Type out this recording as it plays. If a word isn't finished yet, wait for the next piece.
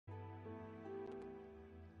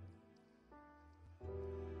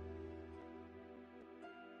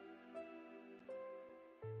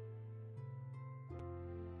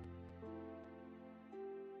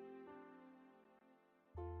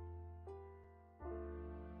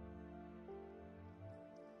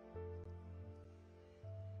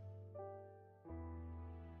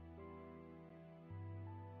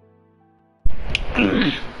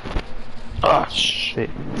Ah, shit.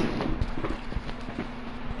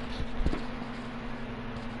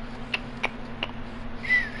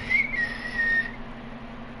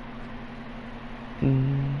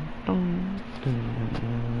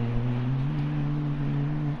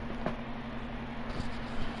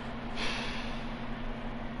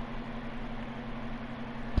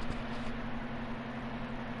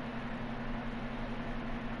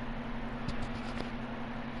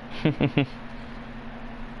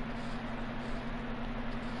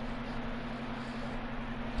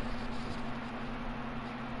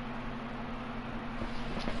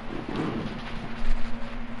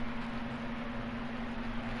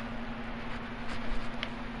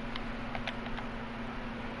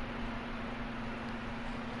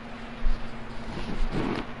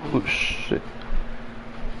 Oh shit.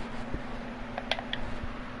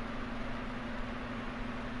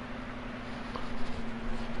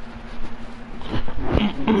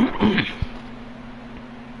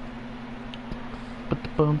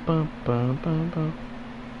 Bum bum bum bum bum.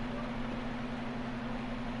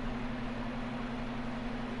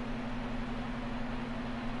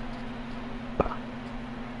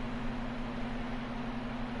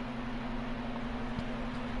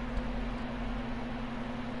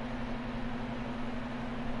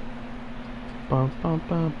 Bum bum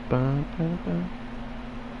bum bum bum bum.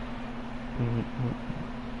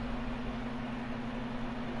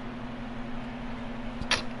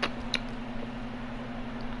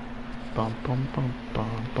 Bum bum bum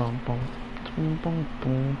bum bum bum. Boom boom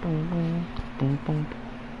boom boom boom boom boom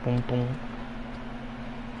boom boom.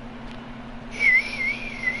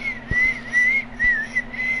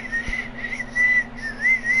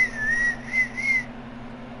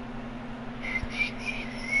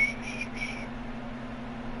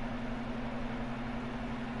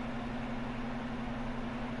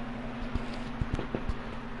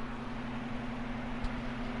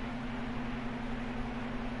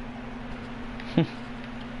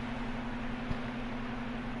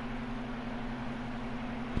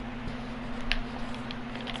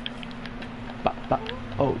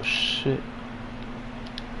 Oh shit.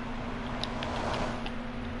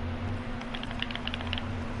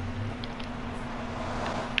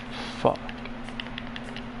 Fuck.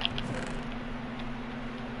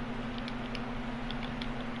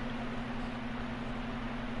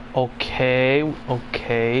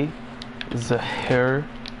 Okay. Zahir.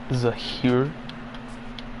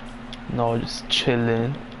 No, just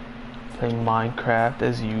chilling. Playing Minecraft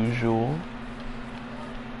as usual.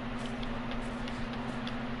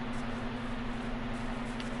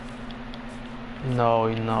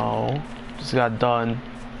 No. Just got done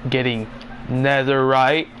getting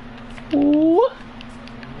Netherite. Ooh.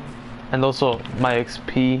 And also my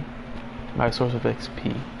XP. My source of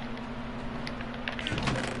XP.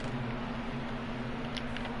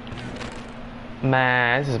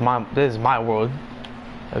 Man, this is my world.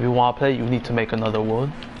 If you wanna play, you need to make another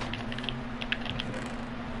world.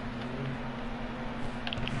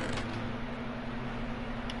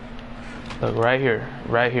 Look, right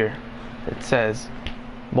here. It says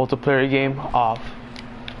multiplayer game off.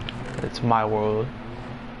 It's my world.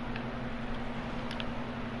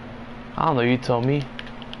 I don't know, you tell me.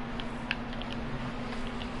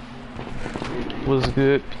 What's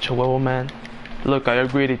good, Chihuahua man? Look, I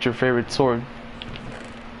upgraded your favorite sword.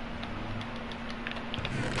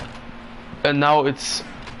 And now it's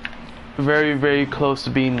very, very close to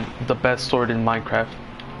being the best sword in Minecraft.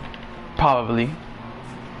 Probably.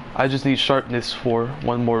 I just need sharpness 4,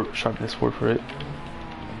 one more sharpness 4 for it.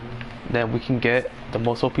 Then we can get the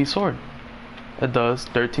most OP sword. It does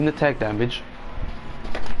 13 attack damage.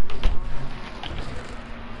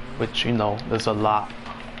 Which, you know, is a lot.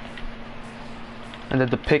 And then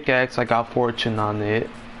the pickaxe, I got fortune on it.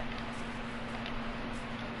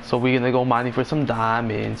 So we're gonna go mining for some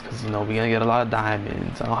diamonds, because, you know, we're gonna get a lot of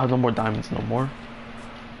diamonds. I don't have no more diamonds no more.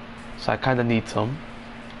 So I kinda need some.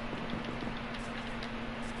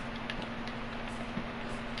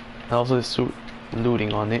 And also this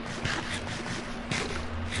looting on it.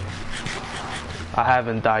 I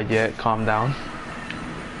haven't died yet, calm down.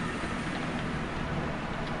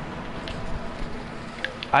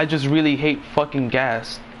 I just really hate fucking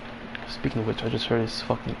gas. Speaking of which, I just heard his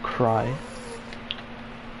fucking cry.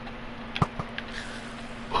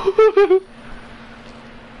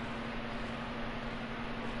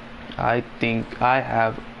 I think I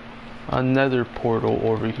have another portal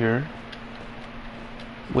over here,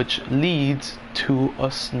 which leads to a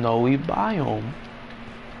snowy biome.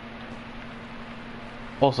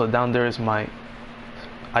 Also, down there is my,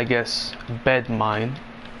 I guess, bed mine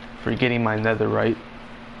for getting my netherite.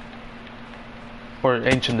 Or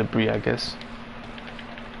ancient debris, I guess.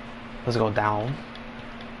 Let's go down.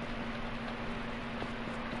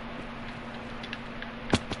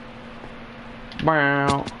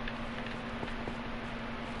 Wow.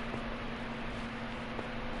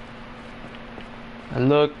 And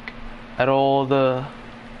look at all the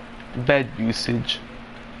bed usage.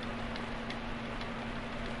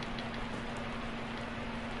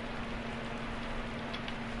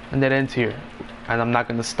 And that ends here. And I'm not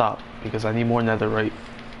gonna stop because I need more netherite.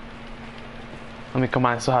 I mean, come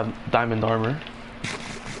on, I still have diamond armor.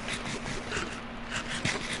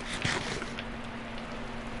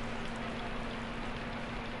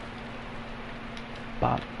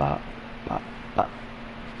 Bop, bop, bop, bop.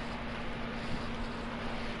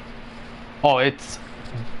 Oh, it's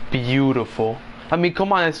beautiful. I mean,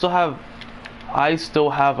 come on, I still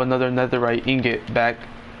have another netherite ingot back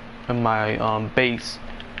in my base.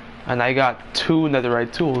 And I got 2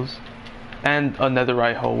 netherite tools and a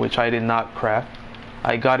netherite hoe, which I did not craft.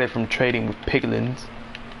 I got it from trading with piglins.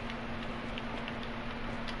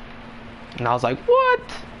 And I was like, what?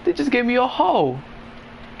 They just gave me a hoe.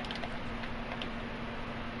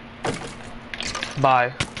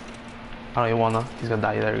 Bye. I don't even wanna. He's gonna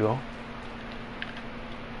die. There you go.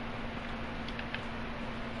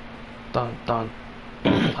 Dun dun.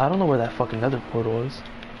 I don't know where that fucking nether portal is.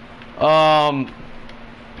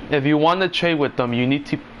 If you want to trade with them, you need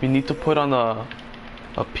to put on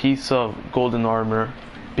a piece of golden armor,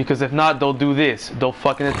 because if not, they'll do this. They'll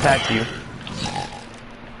fucking attack you.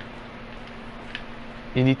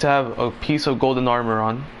 You need to have a piece of golden armor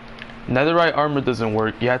on. Netherite armor doesn't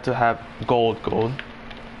work. You have to have gold.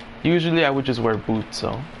 Usually I would just wear boots,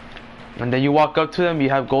 so. And then you walk up to them, you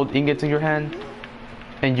have gold ingots in your hand,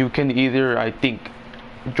 and you can either, I think,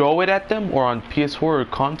 throw it at them, or on PS4 or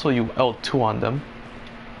console you L2 on them.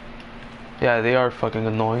 Yeah, they are fucking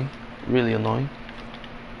annoying. Really annoying.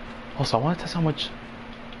 Also, I want to test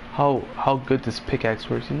how good this pickaxe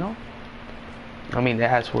works, you know? I mean, it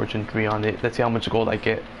has Fortune 3 on it. Let's see how much gold I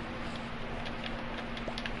get.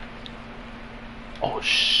 Oh,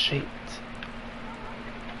 shit.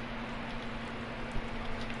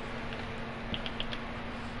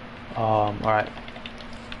 Alright.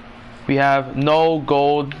 We have no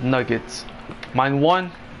gold nuggets. Mine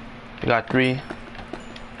 1, we got 3.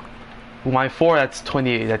 Mine 4, that's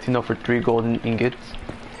 28. That's enough for 3 golden ingots.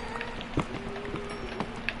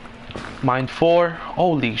 Mine 4,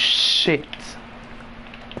 holy shit.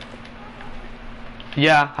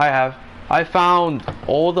 Yeah, I have. I found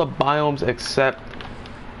all the biomes except,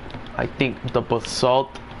 I think, the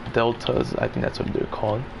basalt deltas. I think that's what they're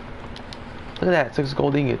called. Look at that, 6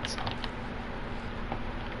 gold ingots.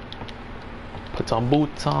 Put some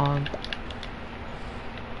boots on.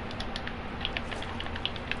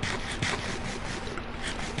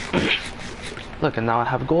 Look, and now I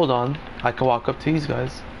have gold on. I can walk up to these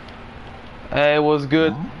guys. Hey, what's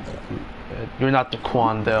good? You're not the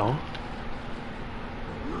Quandel.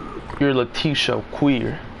 You're Letitia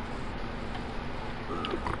Queer.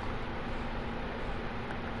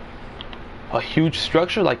 A huge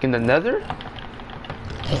structure like in the Nether?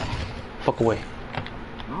 Fuck away.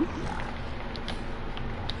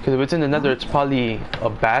 Because if it's in the Nether, it's probably a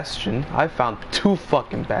bastion. I found 2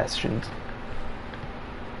 fucking bastions.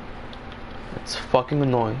 It's fucking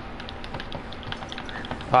annoying.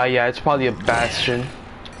 Yeah, it's probably a bastion.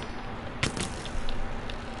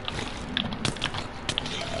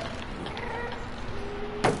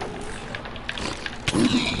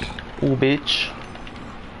 Ooh, bitch.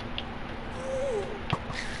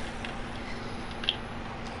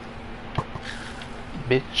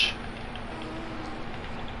 Bitch.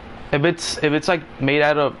 If it's like made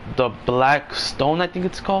out of the black stone, I think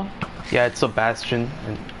it's called. Yeah, it's a bastion,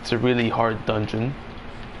 and it's a really hard dungeon.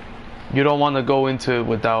 You don't want to go into it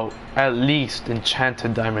without at least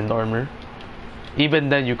enchanted diamond armor. Even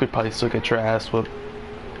then, you could probably still get your ass whooped.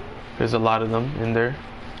 There's a lot of them in there.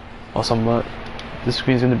 Also, this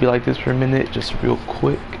screen's gonna be like this for a minute, just real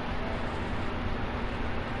quick.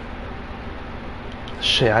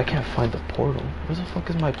 Shit, I can't find the portal. Where the fuck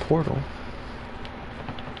is my portal?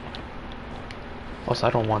 Also, I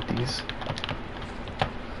don't want these.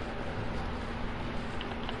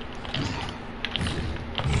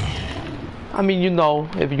 I mean, you know,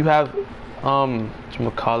 if you have,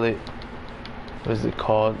 whatchamacallit, what is it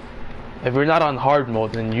called? If you're not on hard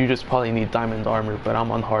mode, then you just probably need diamond armor, but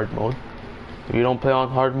I'm on hard mode. If you don't play on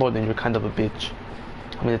hard mode, then you're kind of a bitch.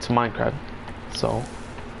 I mean, it's Minecraft, so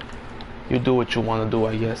you do what you want to do,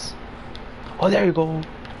 I guess. Oh, there you go.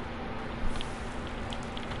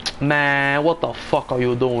 Man, what the fuck are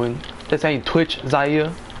you doing? This ain't Twitch,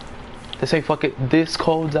 Zaire. This ain't fucking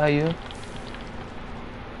Discord, Zaire.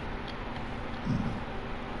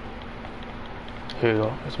 Here you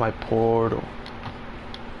go. It's my portal.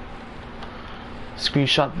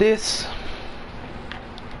 Screenshot this.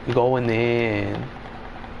 Going in.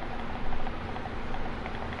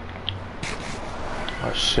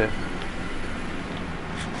 Oh shit.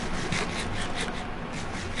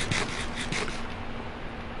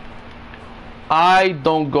 I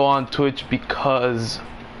don't go on Twitch because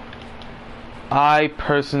I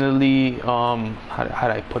personally how do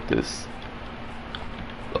I put this?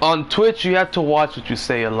 On Twitch you have to watch what you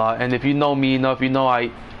say a lot, and if you know me enough, you know I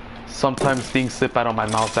sometimes things slip out of my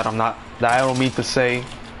mouth that I don't mean to say.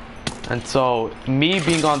 And so me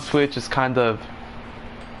being on Twitch is kind of,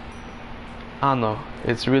 I don't know,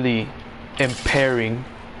 it's really impairing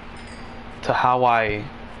to how I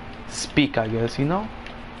speak, I guess, you know?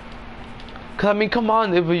 Cause I mean, come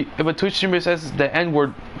on, if a Twitch streamer says the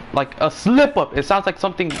N-word, like a slip up, it sounds like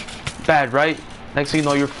something bad, right? Next thing you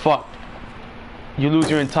know, you're fucked. You lose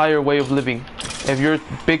your entire way of living. If you're a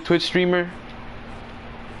big Twitch streamer,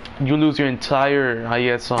 you lose your entire, I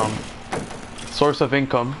guess, source of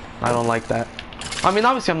income. I don't like that. I mean,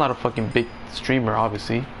 obviously I'm not a fucking big streamer,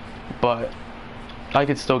 obviously, but I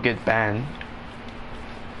could still get banned,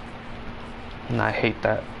 and I hate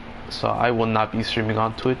that. So I will not be streaming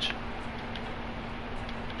on Twitch.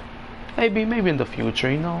 Maybe in the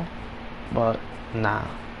future, you know, but nah.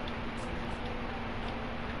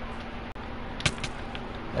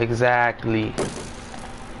 Exactly.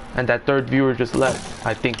 And that third viewer just left,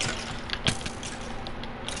 I think.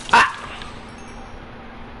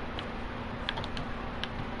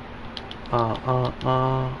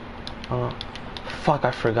 Fuck,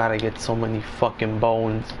 I forgot I get so many fucking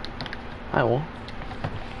bones. I will.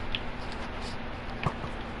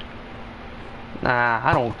 Nah,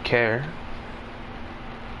 I don't care.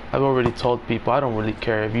 I've already told people I don't really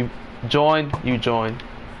care. If you join, you join.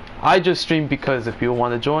 I just stream because if you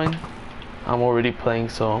want to join, I'm already playing,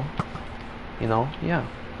 so, you know, yeah.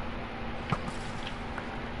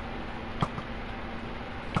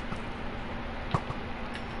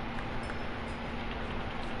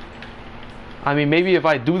 I mean, maybe if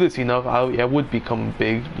I do this enough, I would become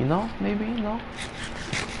big, you know? Maybe, you know?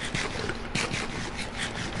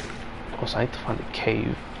 Also, I need to find a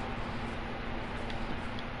cave.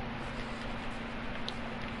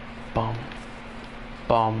 Bum.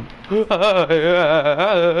 Bum. Get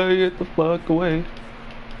the fuck away.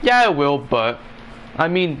 Yeah, it will, but I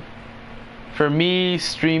mean, for me,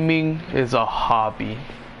 streaming is a hobby.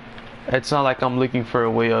 It's not like I'm looking for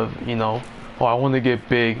a way of, you know, oh, I want to get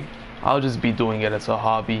big. I'll just be doing it as a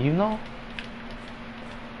hobby, you know?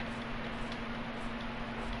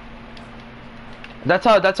 That's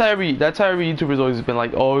how every YouTuber's always been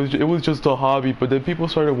like, oh, it was just a hobby, but then people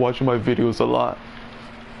started watching my videos a lot.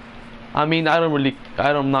 I mean,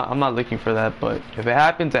 I'm not looking for that, but if it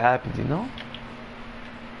happens, it happens, you know?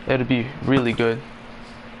 It'll be really good.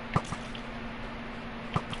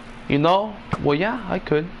 You know? Well, yeah, I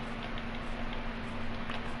could.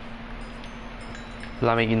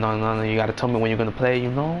 I mean, you know, no, you gotta tell me when you're gonna play, you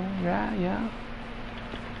know? Yeah.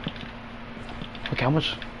 Okay, how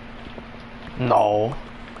much? No.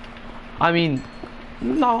 I mean,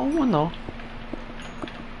 no.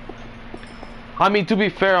 I mean, to be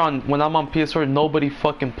fair, when I'm on PS4, nobody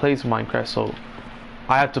fucking plays Minecraft, so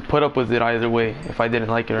I have to put up with it either way, if I didn't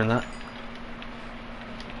like it or not.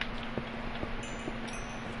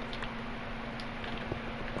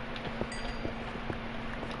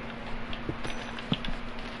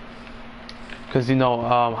 Cause you know,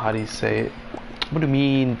 how do you say it? What do you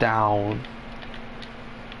mean down?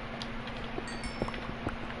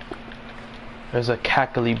 There's a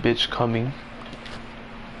cackly bitch coming.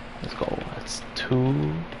 Let's go. That's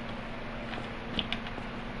 2.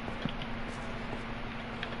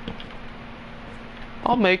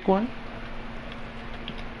 I'll make one.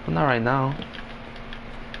 But not right now.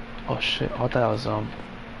 Oh shit! I thought that was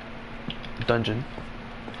dungeon.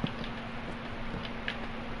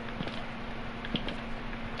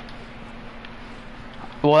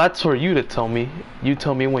 Well, that's for you to tell me. You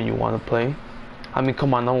tell me when you want to play. I mean,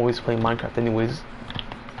 come on, I'm always playing Minecraft anyways.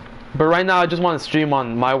 But right now, I just want to stream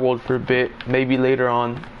on my world for a bit. Maybe later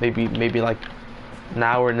on, maybe like an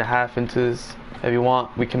hour and a half into this. If you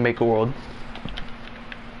want, we can make a world.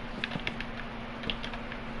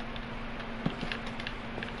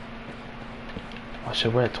 Oh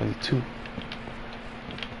shit, we're at 22.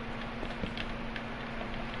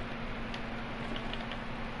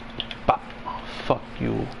 Oh, fuck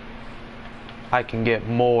you. I can get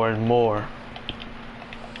more and more.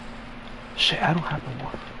 Shit, I don't have no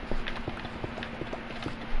more.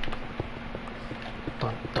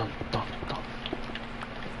 Dun, dun, dun, dun.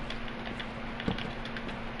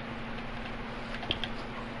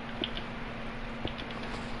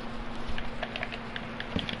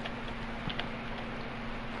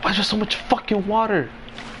 Why is there so much fucking water?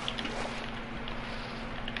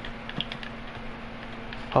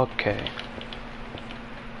 Okay.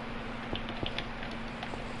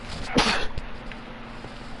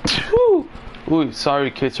 Ooh,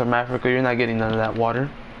 sorry kids from Africa, you're not getting none of that water.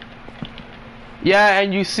 Yeah,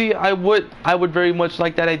 and you see, I would very much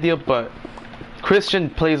like that idea, but Christian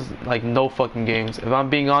plays like no fucking games. If I'm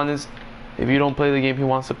being honest, if you don't play the game he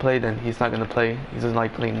wants to play, then he's not gonna play. He doesn't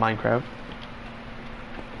like playing Minecraft.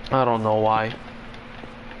 I don't know why.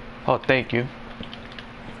 Oh, thank you.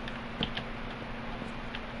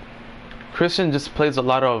 Christian just plays a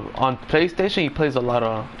lot of, on PlayStation he plays a lot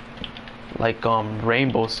of like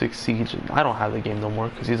Rainbow Six Siege. I don't have the game no more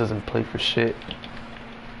because he doesn't play for shit.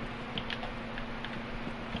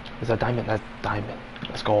 Is that diamond? That's diamond.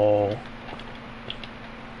 Let's go.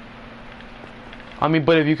 I mean,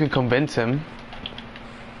 but if you can convince him,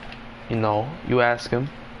 you know, you ask him.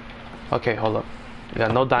 Okay, hold up. You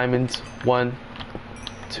got no diamonds. 1,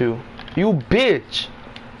 2. You bitch!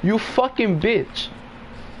 You fucking bitch!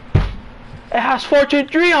 It has Fortune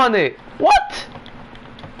 3 on it! What?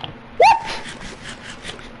 What?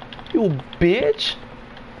 You bitch!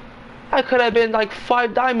 I could have been like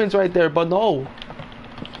 5 diamonds right there, but no.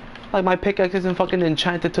 Like my pickaxe isn't fucking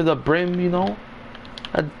enchanted to the brim, you know?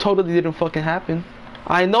 That totally didn't fucking happen.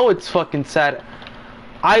 I know it's fucking sad.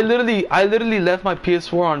 I literally left my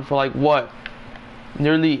PS4 on for like what?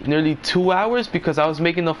 Nearly 2 hours because I was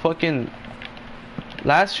making a fucking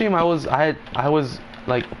last stream I was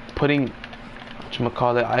like putting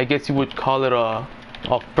whatchamacallit, I guess you would call it a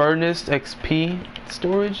furnace XP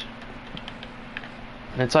storage.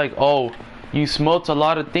 And it's like, oh, you smelt a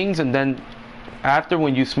lot of things and then after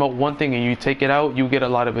when you smelt one thing and you take it out, you get a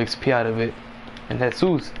lot of XP out of it. And that's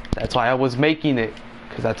why I was making it,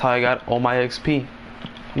 because that's how I got all my XP.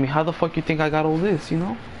 I mean, how the fuck you think I got all this, you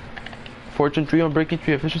know? Fortune 3 on breaking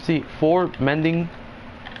 3, efficiency 4, mending.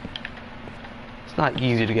 It's not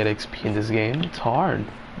easy to get XP in this game. It's hard.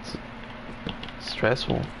 It's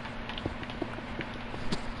stressful.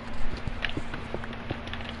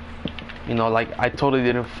 You know, like I totally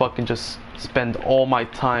didn't fucking just spend all my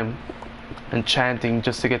time enchanting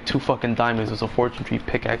just to get 2 fucking diamonds as a Fortune 3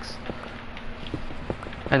 pickaxe.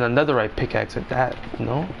 And a Netherite pickaxe at that, you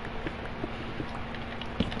know?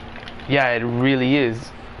 Yeah, it really is.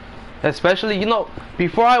 Especially, you know,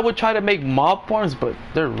 before I would try to make mob farms, but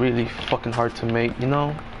they're really fucking hard to make, you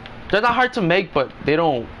know? They're not hard to make, but they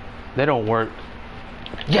don't work.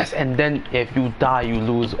 Yes, and then if you die, you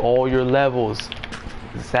lose all your levels.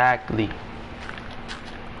 Exactly.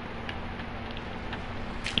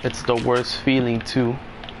 It's the worst feeling too.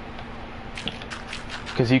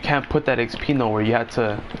 Because you can't put that XP nowhere. You have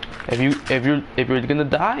to, if you're gonna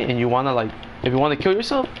die and you wanna like, if you wanna kill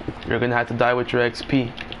yourself, you're gonna have to die with your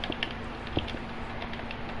XP.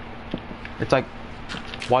 It's like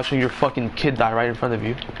watching your fucking kid die right in front of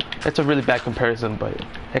you. It's a really bad comparison, but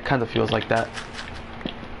it kind of feels like that.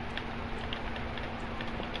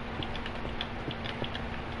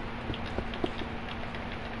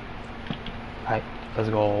 Alright, let's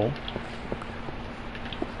go.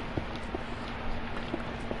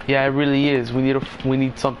 Yeah, it really is. We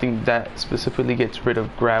need something that specifically gets rid of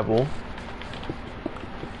gravel.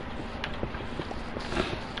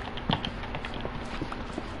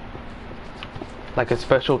 Like a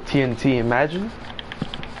special TNT, imagine.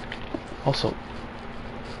 Also,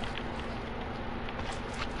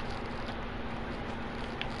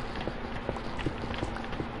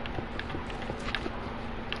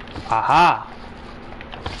 aha!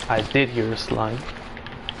 I did hear a slime.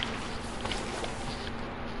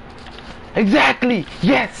 Exactly!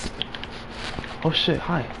 Yes! Oh shit,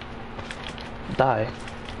 hi. Die.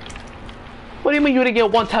 What do you mean you didn't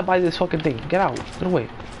get one tap by this fucking thing? Get out. Get away.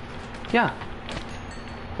 Yeah.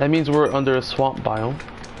 That means we're under a swamp biome.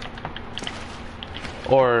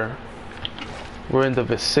 Or we're in the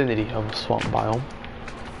vicinity of a swamp biome.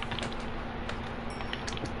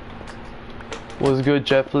 What's good,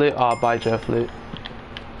 Jefflit? Ah, bye, Jefflit.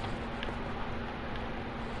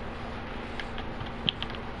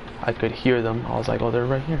 I could hear them. I was like, oh, they're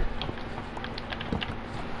right here.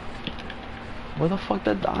 Where the fuck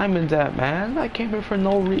the diamonds at, man? I came here for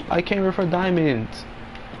I came here for diamonds.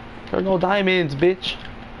 There are no diamonds, bitch.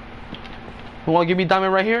 You wanna give me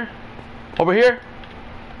diamond right here? Over here?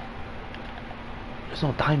 There's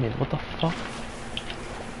no diamond. What the fuck?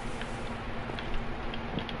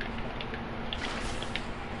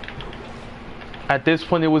 At this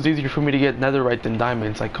point, it was easier for me to get netherite than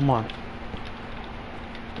diamonds. Like, come on.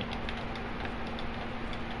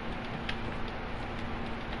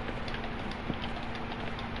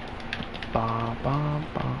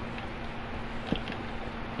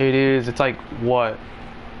 It is. It's like what,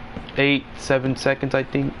 7 seconds, I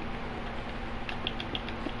think.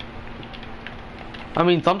 I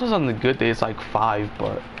mean, sometimes on the good day it's like 5,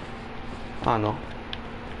 but I don't know.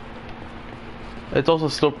 It's also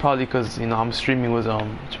still probably because, you know, I'm streaming with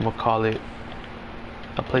whatchamacallit,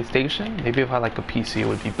 a PlayStation. Maybe if I had like a PC it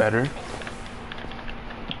would be better.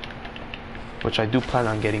 Which I do plan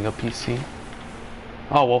on getting a PC.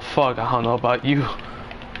 Oh well, fuck, I don't know about you.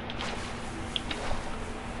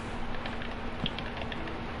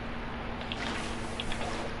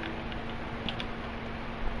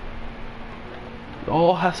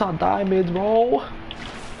 Oh, that's not diamonds, bro.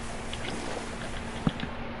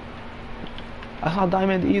 That's not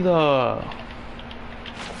diamond either.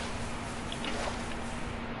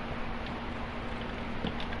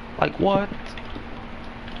 Like what?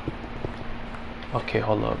 Okay,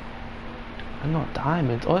 hold up. I know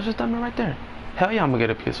diamonds. Oh, there's just diamond right there. Hell yeah, I'm gonna get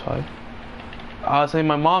a PS5. I was saying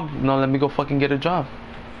my mom, no, let me go fucking get a job.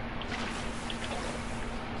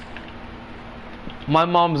 My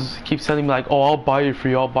mom's keeps telling me like, oh, I'll buy it for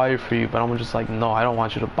you, I'll buy it for you. But I'm just like, no, I don't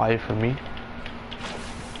want you to buy it for me.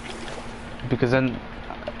 Because then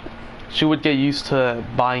she would get used to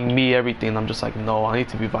buying me everything. I'm just like, no, I need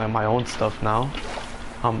to be buying my own stuff now.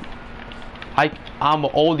 I'm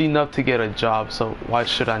old enough to get a job, so why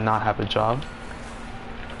should I not have a job?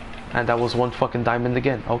 And that was one fucking diamond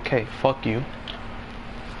again. Okay, fuck you.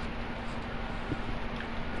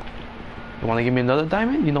 You wanna give me another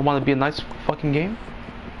diamond? You don't wanna be a nice fucking game?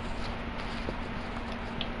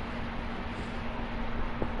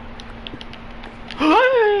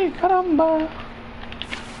 Hey, caramba!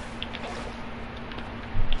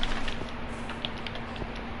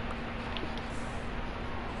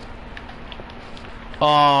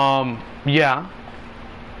 Yeah.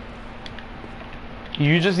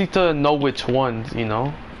 You just need to know which ones, you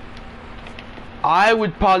know? I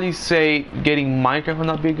would probably say getting Minecraft would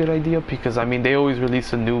not be a good idea because I mean they always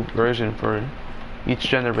release a new version for each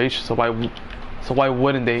generation, so why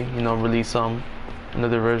wouldn't they, you know, release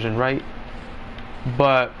another version, right?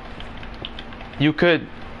 But you could,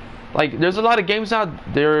 like, there's a lot of games now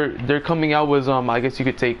they're coming out with I guess you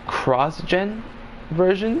could say cross-gen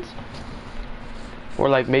versions, or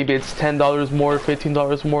like maybe it's $10 more,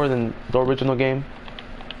 $15 more than the original game.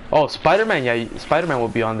 Oh, Spider-Man, yeah, Spider-Man will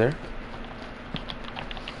be on there.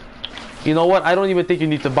 You know what? I don't even think you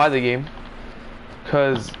need to buy the game,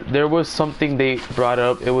 because there was something they brought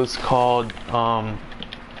up. It was called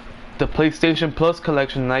the PlayStation Plus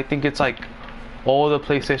collection, and I think it's like all the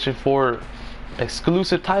PlayStation 4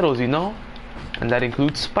 exclusive titles, you know, and that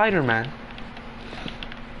includes Spider-Man.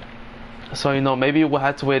 So you know, maybe we'll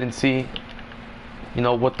have to wait and see, you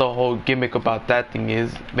know, what the whole gimmick about that thing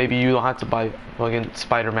is. Maybe you don't have to buy fucking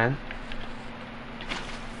Spider-Man.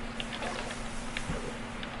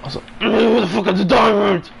 Also, where the fuck is the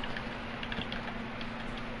diamond?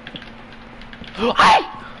 Hey!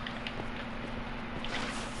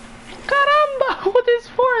 Caramba! What is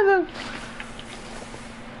for them?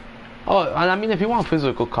 Oh, and I mean, if you want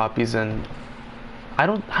physical copies, then I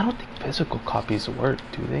don't think physical copies work,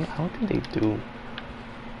 do they? I don't think they do.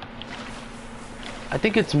 I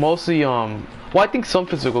think it's mostly well, I think some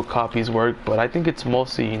physical copies work, but I think it's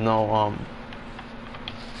mostly, you know,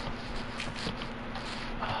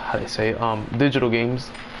 how do I say, digital games.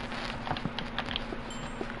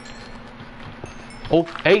 Oh,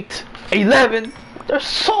 8, 11. There's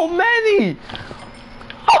so many.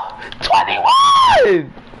 Oh,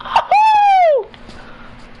 21. Oh,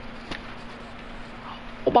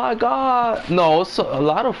 oh my God. No, so a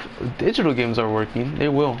lot of digital games are working. They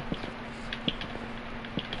will.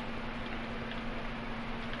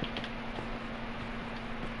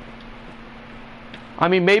 I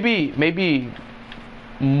mean, maybe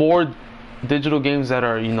more digital games that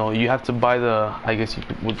are, you know, you have to buy the, I guess you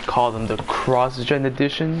would call them the cross-gen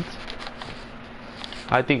editions.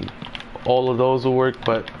 I think all of those will work,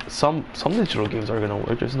 but some digital games are gonna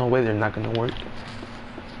work. There's no way they're not gonna work.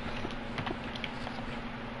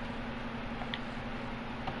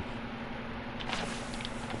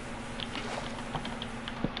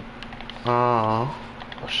 Oh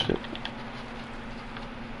shit.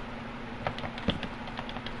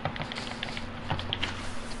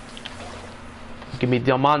 Give me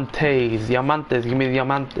diamantes, diamantes, give me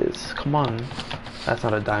diamantes. Come on. That's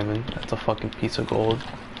not a diamond. That's a fucking piece of gold.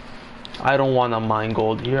 I don't want to mine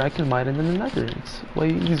gold here. I can mine it in the Nether. It's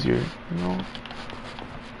way easier, you know?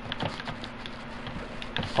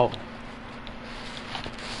 Oh.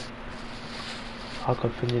 Hulk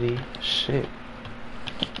Affinity. Shit.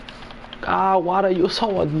 Ah, why are you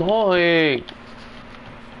so annoying?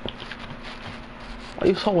 Are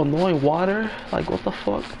you so annoying, water? Like, what the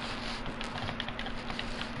fuck?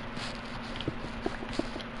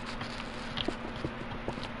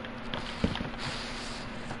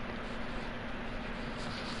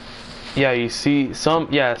 Yeah, you see, some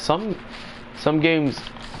games,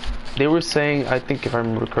 they were saying, I think if I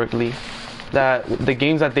remember correctly, that the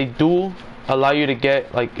games that they do allow you to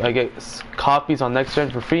get, like, I guess, copies on next gen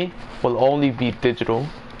for free, will only be digital.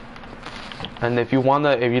 And if you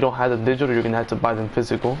don't have them digital, you're gonna have to buy them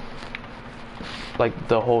physical. Like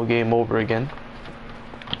the whole game over again.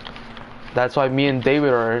 That's why me and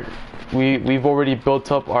David we've already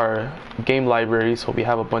built up our game library, so we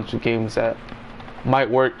have a bunch of games that might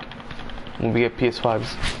work when we get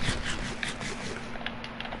PS5s.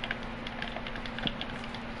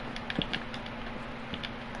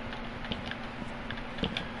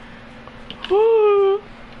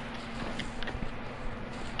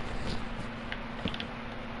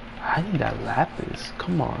 I need that lapis.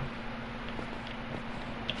 Come on.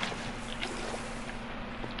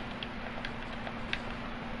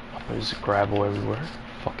 Oh, there's gravel everywhere.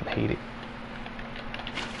 Fucking hate it.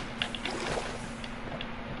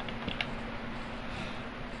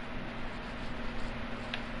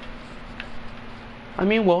 I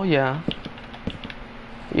mean, well, yeah.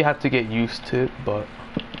 You have to get used to it, but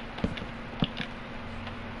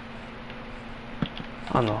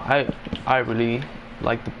I don't know. I really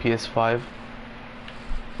like the PS5.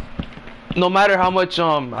 No matter how much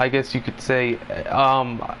I guess you could say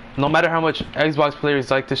no matter how much Xbox players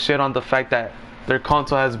like to shit on the fact that their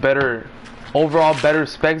console has overall better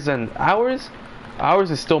specs than ours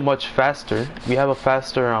is still much faster. We have a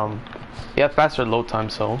faster faster load time,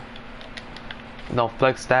 so no,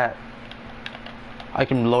 flex that. I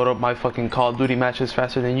can load up my fucking Call of Duty matches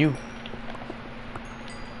faster than you.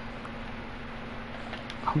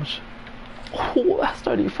 How much? Oh, that's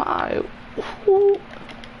 35. Ooh.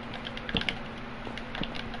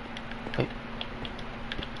 Wait.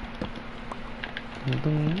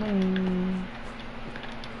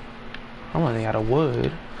 I'm running out of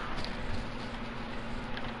wood.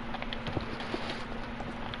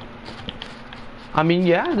 I mean,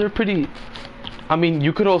 yeah, they're pretty. I mean,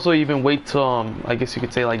 you could also even wait till I guess you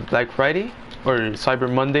could say like Black Friday or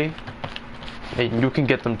Cyber Monday, and you can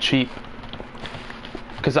get them cheap.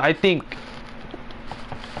 Cause I think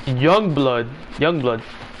Youngblood,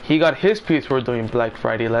 he got his PS4 during Black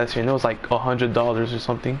Friday last year, and it was like $100 or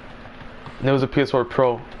something, and it was a PS4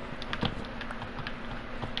 Pro.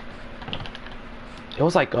 It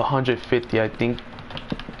was like 150, I think.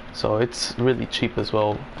 So it's really cheap as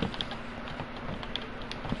well.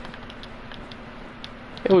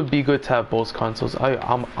 It would be good to have both consoles.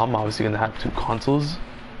 I'm obviously gonna have 2 consoles.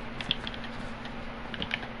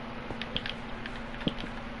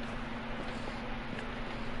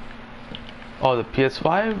 Oh, the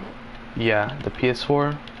PS5? Yeah, the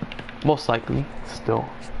PS4, most likely, still.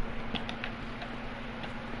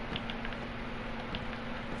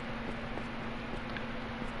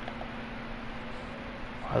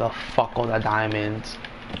 Where the fuck are the diamonds?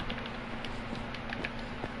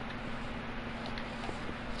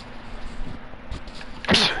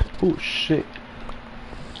 Oh shit.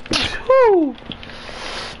 Woo!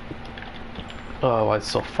 Oh,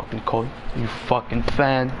 it's so fucking cold. You fucking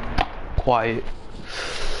fan. Quiet.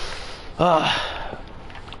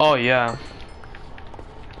 Oh yeah.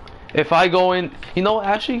 If I go in, you know,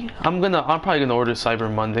 actually, I'm probably gonna order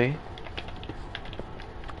Cyber Monday.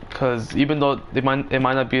 Cause even though it might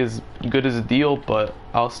not be as good as a deal, but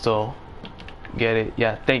I'll still get it.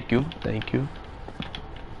 Yeah, thank you.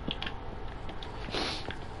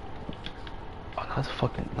 Oh,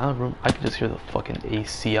 not a room. I can just hear the fucking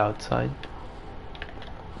AC outside.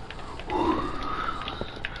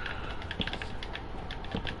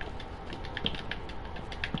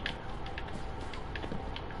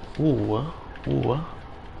 Ooh,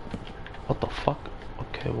 what the fuck?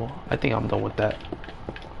 Okay, well, I think I'm done with that.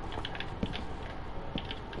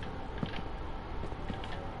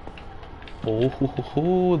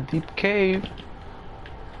 Oh, deep cave.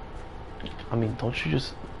 I mean, don't you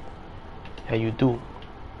just... Yeah, you do.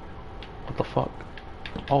 What the fuck?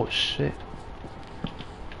 Oh, shit.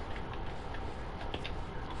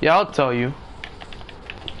 Yeah, I'll tell you.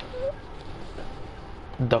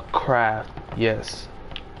 The craft, yes.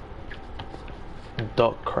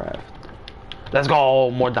 Duck craft. Let's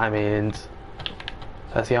go, more diamonds.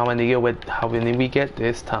 Let's see how many we get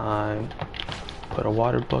this time. Put a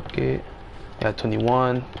water bucket. Yeah,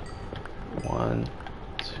 21. 1,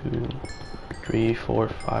 2, 3, 4,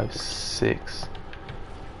 5, 6.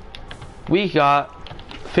 We got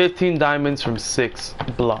 15 diamonds from 6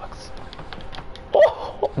 blocks.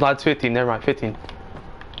 Oh, no, it's 15. Never mind, 15.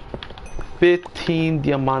 15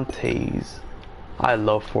 diamantes. I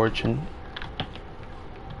love fortune.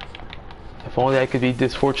 If only I could be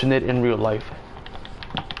this fortunate in real life.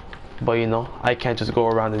 But you know, I can't just go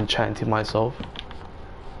around enchanting myself.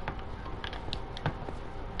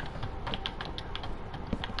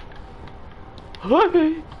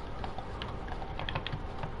 Hey.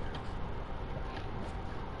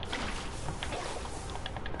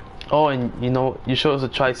 Oh, and you know, you should also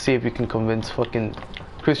try to see if you can convince fucking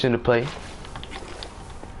Christian to play.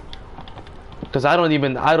 Cause I don't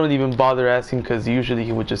even bother asking, cause usually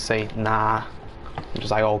he would just say nah. I'm just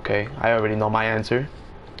like, okay, I already know my answer.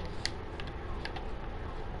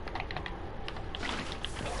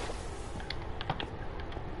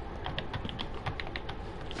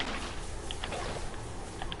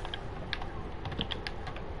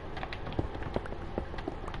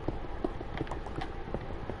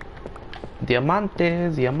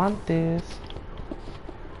 Diamantes, diamantes.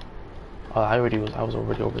 Oh, I was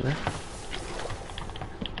already over there.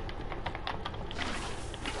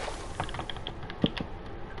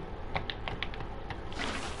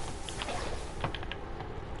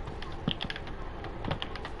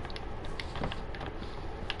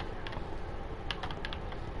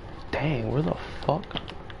 Dang, where the fuck?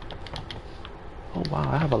 Oh wow,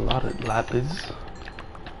 I have a lot of lapis.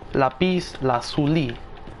 Lapis lazuli.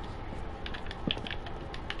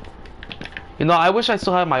 You know, I wish I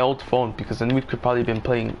still had my old phone, because then we could probably been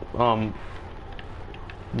playing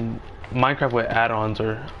Minecraft with add-ons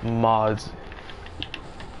or mods.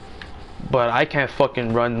 But I can't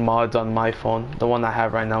fucking run mods on my phone, the one I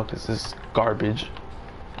have right now, because it's garbage.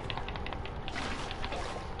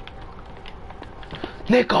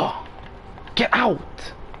 Nigga! Get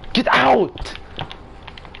out! Get out!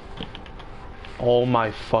 Oh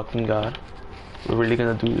my fucking god. We're really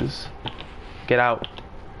gonna do this. Get out.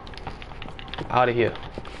 Out of here.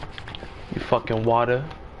 You fucking water.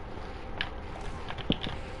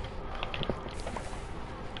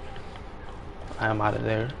 I am out of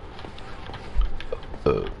there.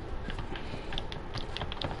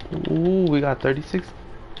 Ooh, we got 36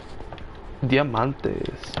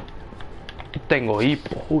 diamantes. Tengo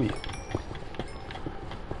hipo. Uy.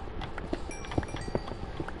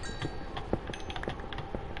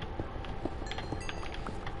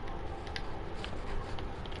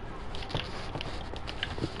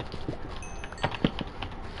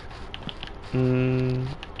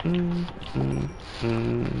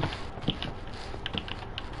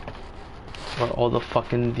 Where all the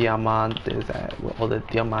fucking diamantes at? Where all the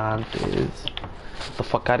diamantes? Get the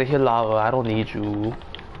fuck out of here, lava. I don't need you.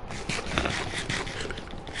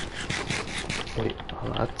 Wait,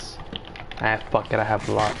 oh, that's... Ah, fuck it, I have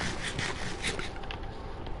a lot.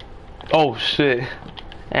 Oh, shit.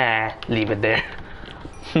 Ah, leave it there.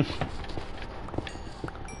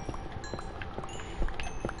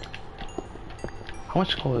 How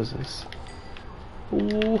much coal is this?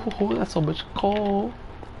 Ooh, that's so much coal.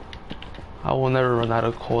 I will never run out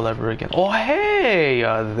of coal ever again. Oh, hey,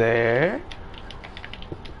 there.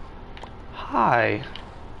 Hi.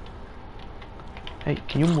 Hey,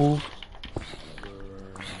 can you move?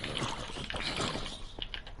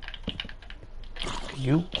 Can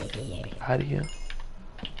you out of here?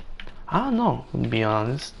 I don't know, to be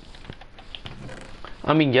honest.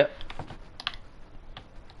 I mean, yep.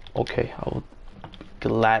 Okay, I will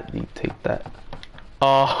gladly take that.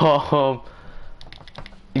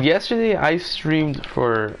 Yesterday I streamed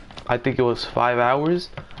for, I think it was 5 hours.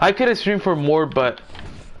 I could have streamed for more, but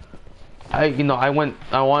I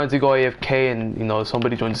wanted to go AFK, and you know,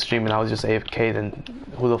 somebody joined the stream and I was just AFK, then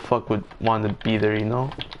who the fuck would want to be there, you know?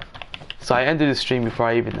 So I ended the stream before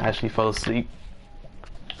I even actually fell asleep.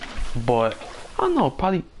 But I don't know,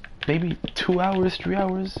 probably maybe 2 hours, 3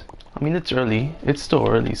 hours. I mean, it's early. It's still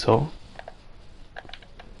early, so.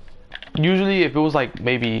 Usually if it was like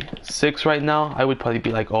maybe 6 right now, I would probably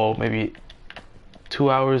be like, oh, maybe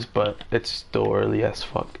 2 hours, but it's still early as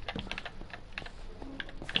fuck.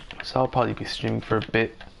 So I'll probably be streaming for a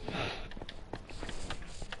bit.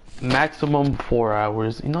 Maximum 4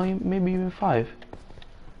 hours, you know, maybe even 5.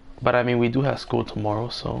 But I mean, we do have school tomorrow,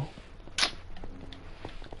 so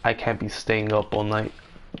I can't be staying up all night.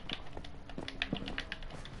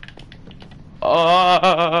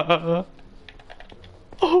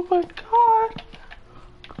 Oh my god.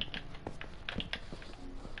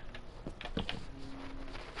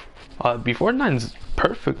 Before 9's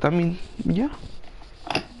perfect. I mean, yeah.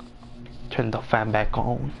 Turn the fan back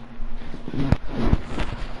on.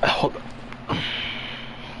 Hold on.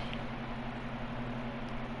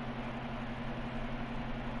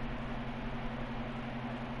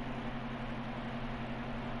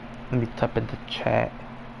 Let me type in the chat.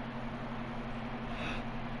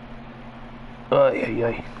 Ay,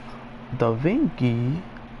 ay. Da Vinci.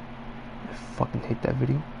 I fucking hate that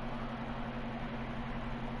video.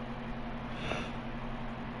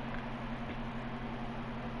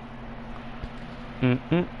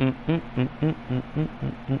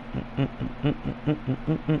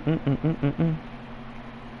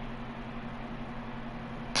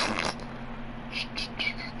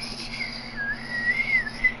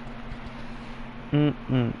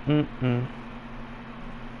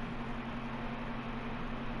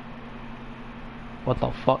 What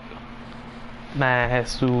the fuck? Man,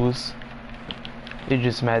 Jesus. You're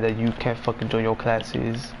just mad that you can't fucking join your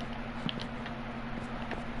classes.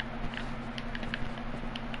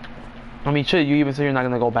 I mean, shit, you even say you're not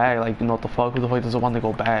gonna go back. Like, you know what the fuck? Who the fuck doesn't want to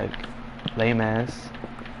go back? Lame ass.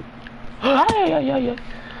 Yeah.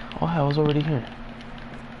 Oh, I was already here.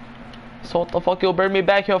 So what the fuck you bring me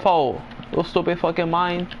back here for? You stupid fucking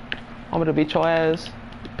mind. I'm gonna beat your ass,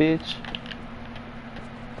 bitch.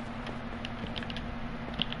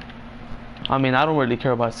 I mean, I don't really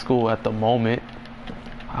care about school at the moment.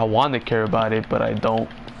 I want to care about it, but I don't.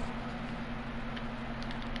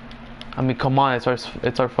 I mean, come on,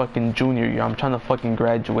 it's our fucking junior year. I'm trying to fucking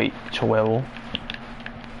graduate, Choel.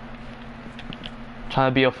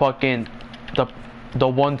 Trying to be a fucking the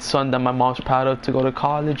one son that my mom's proud of to go to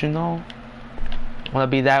college, you know? I want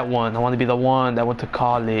to be that one. I want to be the one that went to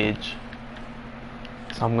college.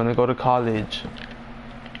 So I'm gonna go to college.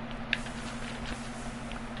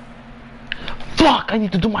 Fuck! I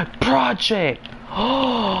need to do my project!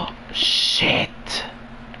 Oh, shit!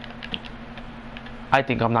 I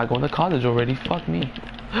think I'm not going to college already. Fuck me.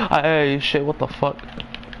 Hey, shit, what the fuck?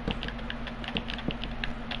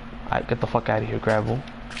 Alright, get the fuck out of here, gravel.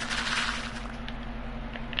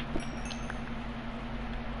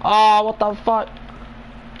 Oh, what the fuck?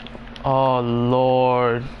 Oh,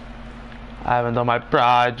 Lord. I haven't done my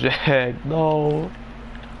project. No.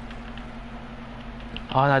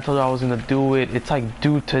 Oh, and I told her I was gonna do it. It's like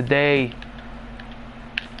due today.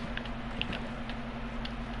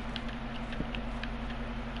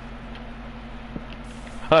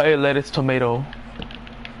 Hey, lettuce, tomato.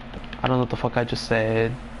 I don't know what the fuck I just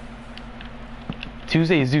said.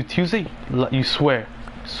 Tuesday is due. Tuesday? You swear.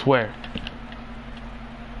 Swear.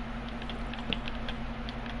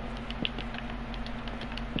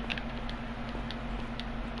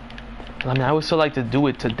 I mean, I would still like to do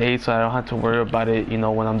it today so I don't have to worry about it, you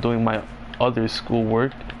know, when I'm doing my other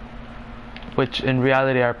schoolwork. Which, in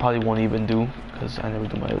reality, I probably won't even do, because I never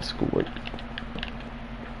do my other schoolwork.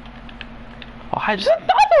 Oh, I just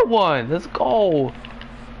another one! Let's go!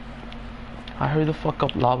 I hurry the fuck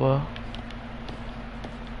up, lava.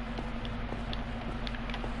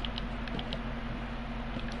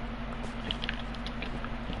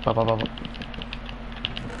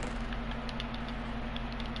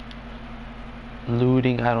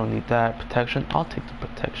 Looting, I don't need that. Protection, I'll take the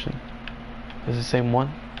protection. Is it the same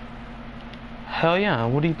one? Hell yeah,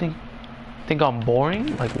 what do you think? Think I'm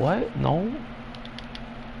boring? Like what? No?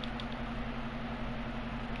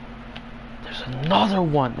 There's another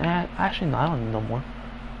one. Actually, no, I don't need no more.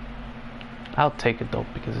 I'll take it though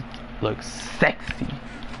because it looks sexy.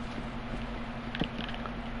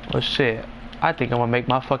 Well shit, I think I'm gonna make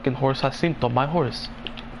my fucking horse Jacinto my horse.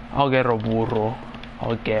 I'll get a burro.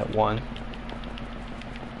 I'll get one.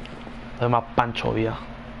 My Pancho, yeah.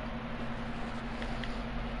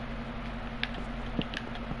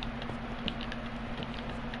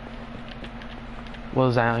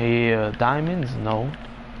 Was that here diamonds? No.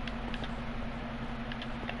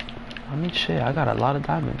 I mean shit, I got a lot of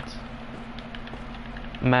diamonds.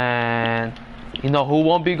 Man, you know who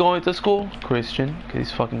won't be going to school? Christian, cause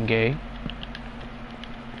he's fucking gay.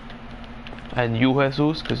 And you,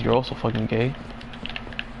 Jesus, cause you're also fucking gay.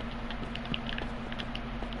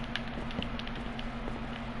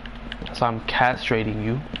 So I'm castrating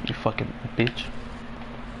you, you fucking bitch.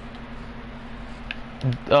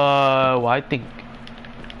 Well, I think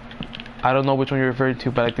I don't know which one you're referring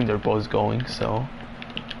to, but I think they're both going, so.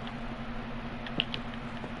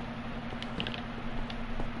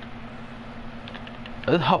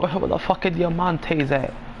 How the fuck is Diamantes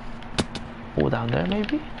at? Oh, down there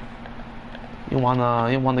maybe? You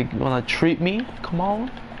wanna treat me? Come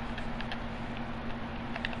on.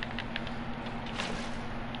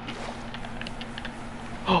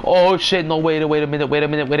 Oh shit, no, wait a minute.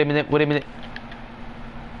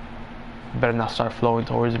 Better not start flowing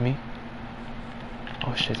towards me.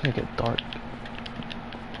 Oh shit, it's gonna get dark.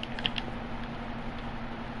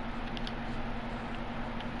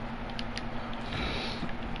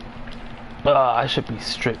 I should be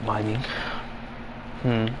strip mining.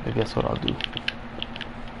 Maybe that's what I'll do.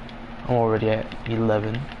 I'm already at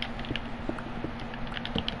 11.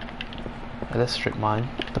 Let's strip mine.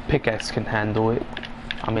 The pickaxe can handle it.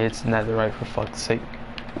 I mean, it's netherite for fuck's sake.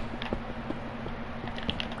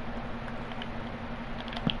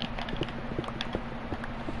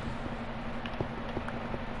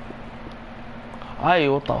 Hey,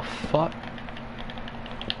 what the fuck?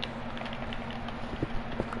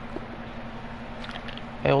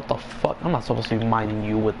 Hey, what the fuck? I'm not supposed to be mining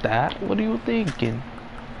you with that. What are you thinking?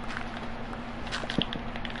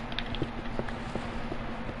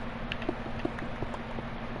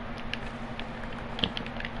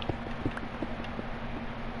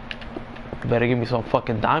 Better give me some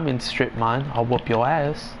fucking diamond strip mine. I'll whoop your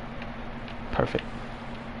ass. Perfect.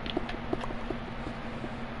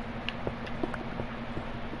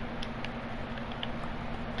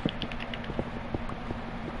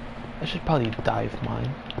 I should probably dive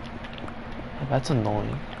mine. That's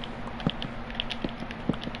annoying.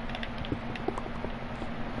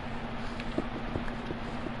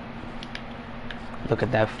 Look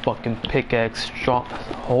at that fucking pickaxe strong,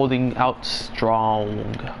 holding out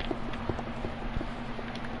strong.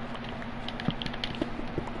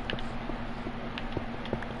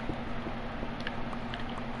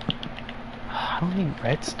 I don't need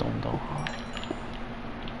redstone though, huh?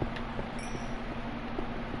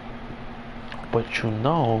 But you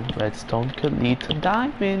know, redstone could lead to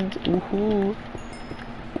diamond. Woohoo!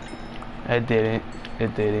 It didn't.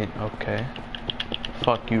 It didn't. Okay.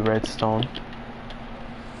 Fuck you, redstone.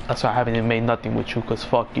 That's why I haven't even made nothing with you, cause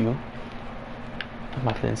fuck you. I'm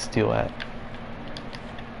not gonna steal that.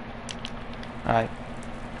 Alright.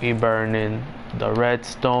 We burning the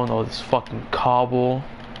redstone, all this fucking cobble.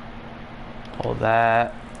 All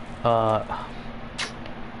that. Well,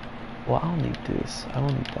 I don't need this. I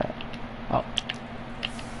don't need that. Oh.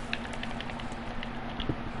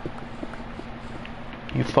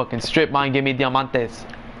 You fucking strip mine, give me diamantes.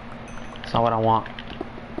 That's not what I want.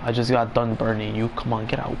 I just got done burning you. Come on,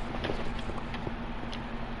 get out.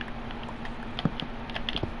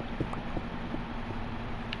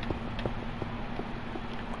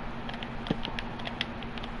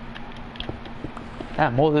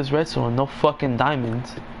 Damn, all this redstone and no fucking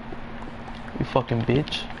diamonds. You fucking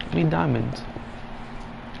bitch. Give me diamonds.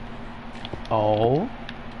 Oh.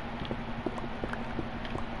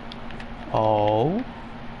 Oh.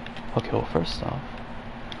 Okay, well, first off.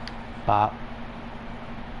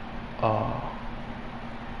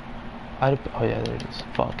 Oh yeah, there it is.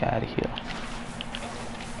 Fuck out of here.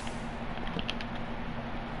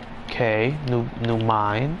 Okay, new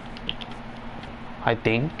mine. I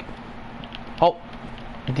think. Oh,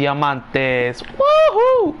 diamantes.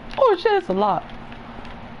 Woohoo! Oh shit, it's a lot.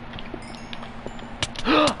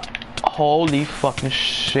 Holy fucking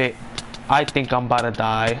shit. I think I'm about to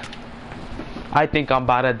die. I think I'm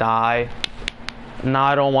about to die. No,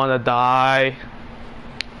 I don't want to die.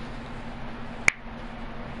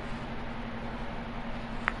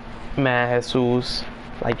 Man, Jesus.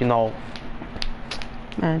 Like, you know.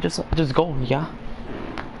 Man, just go, yeah.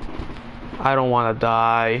 I don't want to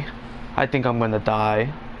die. I think I'm gonna die.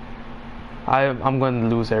 I'm gonna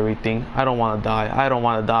lose everything. I don't want to die. I don't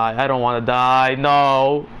want to die. I don't want to die.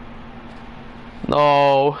 No.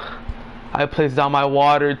 No. I placed down my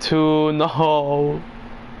water too. No. Oh,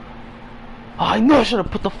 I knew I should have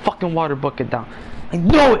put the fucking water bucket down. I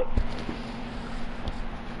knew it.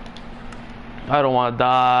 I don't want to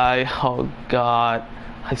die. Oh god.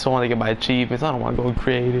 I just want to get my achievements. I don't want to go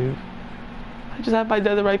creative. I just have my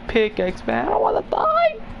netherite pickaxe, man. I don't want to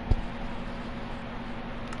die.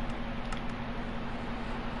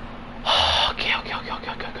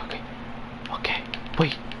 Okay.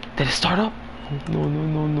 Wait. Did it start up?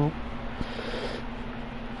 No.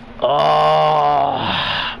 Oh.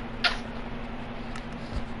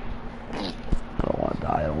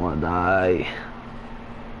 I don't want to die.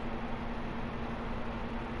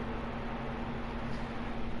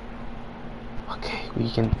 Okay,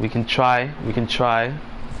 we can try.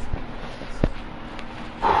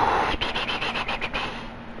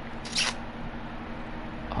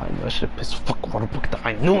 I knew I should have pissed fuck water book down.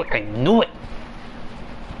 I knew it.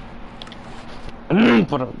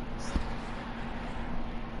 But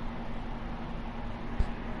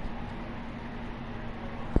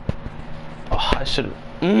I should have.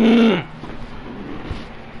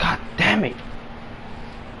 God damn it.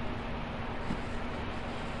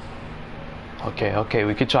 Okay,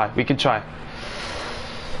 we can try.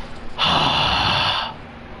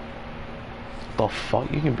 The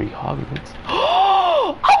fuck? You can bring hoglins.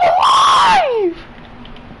 I'm alive!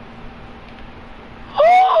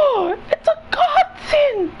 Oh, it's a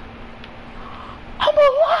godsend! I'm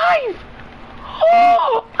alive!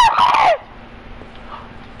 Oh, I'm alive!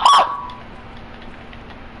 Oh.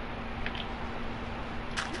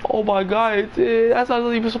 Oh my god, that's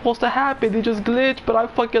not even supposed to happen. It just glitched, but I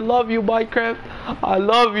fucking love you, Minecraft. I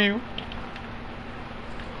love you.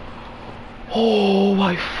 Oh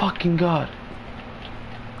my fucking god.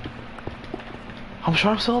 I'm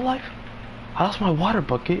sure I'm still alive. I lost my water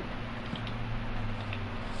bucket.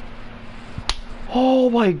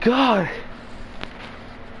 Oh my god.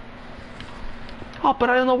 Oh,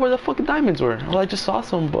 but I don't know where the fucking diamonds were. Well, I just saw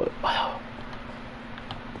some, but...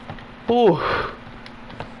 Oh.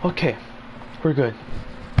 Okay. We're good.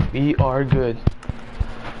 We are good.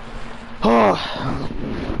 Oh.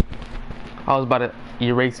 I was about to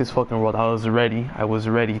erase this fucking world. I was ready. I was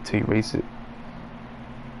ready to erase it.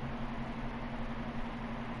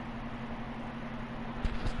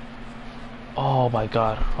 Oh my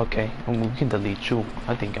god. Okay. We can delete you.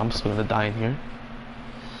 I think I'm still gonna die in here.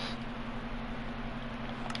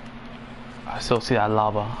 I still see that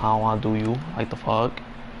lava. I don't wanna do you. Like the fuck.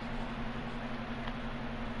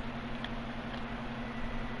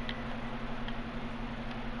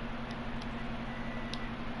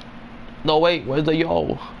 No wait, where's the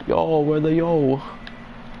yo? Yo, where's the yo?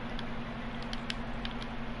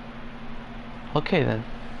 Okay then.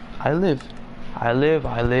 I live. I live,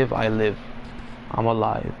 I live, I live. I'm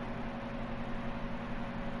alive.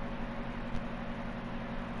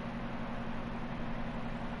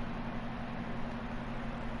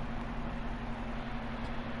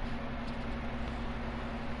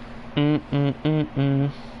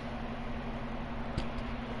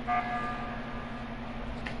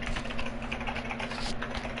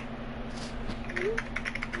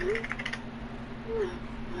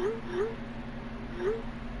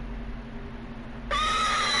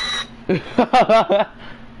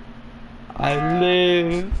 I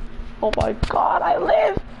live. Oh my god, I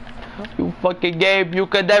live. You fucking game, you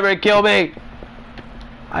could never kill me.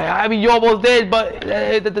 I mean, you almost did, but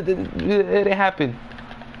it didn't happen.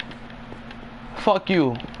 Fuck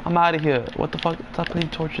you. I'm out of here. What the fuck? Stop putting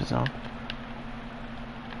torches now.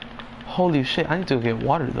 Holy shit, I need to get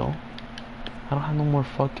water though. I don't have no more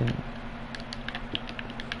fucking...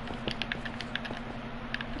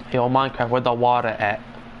 Yo, Minecraft, where the water at?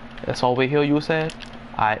 That's over here, you said?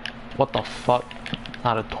 Alright, what the fuck?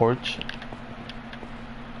 Not a torch.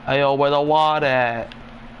 Hey, yo, where the water at?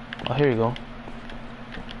 Oh, here you go.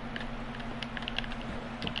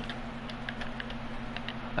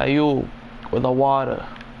 Hey, you, where the water?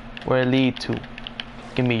 Where it lead to?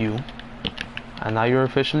 Give me you. And now you're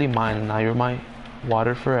officially mine, and now you're my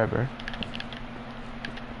water forever.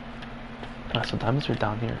 Alright, so diamonds are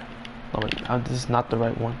down here. No, wait, this is not the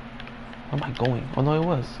right one. Where am I going? Oh no, it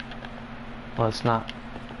was. No, it's not.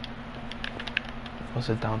 Was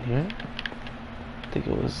it down here? I think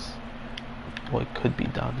it was... Well, it could be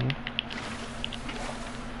down here.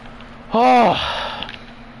 Oh!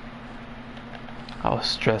 That was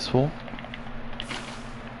stressful.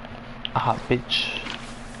 Ah, bitch.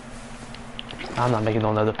 I'm not making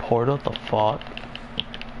another portal. The fuck?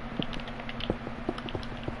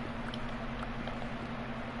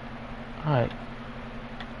 Alright.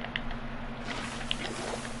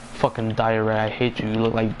 Fucking diarrhea, I hate you. You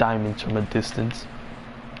look like diamonds from a distance.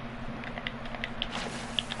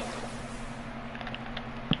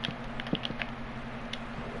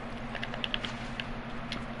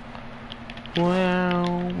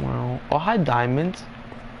 Well. Oh, hi, diamonds.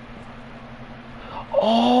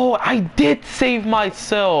 Oh, I did save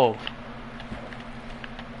myself.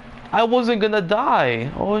 I wasn't gonna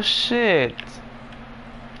die. Oh, shit.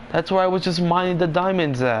 That's where I was just mining the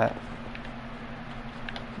diamonds at.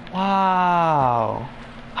 Wow.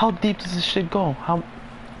 How deep does this shit go?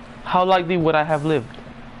 How likely would I have lived?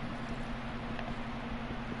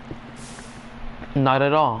 Not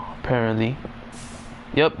at all, apparently.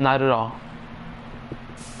 Yep, not at all.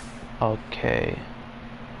 Okay.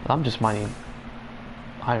 I'm just mining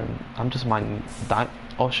iron. I'm just mining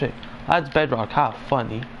oh shit. That's bedrock. How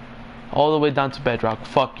funny. All the way down to bedrock.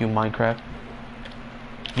 Fuck you, Minecraft.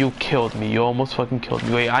 You killed me. You almost fucking killed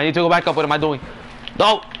me. Wait, I need to go back up. What am I doing?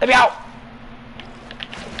 No! Let me out!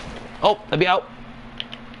 Oh, let me out.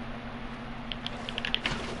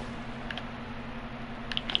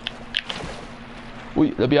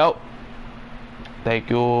 Wait, let me out. Thank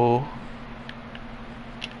you.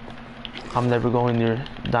 I'm never going near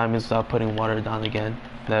diamonds without putting water down again.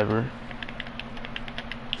 Never.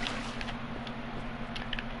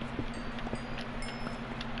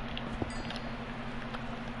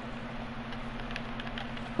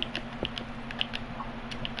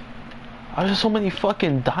 There's so many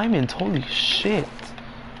fucking diamonds, holy shit.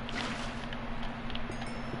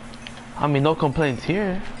 I mean, no complaints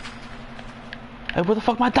here. Hey, where the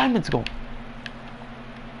fuck my diamonds go?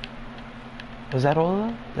 Was that all of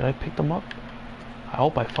them? Did I pick them up? I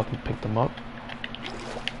hope I fucking picked them up.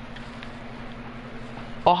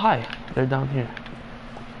 Oh, hi. They're down here.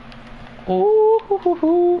 Oh, hoo, hoo,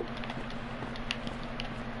 hoo.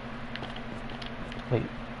 Wait.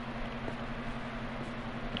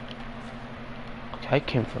 Okay, I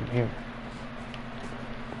came from here.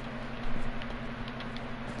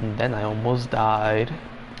 And then I almost died.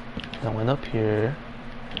 And I went up here.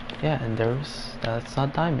 Yeah, and that's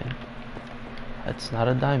not diamond. That's not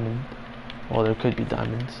a diamond. Well, there could be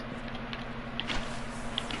diamonds.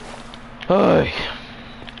 Hey.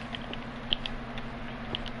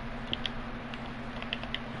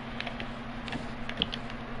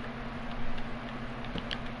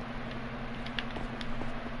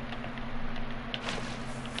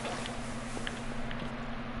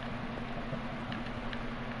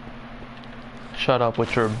 Shut up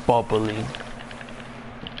with your bubbling.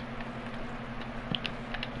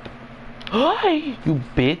 Hi, you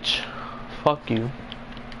bitch. Fuck you.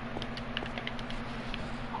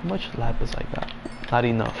 How much lapis I got? Not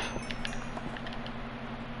enough.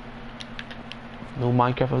 No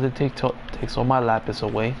Minecraft update takes all my lapis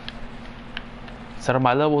away. Instead of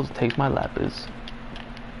my levels, it takes my lapis.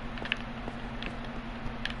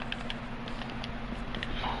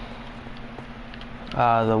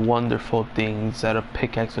 The wonderful things that a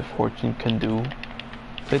pickaxe of fortune can do.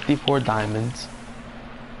 54 diamonds.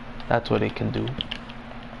 That's what it can do.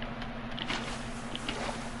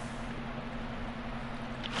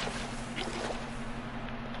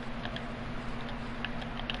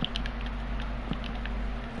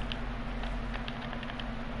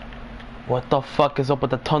 What the fuck is up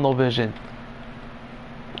with the tunnel vision?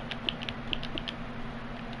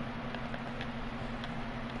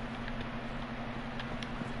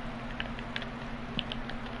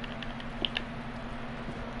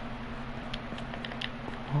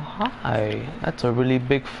 Oh, hi. That's a really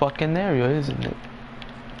big fucking area, isn't it?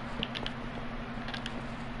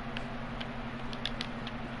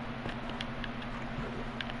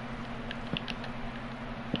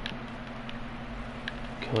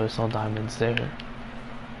 Okay, there's no diamonds there.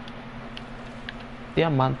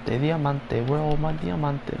 Diamante, diamante, where are all my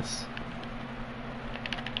diamantes?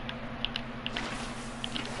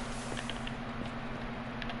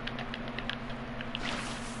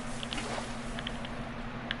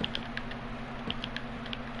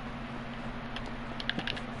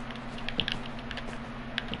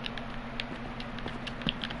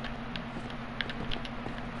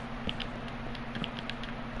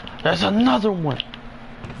 There's another one!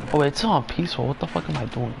 Oh wait, it's not peaceful. What the fuck am I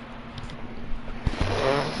doing?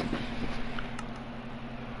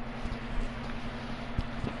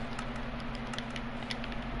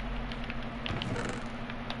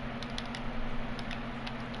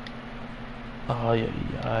 Oh yeah,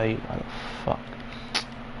 why the fuck?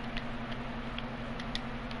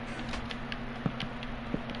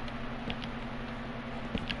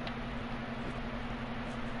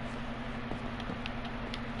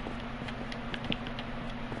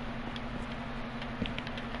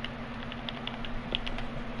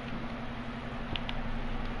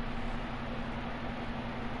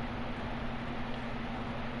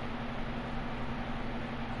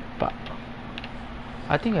 But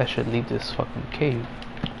I think I should leave this fucking cave.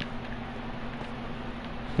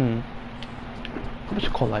 How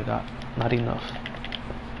much coal I got? Not enough.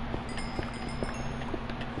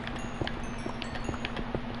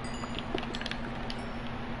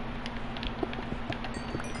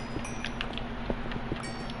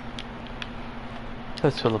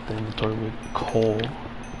 Let's fill up the inventory with coal.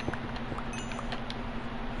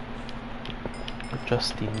 Or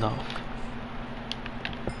just enough.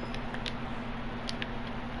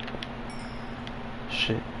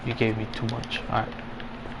 Shit, you gave me too much. Alright.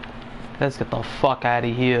 Let's get the fuck out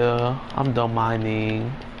of here. I'm done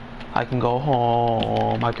mining. I can go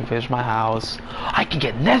home. I can finish my house. I can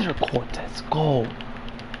get nether quartz. Let's go.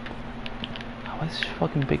 Why is this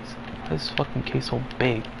fucking big? Why is this fucking case so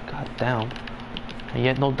big? God damn. And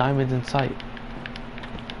yet no diamonds in sight.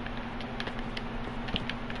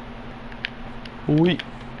 Oui.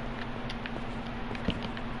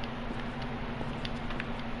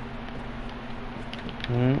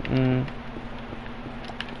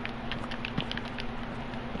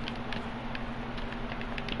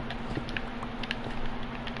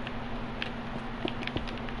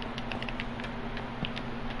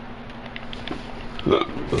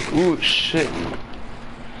 Ooh, shit.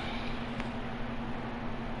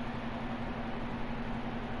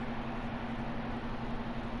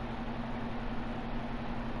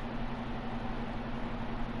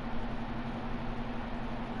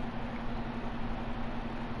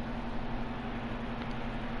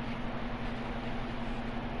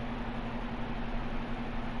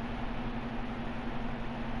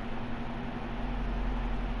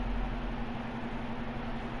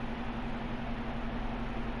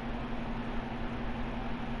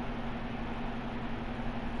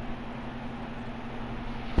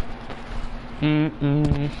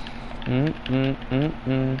 Mm-mm. Mm-mm.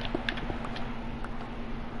 Mm-mm.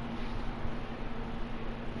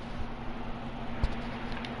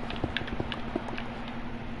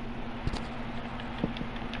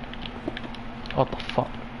 What the fuck?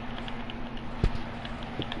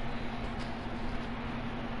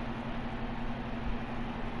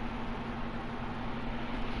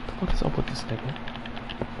 What is up with this nigga?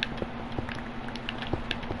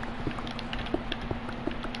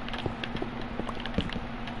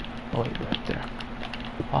 Oh wait, right there.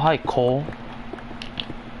 Oh hi Cole.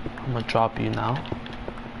 I'm gonna drop you now.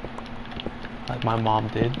 Like my mom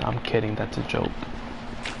did. I'm kidding, that's a joke.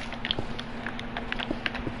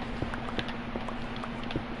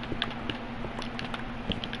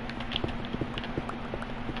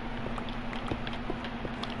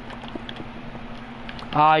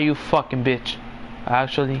 Ah, you fucking bitch.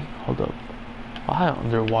 Actually, hold up. Oh, hi,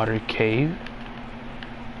 underwater cave.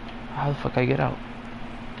 How the fuck I get out?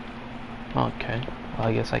 Okay. Well,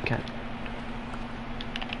 I guess I can't.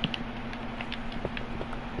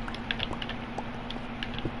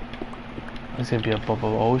 It's gonna be above the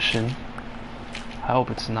ocean. I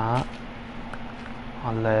hope it's not.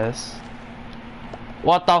 Unless...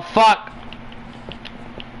 What the fuck?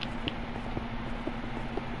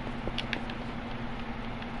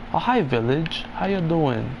 Oh, hi village. How you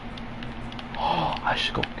doing? Oh, I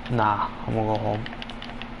should go. Nah, I'm gonna go home.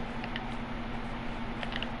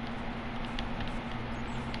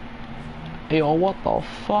 Hey, yo, what the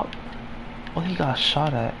fuck? What he got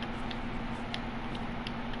shot at?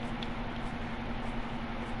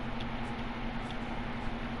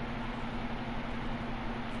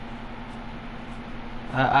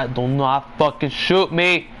 I do not fucking shoot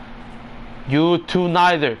me. You two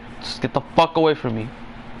neither. Just get the fuck away from me.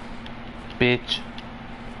 Bitch.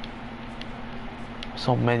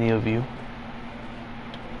 So many of you.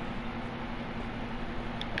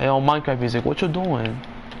 Hey, on Minecraft music, what you doing?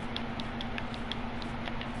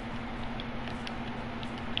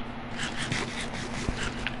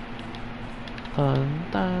 Dun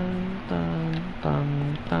dun dun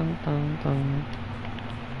dun dun dun dun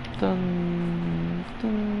dun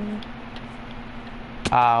dun.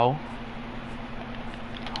 Ow.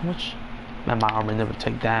 How much? Man, my armor never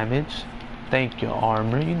take damage. Thank you,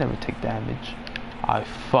 armor. You never take damage. I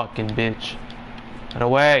fucking bitch. Get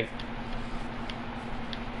away.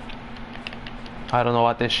 I don't know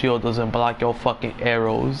what this shield doesn't block your fucking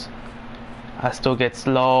arrows. I still get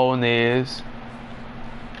slowness.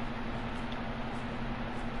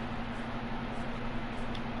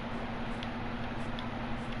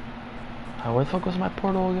 Where the fuck was my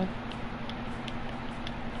portal again?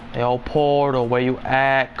 Hey, old portal, where you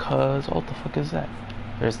at, cuz? What the fuck is that?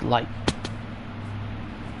 There's light.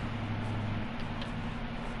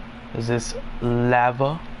 Is this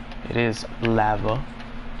lava? It is lava.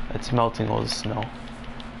 It's melting all the snow.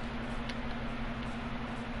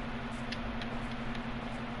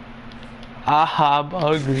 Aha,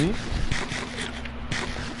 agree.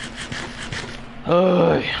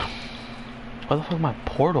 Ugh. Where the fuck is my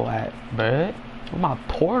portal at, bruh? Where my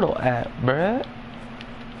portal at, bruh?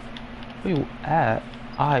 Where you at?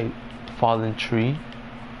 I fallen tree.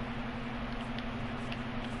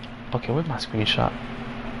 Okay, where's my screenshot?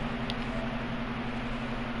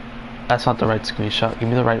 That's not the right screenshot. Give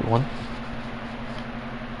me the right one.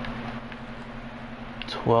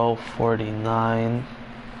 1249.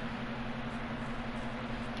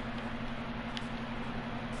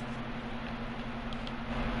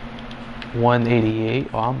 $188.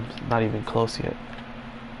 Oh, I'm not even close yet.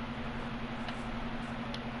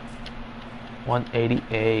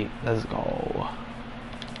 188. Let's go.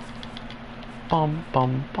 Bum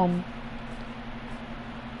bum bum.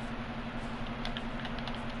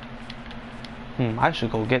 I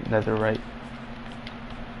should go get Netherite.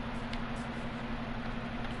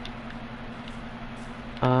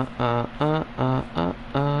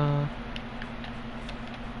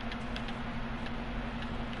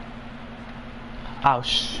 Oh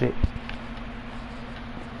shit.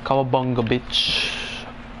 Cowabunga, bitch.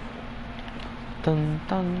 Dun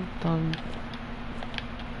dun dun.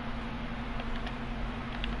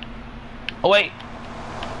 Oh wait.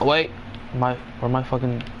 Oh wait. Where my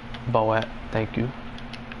fucking bow at? Thank you.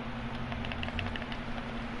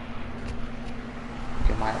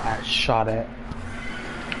 Get my ass shot at.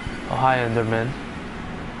 Oh hi Enderman.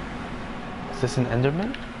 Is this an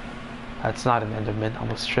Enderman? That's not an Enderman. I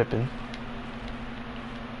was tripping.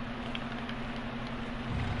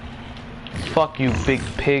 Fuck you, big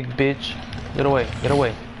pig, bitch. Get away, get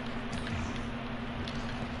away.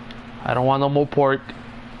 I don't want no more pork.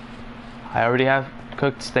 I already have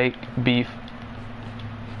cooked steak, beef.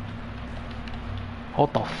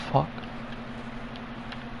 What the fuck?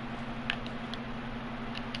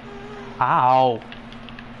 Ow.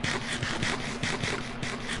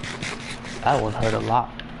 That one hurt a lot.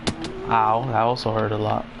 Ow, that also hurt a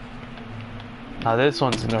lot. Now this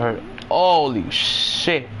one's gonna hurt. Holy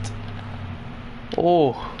shit.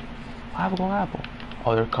 Oh. What happened gonna happen?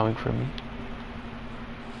 Oh, they're coming for me.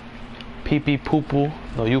 Pee pee poo poo.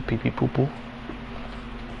 No, you pee pee poo poo.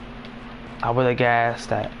 I would've gassed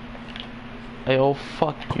that. Hey, oh,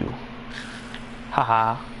 fuck you.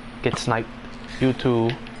 Haha. Get sniped. You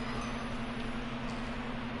too.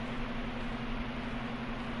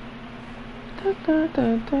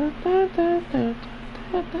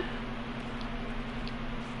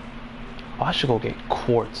 Oh, I should go get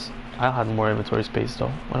quartz. I don't have more inventory space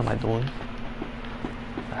though. What am I doing?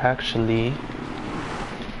 Actually,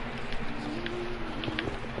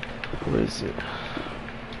 where is it?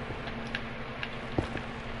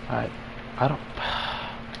 Alright, I don't.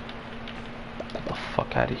 Get the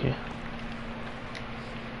fuck out of here.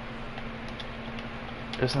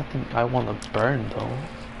 There's nothing I want to burn though.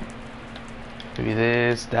 Maybe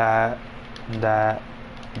this, that.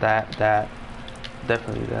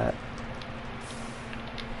 Definitely that.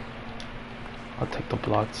 I'll take the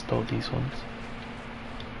blocks though, these ones.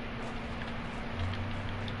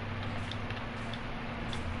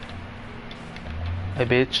 Hey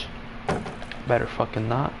bitch. Better fucking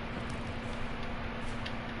not.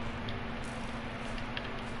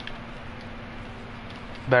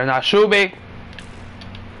 Better not shoot me.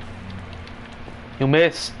 You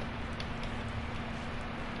missed.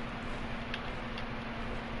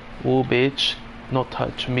 Ooh, bitch. No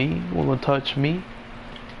touch me. Wanna touch me?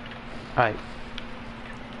 Alright.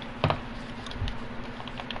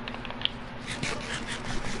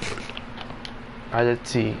 Alright,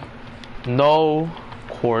 let's see. No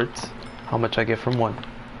quartz. How much I get from one?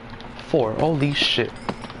 4. Holy shit.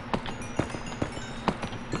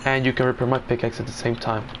 And you can repair my pickaxe at the same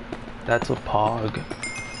time. That's a pog.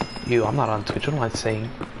 Ew, I'm not on Twitch. What am I saying?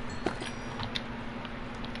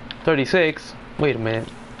 36? Wait a minute.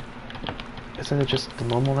 Isn't it just the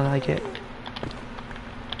normal that I get?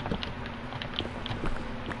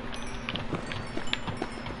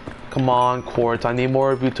 Come on, quartz. I need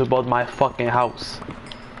more of you to build my fucking house.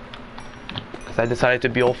 Because I decided to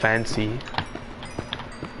be all fancy.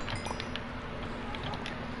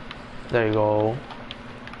 There you go.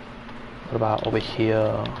 What about over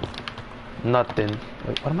here? Nothing.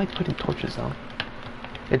 Wait, what am I putting torches on?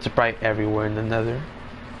 It's bright everywhere in the nether.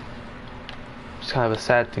 It's kind of a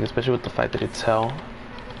sad thing, especially with the fact that it's hell.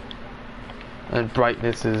 And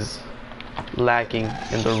brightness is lacking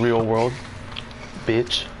in the real world.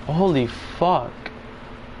 Bitch. Holy fuck.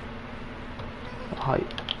 Hi.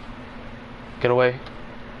 Get away.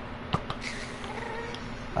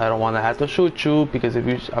 I don't want to have to shoot you, because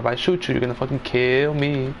if I shoot you, you're gonna fucking kill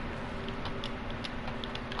me.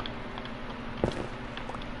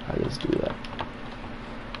 Alright, let's do that.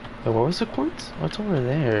 Wait, where was the quartz? Oh, it's over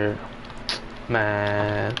there.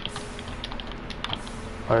 Man.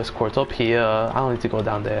 Oh, there's quartz up here. I don't need to go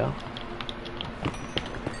down there.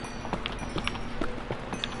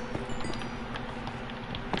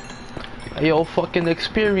 Hey, yo, fucking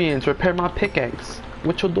experience. Repair my pickaxe.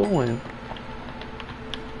 What you doing?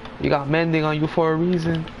 You got mending on you for a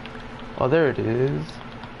reason. Oh, there it is.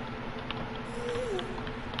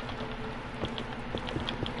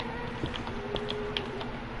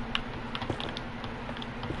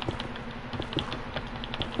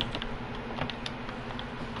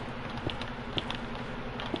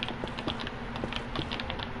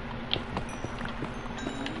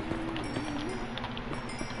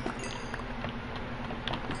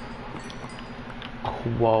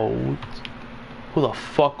 Quote. Who the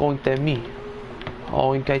fuck oinked at me?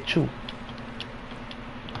 I'll oink at you.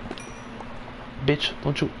 Bitch,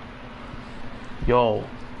 don't you. Yo.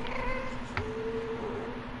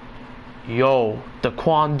 Yo, the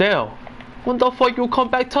Quandale. When the fuck you come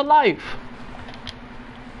back to life?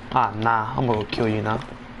 Ah, nah, I'm gonna go kill you now.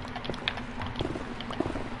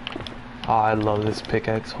 Oh, I love this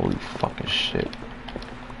pickaxe. Holy fucking shit.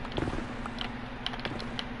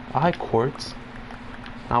 I like quartz.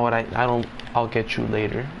 Now what I'll get you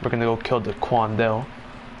later. We're gonna go kill the Quandale.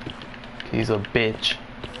 He's a bitch.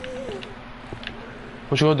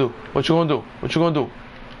 What you gonna do? What you gonna do? What you gonna do?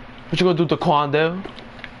 What you gonna do to Quandale?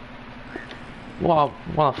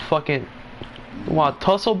 Wanna fucking wanna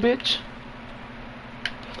tussle, bitch?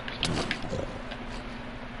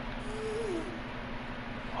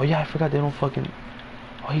 Oh yeah, I forgot they don't fucking.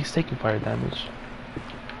 Oh, he's taking fire damage.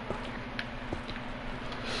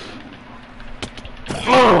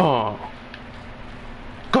 Oh,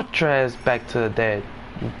 got Get your ass back to the dead,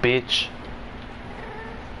 you bitch.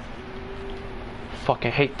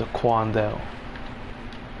 Fucking hate the Quandale.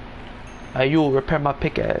 Hey, you repair my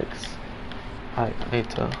pickaxe. I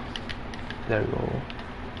need to. There we go.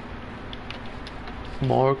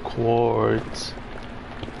 More quartz.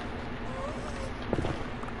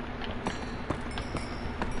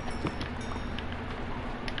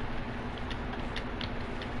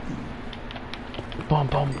 Boom,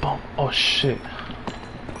 boom, boom. Oh shit.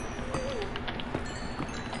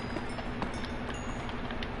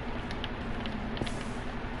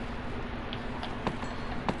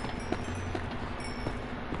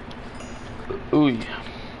 Ooh.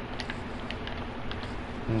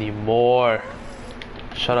 Need more.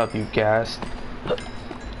 Shut up, you gas.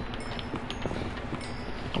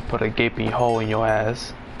 I'll put a gaping hole in your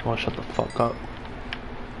ass. Oh, shut the fuck up.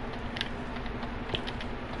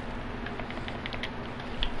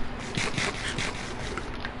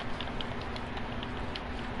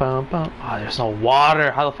 Bum, bum. Ah, there's no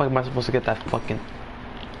water. How the fuck am I supposed to get that fucking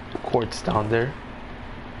quartz down there?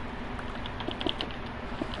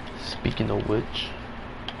 Speaking of which,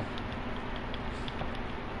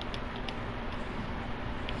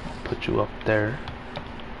 I'll put you up there.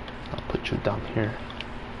 I'll put you down here.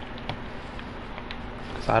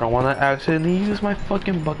 Cause I don't want to accidentally use my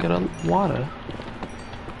fucking bucket of water.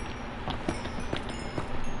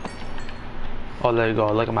 Oh, there you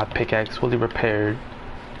go. Look at my pickaxe, fully repaired.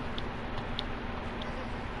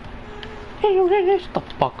 Shut the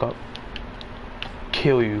fuck up.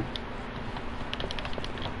 Kill you.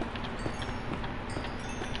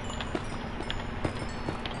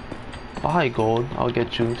 Oh, hi, gold. I'll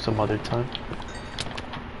get you some other time.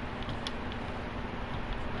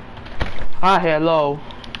 Ah, hello.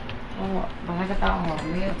 Oh, ¿vas que estabas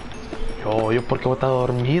dormido? Yo, ¿por qué voy a estar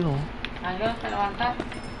dormido? ¿A qué hora te levantaste?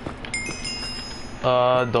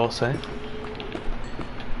 12.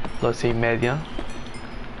 12:30.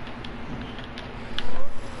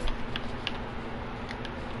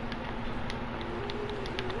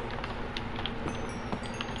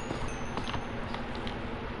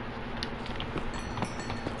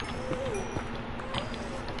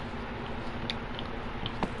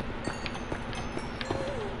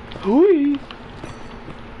 Hui.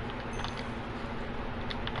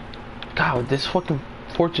 God, this fucking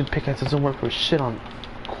fortune pickaxe doesn't work for shit on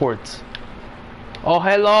quartz. Oh,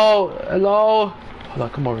 hello, hello. Hold on,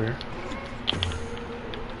 come over here.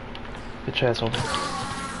 Get your ass over.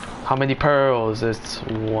 How many pearls? It's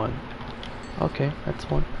one. Okay, that's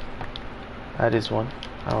one. That is one.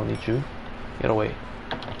 I don't need you. Get away.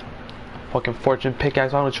 Fucking fortune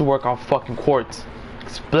pickaxe. Why don't you work on fucking quartz?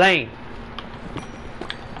 Explain.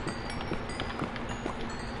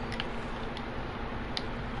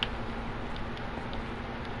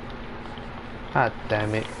 God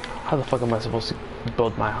damn it. How the fuck am I supposed to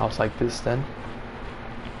build my house like this then?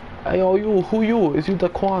 Hey, yo, you, who you? Is you the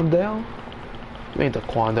Quandale? You ain't the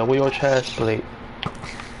Quandale, where your chest plate?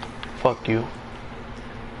 Fuck you.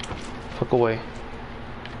 Fuck away.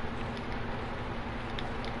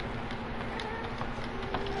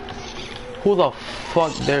 Who the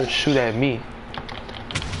fuck dare shoot at me?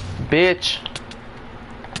 Bitch!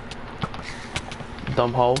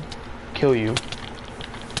 Dumb hoe. Kill you.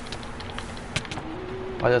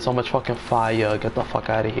 Why there's so much fucking fire? Get the fuck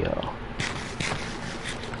out of here.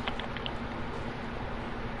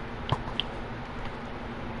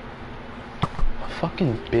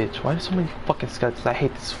 Fucking bitch. Why there's so many fucking skeletons? I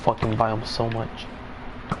hate this fucking biome so much.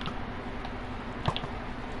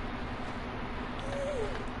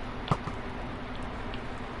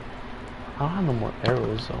 I don't have no more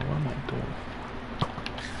arrows though. What am I doing?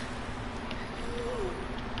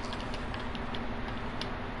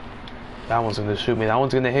 That one's gonna shoot me. That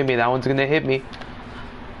one's gonna hit me. That one's gonna hit me.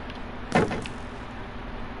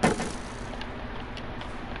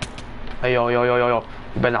 Hey, yo, yo, yo, yo, yo.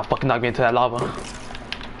 You better not fucking knock me into that lava.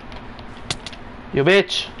 You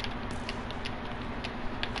bitch.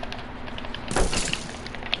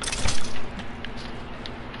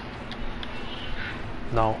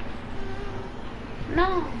 No.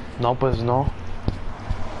 No. No, pues no.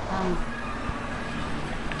 Um,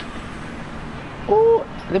 Oh,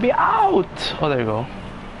 let me out. Oh, there you go.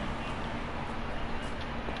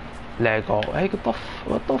 Let go. Hey,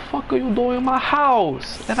 what the fuck are you doing in my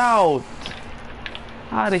house? Get out.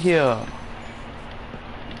 Out of here.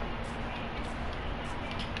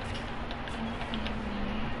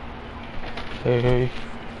 Hey.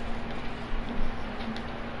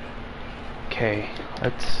 Okay,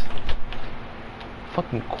 let's...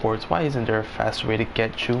 Fucking quartz. Why isn't there a faster way to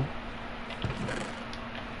get you?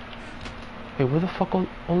 Wait, where the fuck all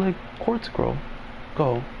the quartz grow?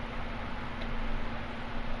 Go.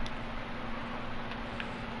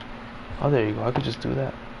 Oh, there you go. I could just do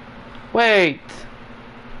that. Wait!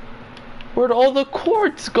 Where'd all the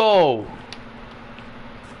quartz go?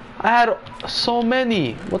 I had so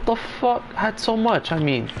many. What the fuck? I had so much, I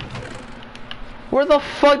mean. Where the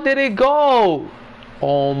fuck did it go?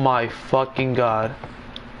 Oh my fucking god.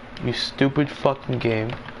 You stupid fucking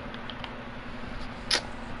game.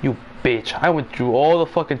 You bitch. I went through all the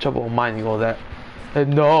fucking trouble of mining all that.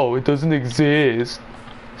 And no, it doesn't exist.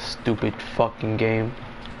 Stupid fucking game.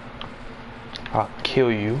 I'll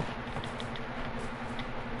kill you.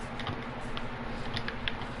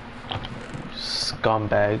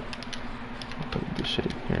 Scumbag. I'll put this shit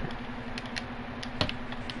in here.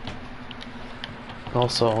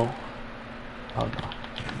 Also, oh no.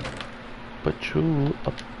 But you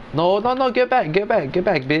up. No, no, no, get back,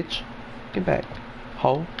 bitch. Get back.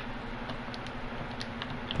 Ho.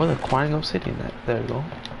 What acquiring obsidian at? There we go.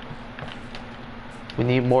 We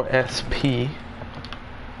need more SP.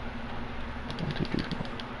 1, 2, 3, 4.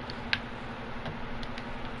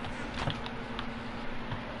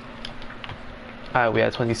 Alright, we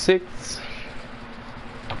had 26.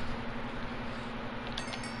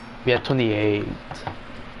 We had 28.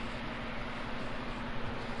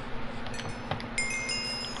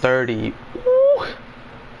 30. Woo!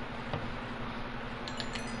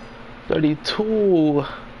 32.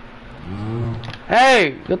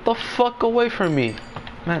 Hey, get the fuck away from me.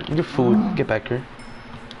 Man, your food. Get back here.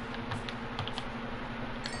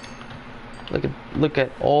 Look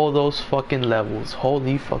at all those fucking levels.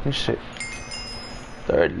 Holy fucking shit.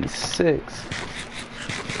 36.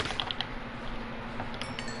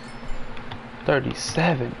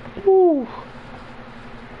 37. Woo.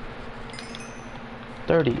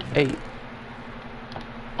 38.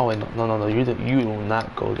 Oh wait, no. You do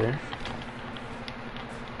not go there.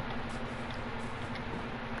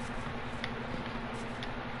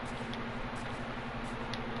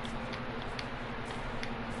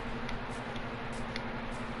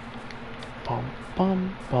 Bum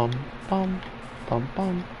bum bum bum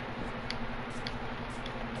bum.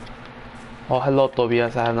 Oh, hello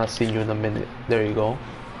Tobias, I have not seen you in a minute. There you go.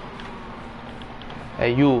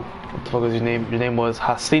 Hey you, what the fuck is your name? Your name was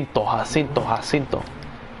Jacinto.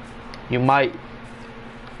 You might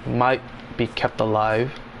be kept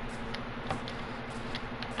alive.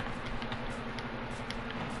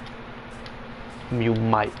 You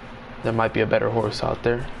might. There might be a better horse out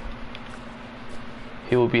there.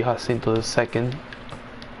 He will be Jacinto the second.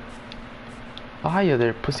 Oh, hiya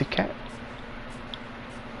there, pussycat.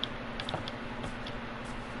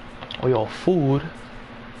 Oh, your food.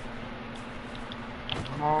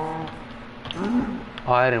 Oh,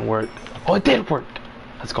 that didn't work. Oh, it did work.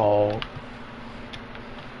 Let's go.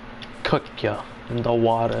 Cook ya in the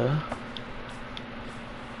water.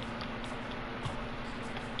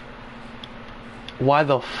 Why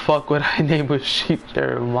the fuck would I name a sheep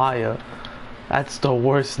Jeremiah? That's the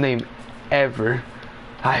worst name ever.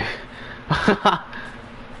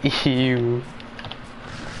 Ew.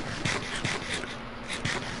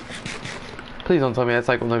 Please don't tell me that's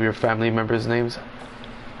like one of your family members' names.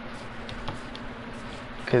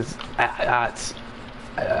 Cause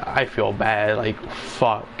I feel bad. Like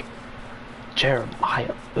fuck.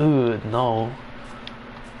 Jeremiah. Ooh, no.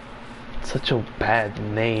 Such a bad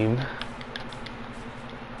name.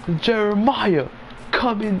 Jeremiah,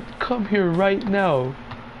 come here right now.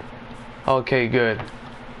 Okay, good.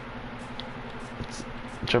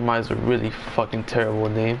 Jeremiah's a really fucking terrible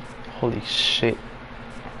name. Holy shit.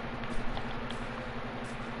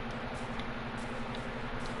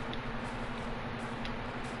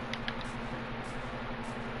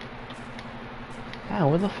 Man,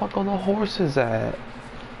 where the fuck are the horses at?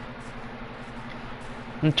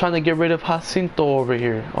 I'm trying to get rid of Jacinto over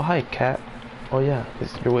here. Oh, hi, cat. Oh, yeah,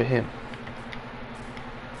 you're with him.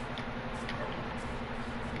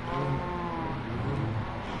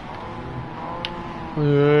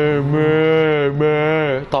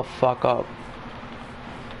 Shut the fuck up.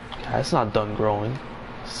 Yeah, it's not done growing.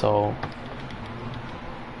 So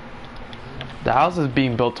the house is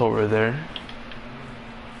being built over there.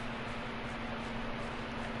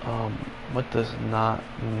 What does not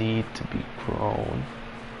need to be grown?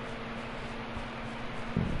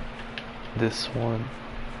 This one.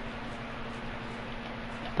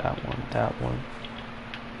 That one. That one.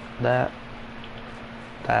 That.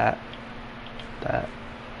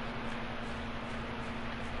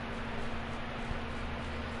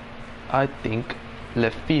 I think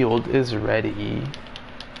the field is ready.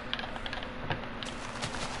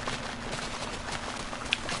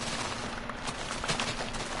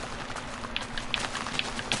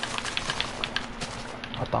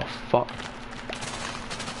 What the fuck?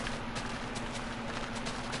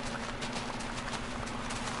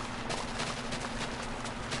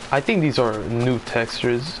 I think these are new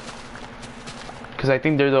textures. Because I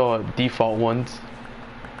think they're the default ones.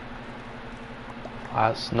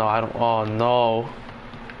 No, I don't. Oh no.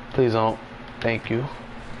 Please don't. Thank you.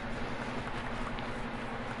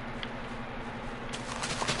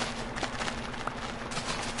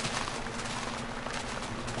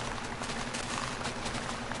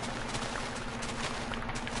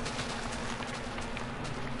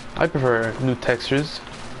 I prefer new textures.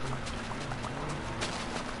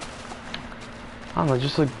 I don't know,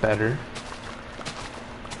 just look better.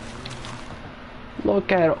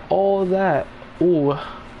 Look at all that. Ooh,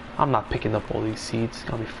 I'm not picking up all these seeds. It's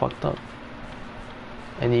gonna be fucked up.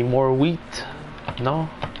 Any more wheat? No?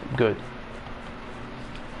 Good.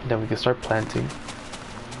 Then we can start planting.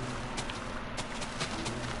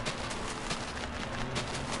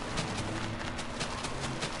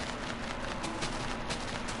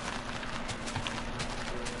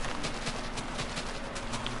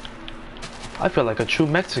 I feel like a true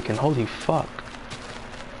Mexican, holy fuck.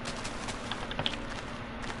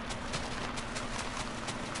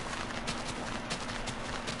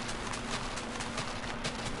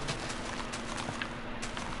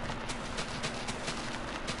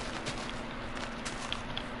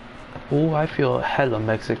 Ooh, I feel hella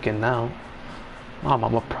Mexican now. My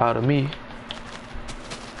mama proud of me.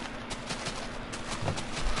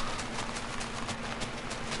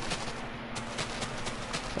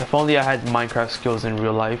 If only I had Minecraft skills in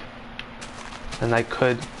real life, then I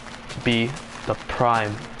could be the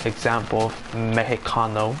prime example of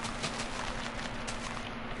Mexicano.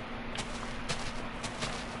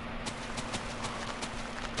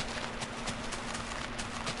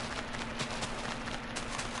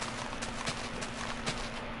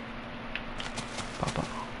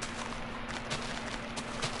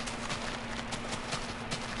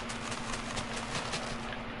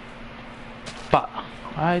 But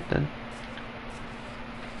alright then.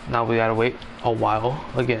 Now we gotta wait a while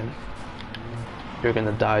again. You're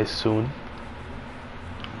gonna die soon.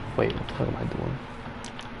 Wait, what the fuck am I doing?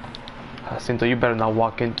 Jacinto, you better not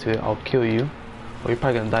walk into it. I'll kill you. Well, you're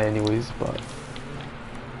probably gonna die anyways, but...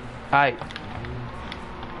 Alright.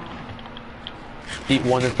 Eat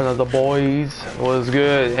one in front of the boys. What's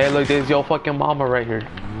good? Hey, look, there's your fucking mama right here.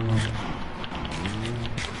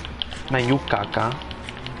 Man, you caca.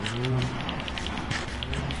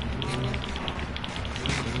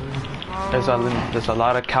 There's a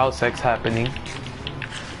lot of cow sex happening.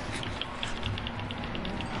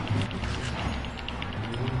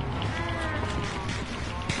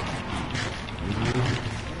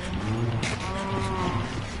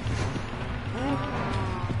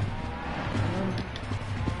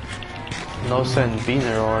 No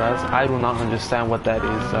Senviner or that's I do not understand what that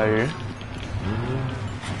is, Zaire.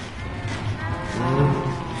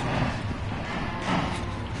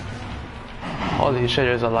 Holy shit,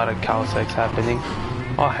 there's a lot of cow sex happening.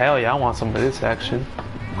 Oh hell yeah, I want some of this action.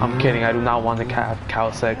 I'm kidding, I do not want to have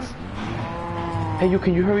cow sex. Hey,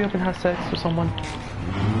 can you hurry up and have sex with someone?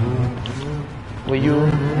 Will you?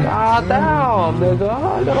 God damn,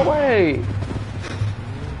 nigga, get away!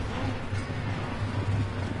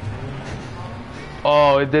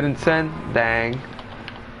 Oh, it didn't send? Dang.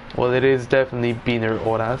 Well, it is definitely Beaner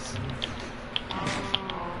Horas.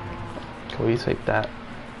 Can we take that?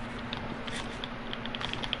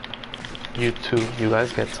 You too. You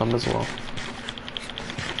guys get some as well.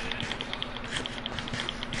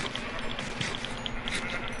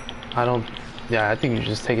 I don't... Yeah, I think you're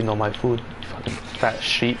just taking all my food. Fucking fat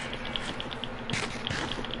sheep.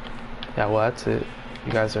 Yeah, well, that's it.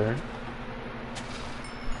 You guys are...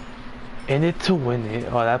 in it to win it.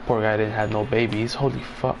 Oh, that poor guy didn't have no babies. Holy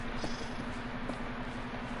fuck.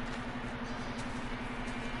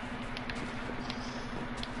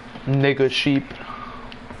 Nigga sheep.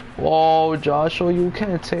 Whoa, Joshua, you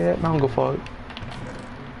can't say that. I don't go fuck.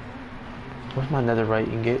 Where's my netherite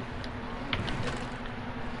ingot?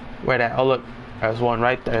 Where that? Oh look, there's one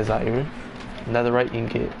right there, Zaire. Netherite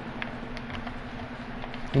ingot.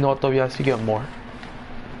 You know what, Tobias? You get more.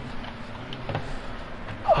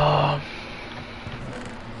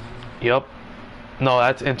 Yup. No,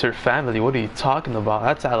 that's interfamily. What are you talking about?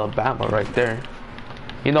 That's Alabama right there.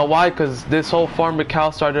 You know why? Because this whole farm of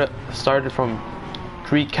cows started from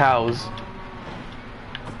 3 cows.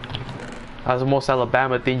 That's the most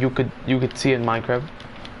Alabama thing you could see in Minecraft.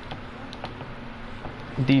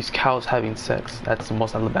 These cows having sex. That's the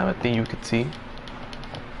most Alabama thing you could see.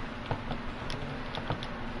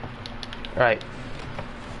 Right.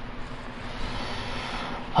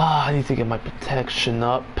 Ah, I need to get my protection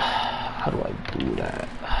up. How do I do that?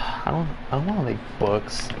 I don't want to make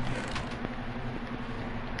books.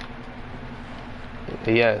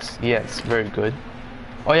 Yes, yes, very good.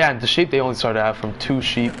 Oh yeah, and the sheep they only started out from 2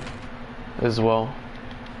 sheep as well.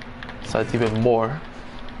 So that's even more.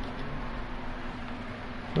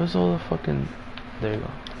 Where's all the fucking... There you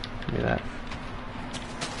go. Give me that.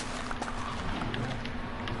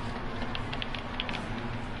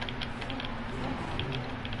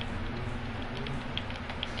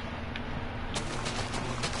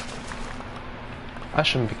 I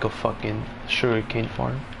shouldn't make a fucking sugarcane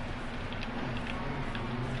farm.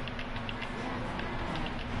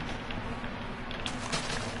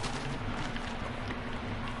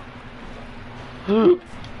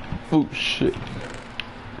 Oh shit.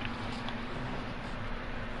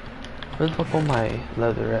 Where the fuck all my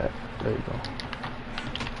leather at? There you go.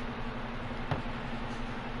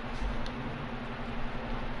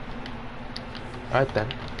 Alright then.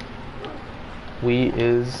 We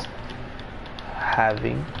is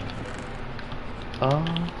having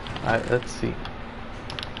alright, let's see.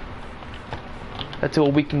 Let's see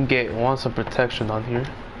what we can get. We want some protection on here.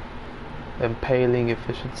 Impaling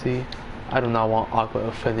efficiency. I do not want aqua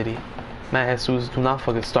affinity. Man, Jesus, do not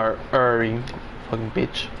fucking start erring, fucking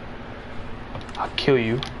bitch. I'll kill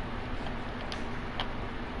you.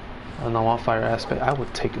 I do not want fire aspect. I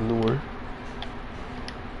would take lure.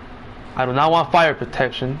 I do not want fire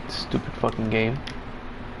protection. Stupid fucking game.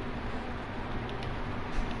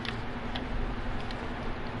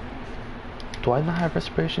 Do I not have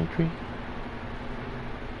respiration tree?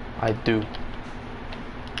 I do.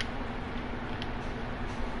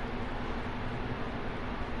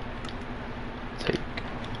 Take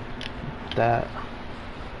that.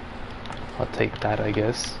 I'll take that, I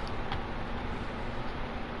guess.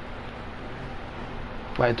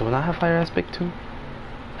 Wait, do I not have fire aspect too?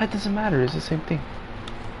 That doesn't matter, it's the same thing.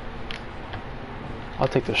 I'll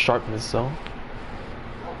take the sharpness though.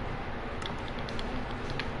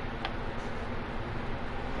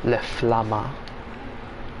 Le Flamma.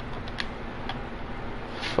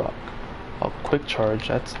 Fuck. Oh, quick charge,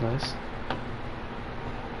 that's nice.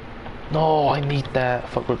 No, I need that.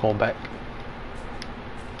 Fuck, we're going back.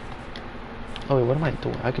 Oh wait, what am I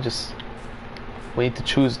doing? I could just... We need to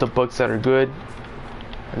choose the books that are good.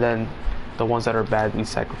 And then the ones that are bad we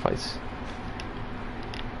sacrifice.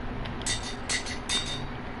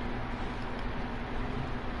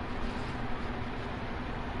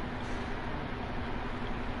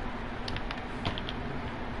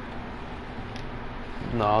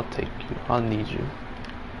 No, I'll take you. I'll need you.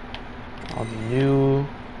 I'll need you.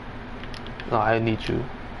 No, I need you.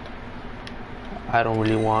 I don't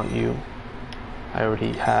really want you. I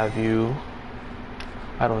already have you.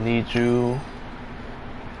 I don't need you.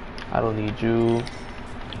 I don't need you.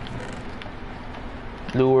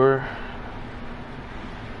 Lure.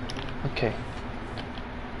 Okay.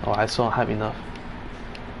 Oh, I still don't have enough.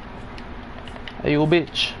 Hey, you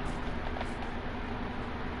bitch.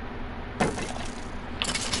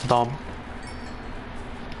 Dumb.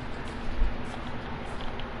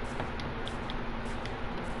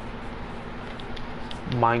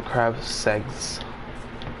 Minecraft segs.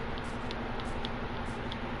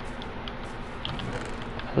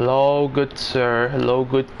 Hello, good sir. Hello,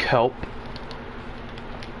 good kelp.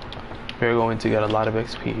 We're going to get a lot of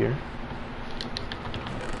XP here.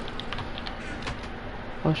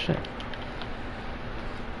 Oh shit.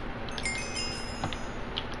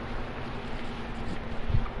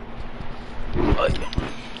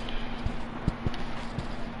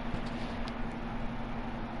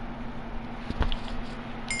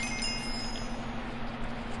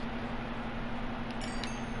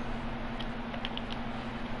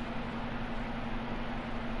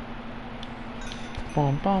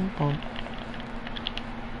 Bum bum bum.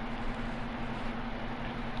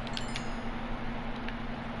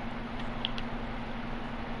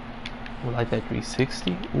 I like that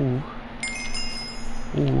 360. Ooh.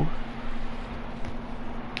 Ooh.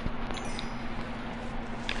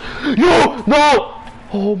 Yo! No!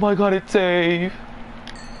 Oh my god, it's safe.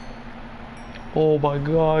 Oh my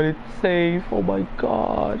god, it's safe. Oh my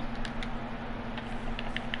god.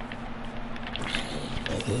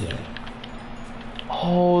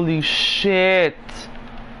 Holy shit.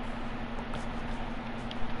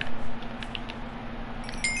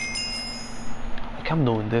 Like, I'm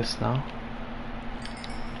doing this now.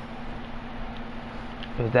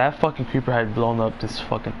 If that fucking creeper had blown up this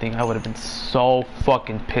fucking thing, I would have been so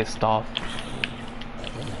fucking pissed off.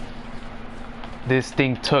 This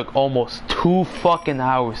thing took almost 2 fucking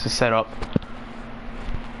hours to set up.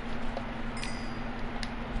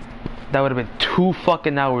 That would have been 2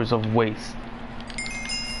 fucking hours of waste.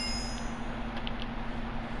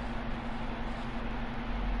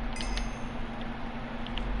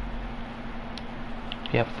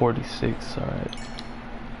 Yeah, 46. All right.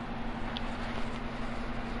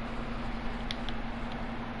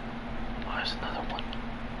 Oh, there's another one.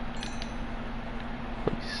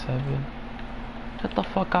 47. Get the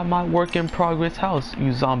fuck out my work in progress house,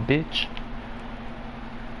 you zombie bitch.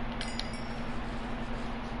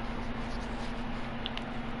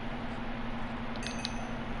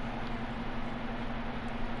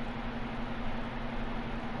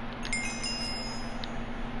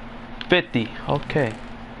 Okay.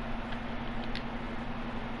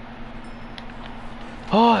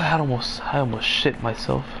 Oh, I almost shit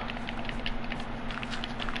myself.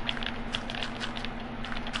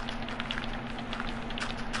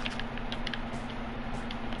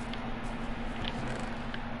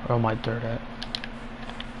 Where am I dirt at?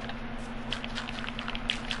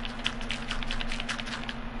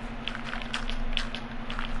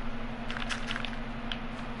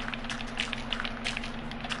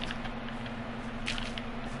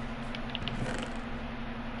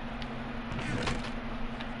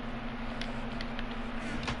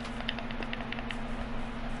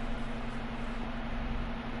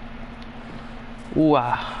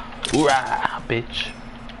 Ooh-ah. Ooh-ah, bitch.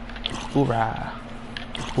 Ooh-ah.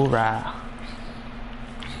 Ooh-ah.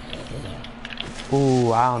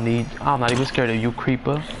 Ooh, I'm not even scared of you,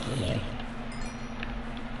 creeper.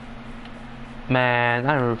 Man,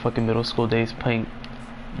 I remember fucking middle school days playing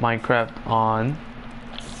Minecraft on,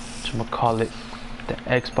 whatchamacallit, the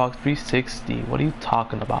Xbox 360. What are you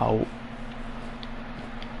talking about?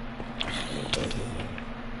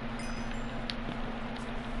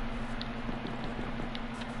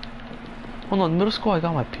 Oh no, in middle school I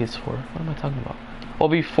got my PS4. What am I talking about? Well,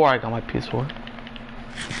 before I got my PS4.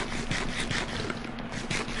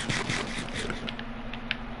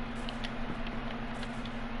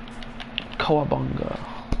 Kawabunga.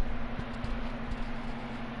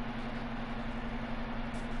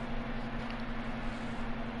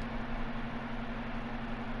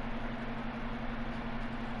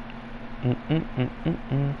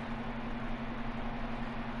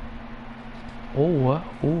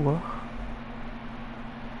 Oh.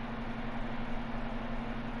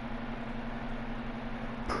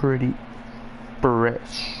 Pretty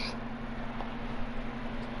fresh.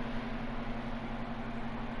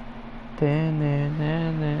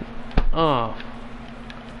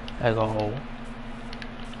 I go.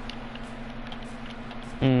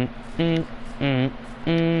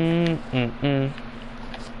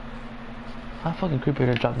 How fucking creeper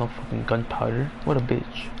gonna drop no fucking gunpowder? What a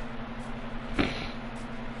bitch.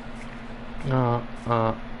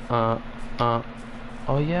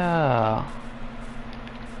 Oh yeah.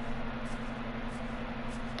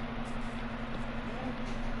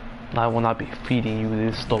 I will not be feeding you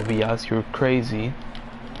this, Tobias. You're crazy.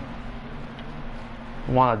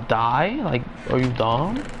 Wanna die? Like, are you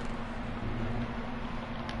dumb?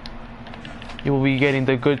 You will be getting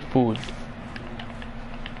the good food.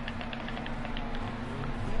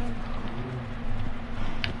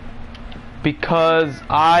 Because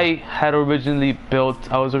I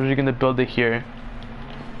was originally gonna build it here,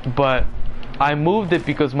 but I moved it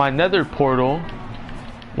because my nether portal,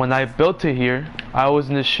 when I built it here, I was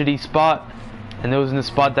in a shitty spot, and it was in a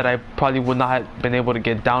spot that I probably would not have been able to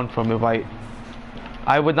get down from if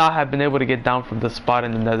I would not have been able to get down from the spot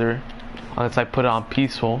in the nether unless I put it on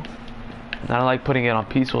peaceful. And I don't like putting it on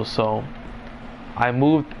peaceful, so I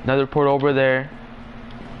moved nether portal over there,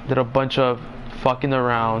 did a bunch of fucking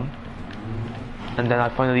around, and then I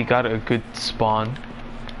finally got a good spawn.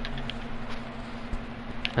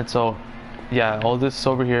 And so, yeah, all this is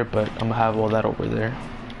over here, but I'm gonna have all that over there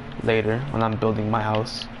later when I'm building my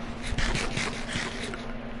house.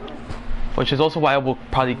 Which is also why I will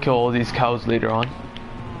probably kill all these cows later on.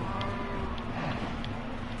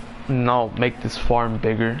 No, make this farm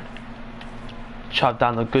bigger. Chop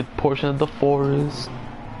down a good portion of the forest.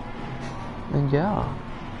 And yeah.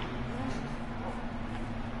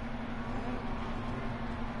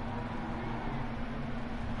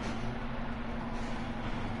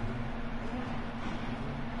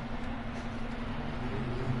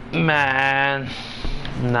 Man,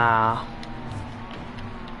 nah.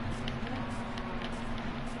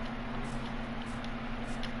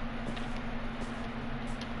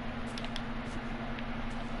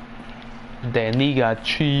 That nigga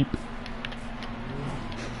cheap.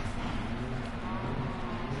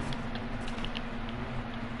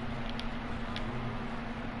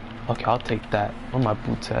 Okay, I'll take that. Where my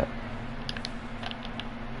boots at?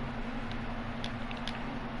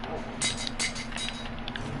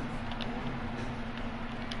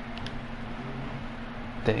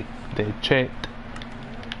 They checked.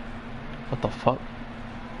 What the fuck?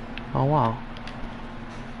 Oh wow.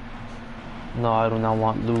 No, I do not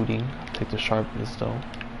want looting. I'll take the sharpness though.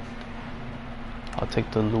 I'll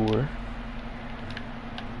take the lure.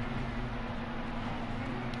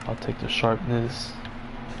 I'll take the sharpness.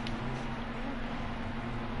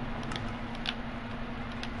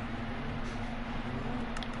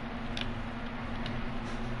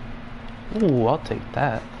 Ooh, I'll take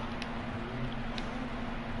that.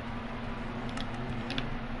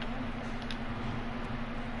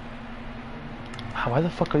 Why the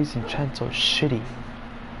fuck are these enchants so shitty?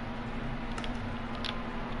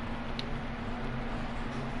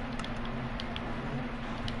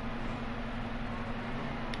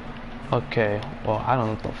 Okay, well, I don't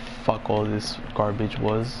know what the fuck all this garbage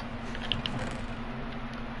was.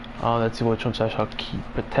 Let's see which ones I shall keep.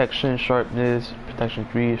 Protection, sharpness, protection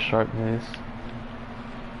 3, sharpness,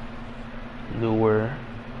 lure,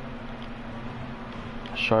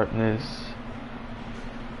 sharpness,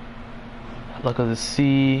 luck of the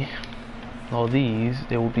sea. All these,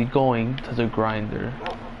 they will be going to the grinder.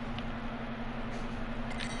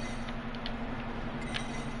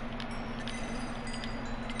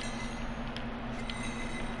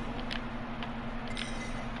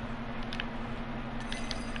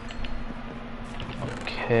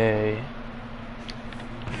 Okay.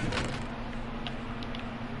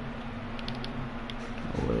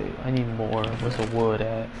 Wait, I need more. Where's the wood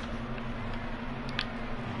at?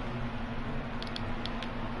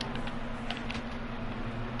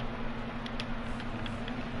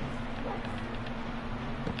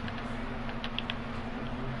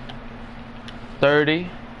 $30.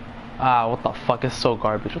 Ah, what the fuck? It's so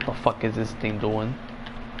garbage. What the fuck is this thing doing?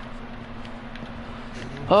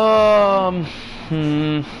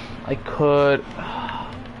 I could.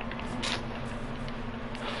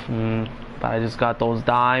 But I just got those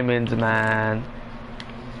diamonds, man.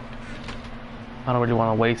 I don't really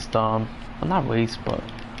want to waste them. Well, not waste, but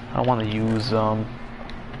I don't want to use them.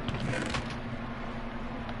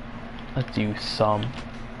 Let's use some.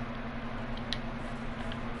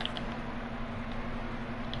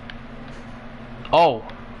 Oh,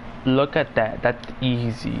 look at that. That's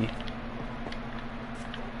easy.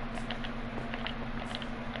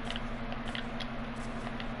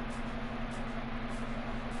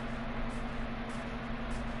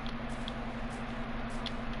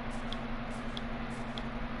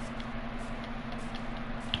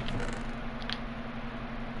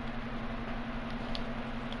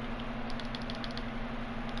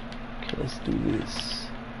 Okay, let's do this.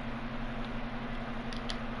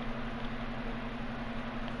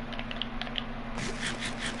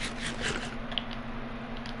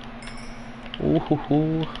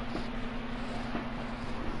 Ooh.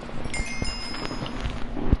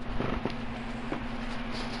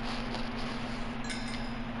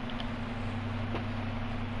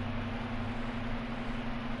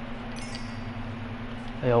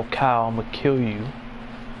 Yo, cow, I'm gonna kill you.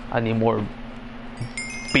 I need more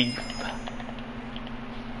beef.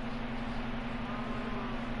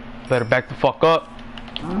 Better back the fuck up.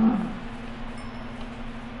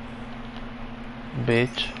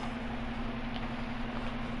 Bitch.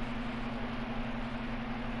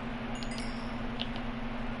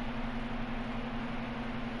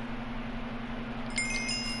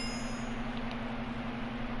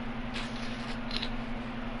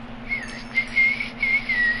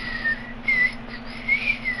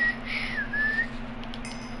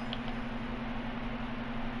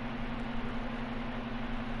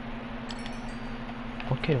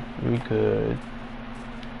 Okay, we're good.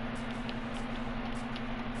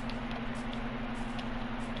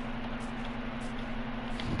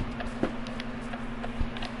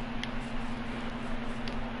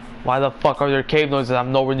 Why the fuck are there cave noises?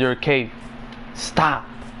 I'm nowhere near a cave. Stop.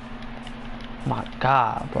 My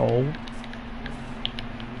god, bro.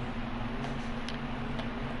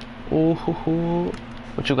 Ooh,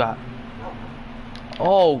 what you got?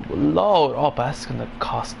 Oh, Lord. Oh, but that's gonna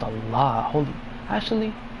cost a lot. Holy.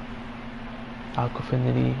 Actually,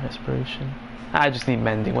 Alkafinity, Respiration. I just need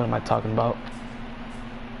mending. What am I talking about?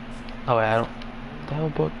 Oh, wait, I don't. Do I have a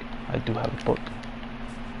book? I do have a book.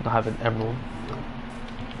 I don't have an emerald.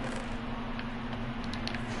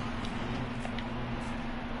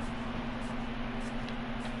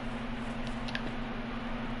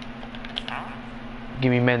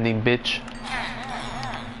 Give me mending, bitch.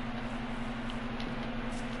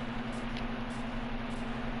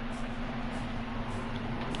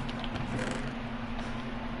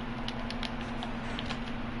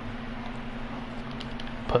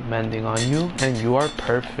 Put mending on you, and you are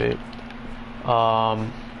perfect. Oh,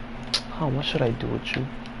 what should I do with you?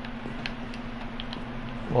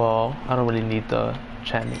 Well, I don't really need the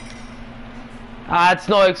enchantment. Ah, it's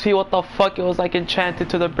no XP. What the fuck? It was like enchanted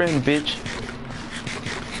to the brim, bitch.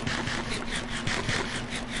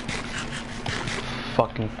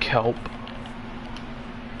 Fucking kelp.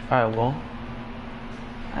 Alright, well.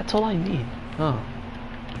 That's all I need. Huh.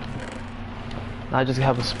 Now I just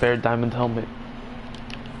have a spare diamond helmet.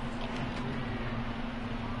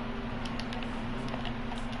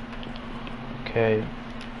 Okay.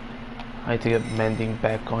 I need to get mending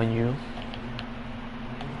back on you.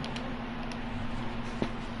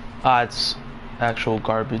 Ah, it's actual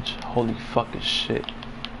garbage. Holy fucking shit.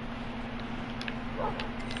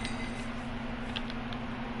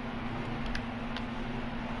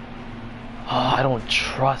 Oh, I don't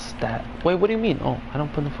trust that. Wait, what do you mean? Oh, I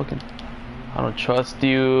don't put the fucking... I don't trust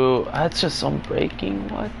you. That's just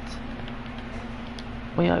unbreaking. What?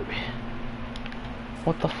 Wait,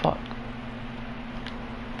 what the fuck?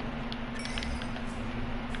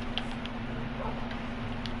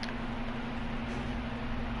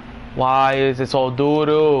 Why is this all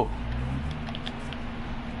doo-doo?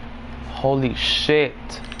 Holy shit.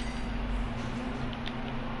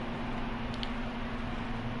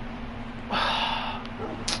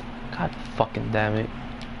 God fucking damn it.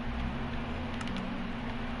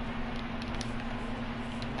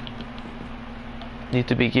 Need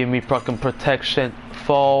to be giving me fucking protection.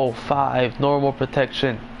 4, 5, normal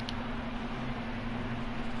protection.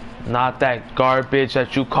 Not that garbage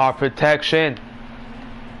that you call protection.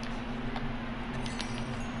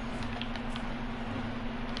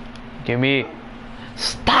 Give me.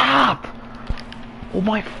 Stop! Oh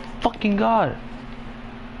my fucking god.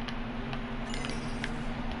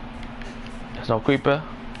 There's no creeper.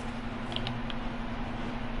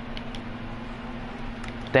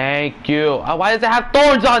 Thank you. Why does it have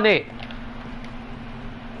thorns on it?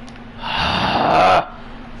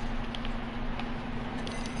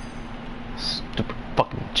 Stupid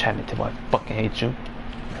fucking enchantment table. I fucking hate you.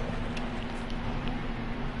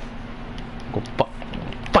 Go fuck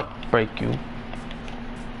break you.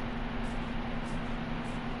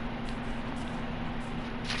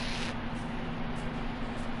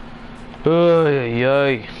 Ay, ay,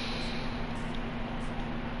 ay.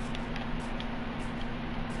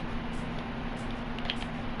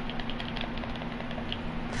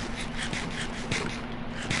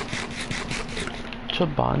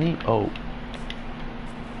 Chobani? Oh.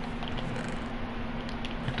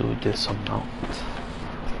 Do this amount.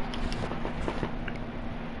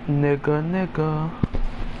 Nigga.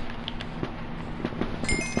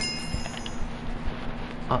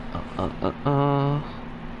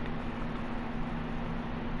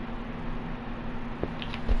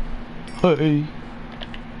 Hey.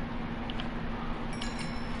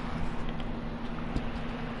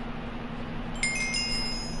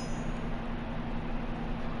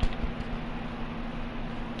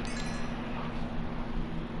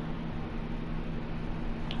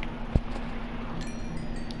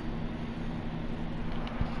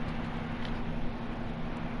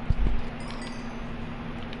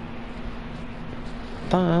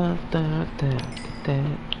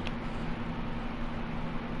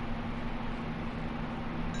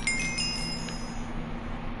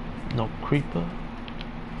 No creeper.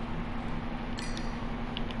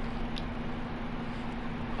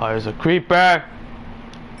 Oh, there's a creeper.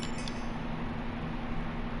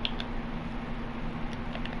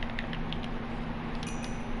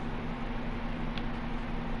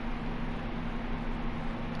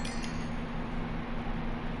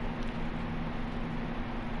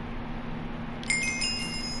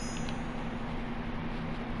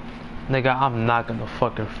 Nigga, I'm not gonna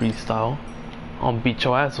fucking freestyle. I'm gonna beat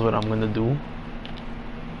your ass is what I'm gonna do.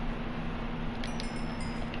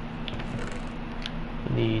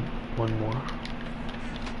 Need one more.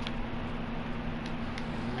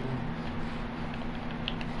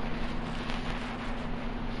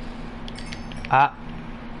 Ah.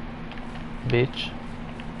 Bitch.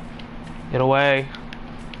 Get away.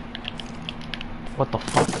 What the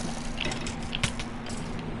fuck?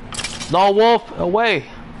 No, wolf! Away!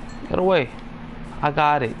 Get away. I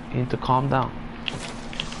got it. You need to calm down.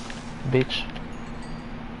 Bitch.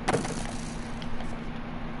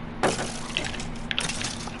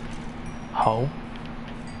 Ho.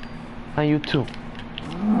 And you too.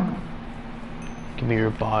 Give me your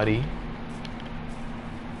body.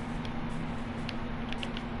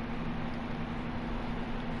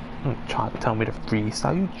 Trying to tell me to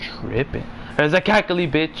freestyle. You tripping? There's a cackly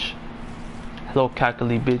bitch. Hello,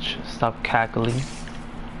 cackly bitch. Stop cackling.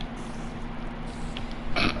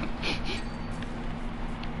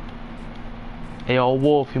 Hey, yo,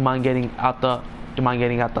 wolf, you mind getting out the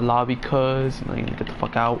lobby, cuz you know you need to get the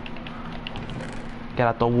fuck out. Get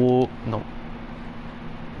out the wolf. No.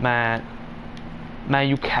 Man, man,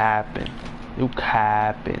 you capping. You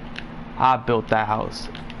capping. I built that house,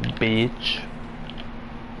 bitch.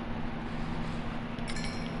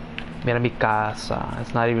 Mira mi casa.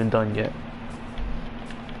 It's not even done yet.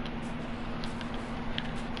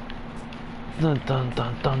 Dun dun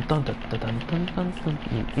dun dun dun dun dun dun dun dun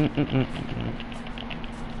dun.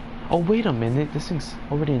 Oh wait a minute, this thing's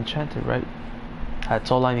already enchanted, right?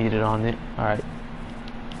 That's all I needed on it. Alright.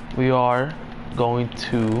 We are going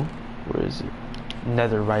to, where is it?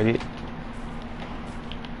 Netherite it.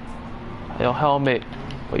 Yo, helmet.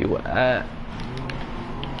 Where you at?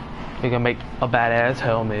 We can make a badass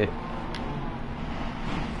helmet.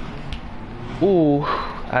 Ooh,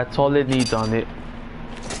 that's all it needs on it.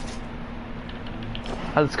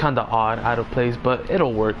 That's kind of odd, out of place, but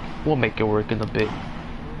it'll work. We'll make it work in a bit.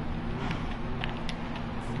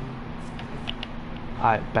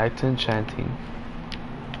 Alright, back to enchanting.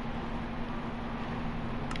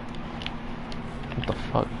 What the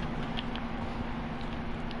fuck?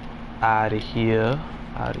 Out of here.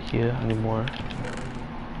 Out of here. I need more.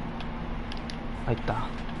 Like that.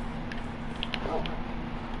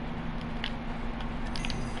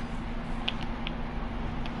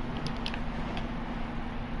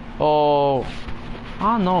 Oh,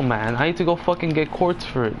 I don't know, man. I need to go fucking get quartz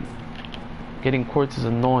for it. Getting quartz is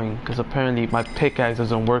annoying because apparently my pickaxe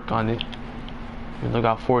doesn't work on it. Even though I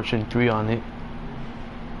got fortune 3 on it.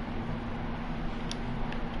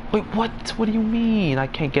 Wait, what? What do you mean? I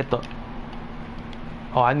can't get the...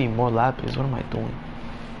 Oh, I need more lapis. What am I doing?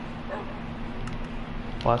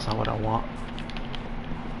 Well, that's not what I want.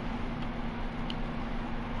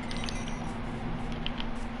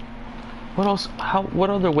 What else? How? What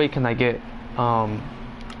other way can I get?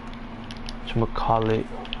 Whatchamacallit?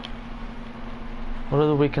 What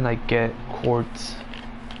other way can I get quartz?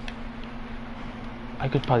 I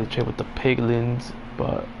could probably trade with the piglins,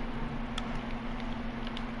 but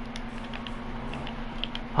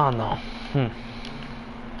I don't know.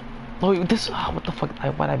 Oh, this. What the fuck?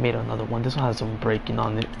 Why'd I made another one? This one has some breaking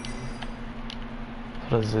on it.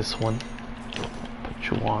 What is this one? Put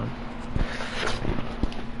you on.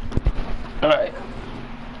 Alright.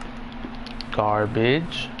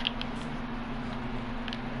 Garbage.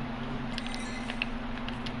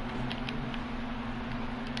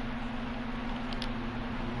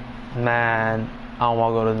 Man, I don't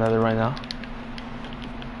want to go to the Nether right now.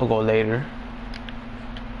 We'll go later.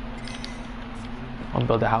 I'll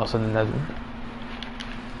build a house in the Nether.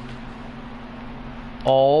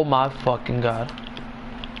 Oh my fucking god.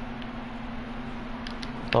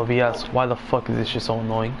 OBS, why the fuck is this shit so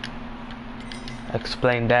annoying?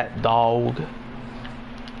 Explain that, dog.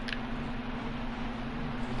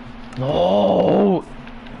 No.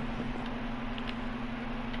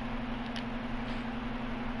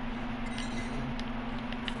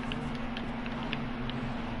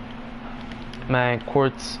 Man,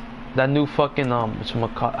 quartz. That new fucking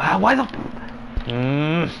why the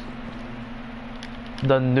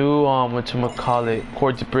the new whatchamacallit,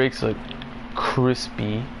 quartz bricks look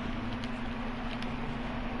crispy.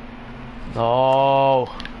 No.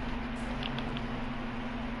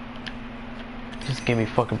 Just give me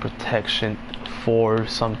fucking protection for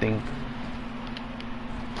something.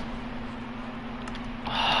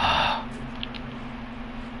 I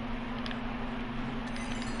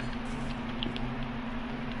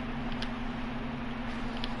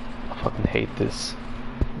fucking hate this.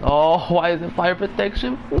 Oh, why is it fire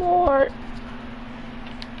protection 4?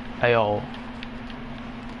 Ayo.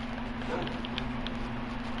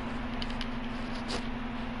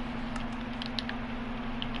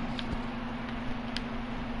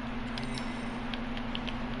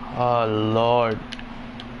 Oh Lord.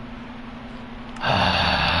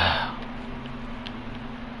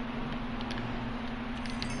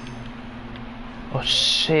 Oh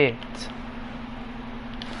shit.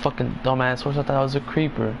 Fucking dumbass, I thought that was a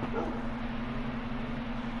creeper.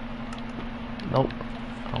 Nope.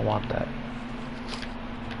 I don't want that.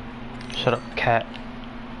 Shut up, cat.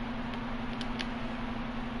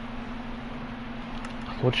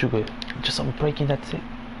 Okay, what you get? Just something breaking, that's it.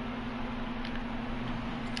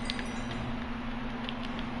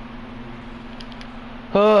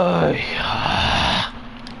 I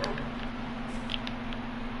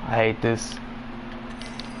hate this.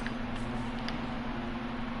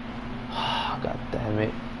 God damn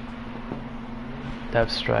it.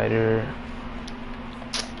 Depth Strider.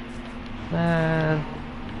 Man.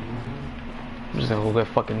 I'm just gonna go get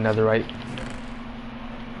fucking Netherite.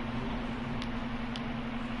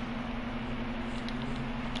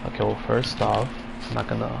 Okay, well first off, I'm not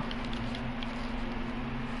gonna...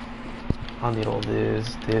 I'll need all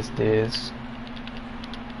this.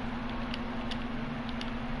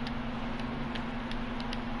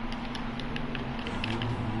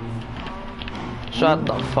 Shut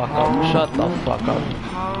the fuck up. Shut the fuck up.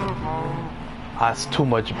 That's too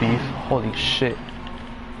much beef. Holy shit.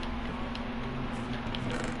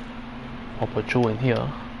 I'll put you in here.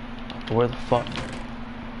 Where the fuck?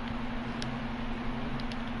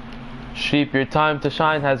 Sheep, your time to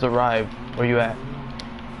shine has arrived. Where you at?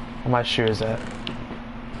 Where my shears at?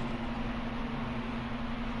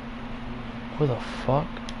 Where the fuck?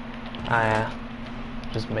 Ah, yeah.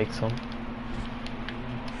 Just make some.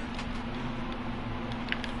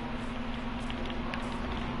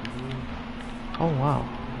 Oh wow.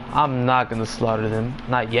 I'm not gonna slaughter them.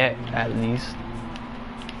 Not yet, at least.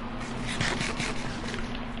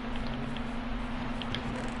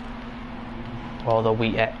 All the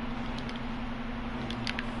wheat at.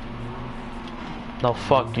 No,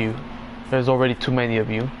 fuck you. There's already too many of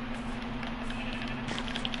you.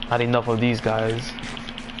 Not enough of these guys.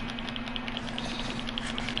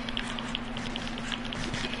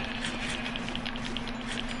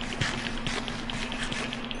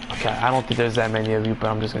 Okay, I don't think there's that many of you,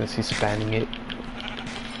 but I'm just gonna see spamming it.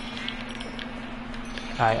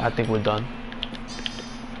 Alright, I think we're done.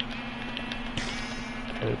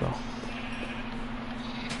 There we go.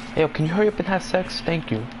 Hey, yo, can you hurry up and have sex?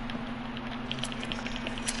 Thank you.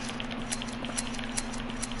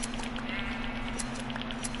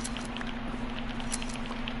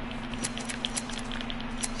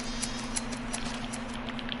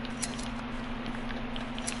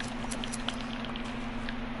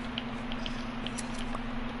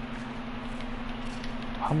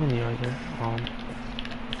 How many are there?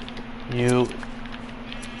 You.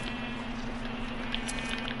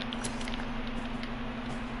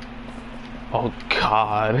 Oh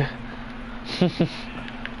God.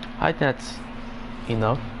 I think that's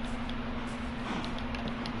enough.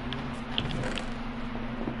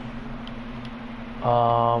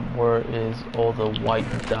 Where is all the white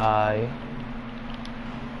dye?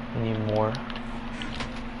 I need more.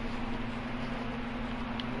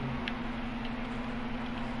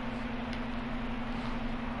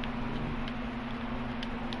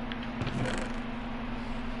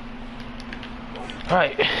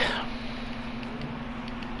 Alright.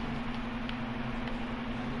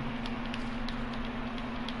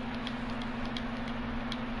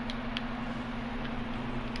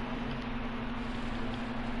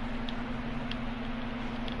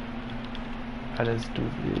 Let's do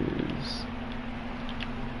this.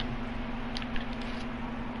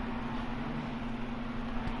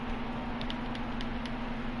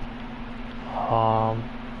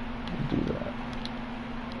 Do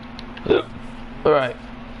that. Alright,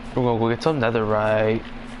 we're gonna go get some netherite.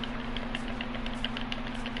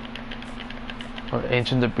 Or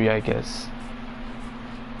ancient debris, I guess.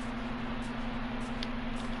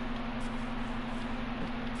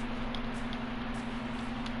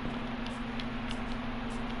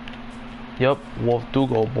 Yup, Wolf do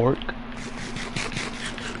go Bork.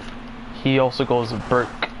 He also goes Burke.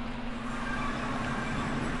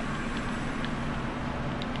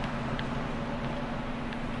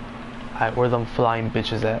 Alright, where them flying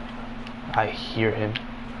bitches at? I hear him.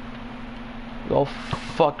 Go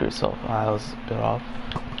fuck yourself. I was a bit off.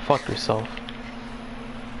 Fuck yourself.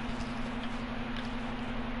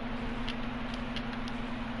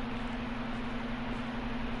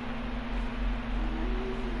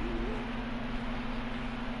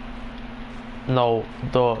 No,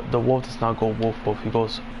 the wolf does not go wolf wolf. He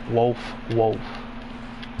goes wolf wolf.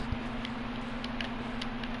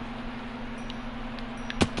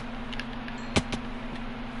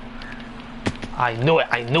 I knew it,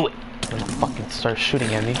 I knew it! Don't fucking start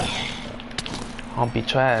shooting at me. I'll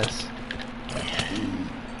beat your ass.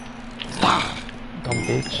 Dumb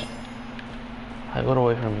bitch. I got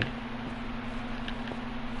away from me.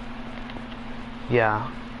 Yeah.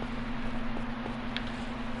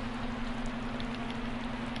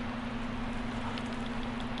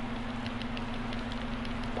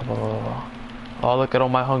 Oh, look at all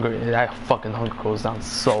my hunger. That fucking hunger goes down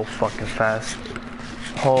so fucking fast.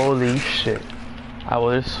 Holy shit. I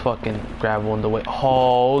will just fucking grab one the way.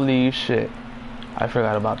 Holy shit. I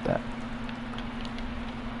forgot about that.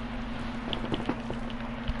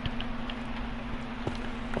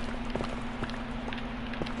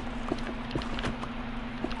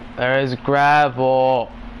 There is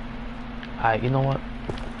gravel. Alright, you know what?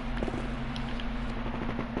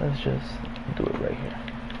 Let's just do it right here.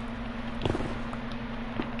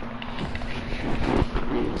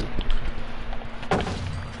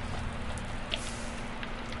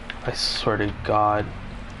 I swear to God.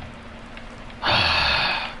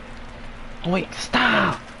 Wait,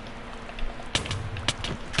 stop!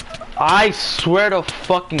 I swear to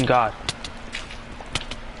fucking God.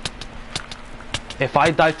 If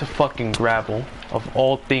I die to fucking gravel, of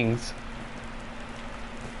all things.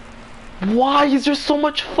 Why is there so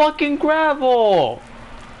much fucking gravel?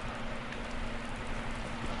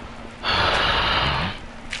 I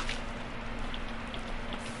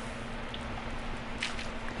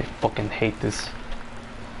fucking hate this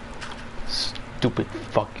stupid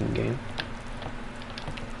fucking game.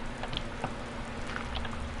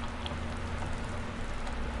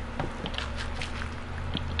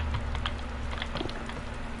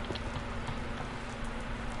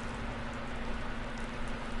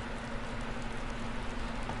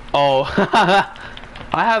 Oh,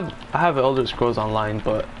 I have Elder Scrolls Online,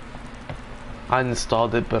 but I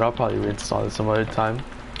installed it, but I'll probably reinstall it some other time.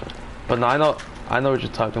 But no, I know what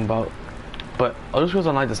you're talking about. But Elder Scrolls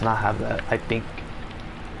Online does not have that, I think.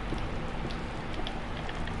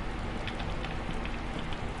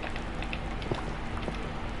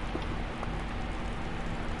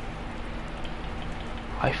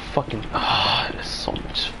 There's so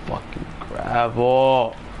much fucking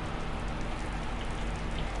gravel.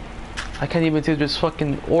 I can't even see there's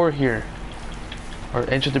fucking ore here. Or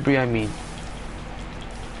engine debris, I mean.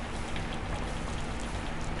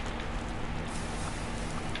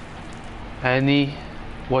 Any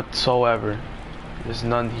whatsoever. There's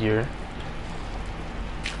none here.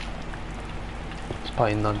 There's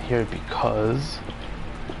probably none here because...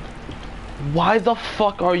 Why the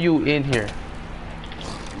fuck are you in here?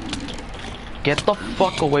 Get the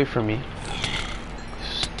fuck away from me.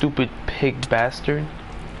 Stupid pig bastard.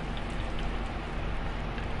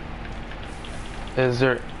 Is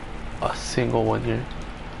there a single one here?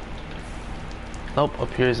 Nope,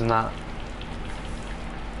 up here is not.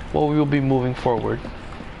 Well, we will be moving forward.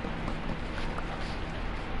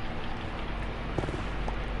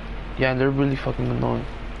 Yeah, and they're really fucking annoying.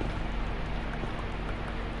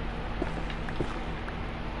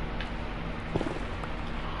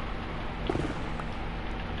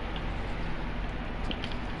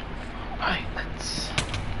 Alright, let's...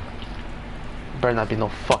 Better not be no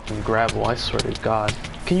fucking gravel, I swear to God.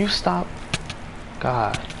 Can you stop?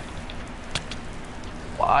 God.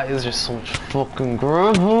 Why is there so much fucking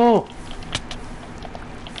gravel?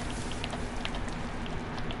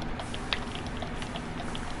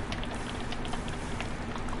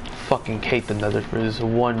 Fucking hate the Nether for this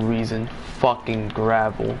one reason. Fucking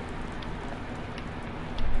gravel.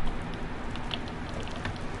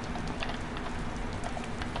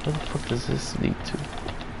 Where the fuck does this lead to?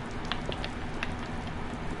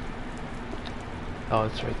 Oh,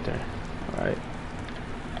 it's right there. Alright.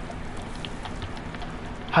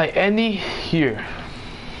 Hi, any here?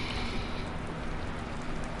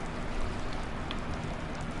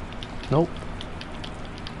 Nope.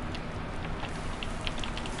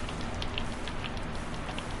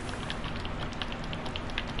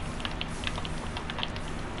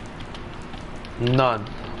 None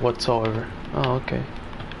whatsoever. Oh, okay.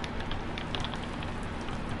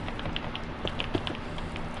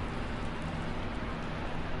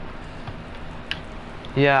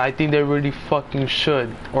 Yeah, I think they really fucking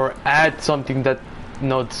should. Or add something that, you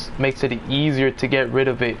know, makes it easier to get rid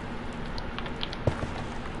of it.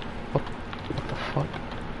 What the fuck?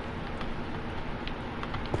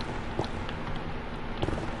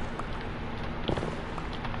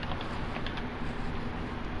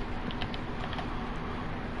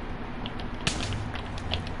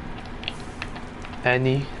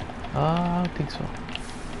 Any? I don't think so.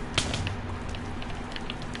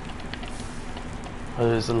 Oh,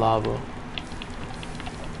 there's the lava.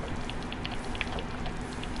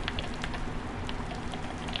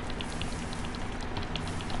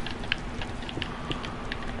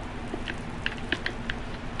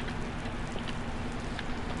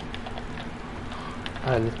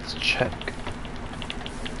 Alright, let's check.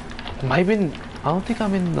 Am I in? I don't think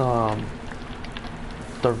I'm in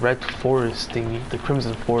the red forest thingy, the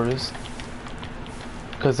crimson forest.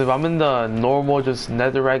 Because if I'm in the normal just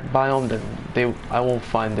netherite biome, then I won't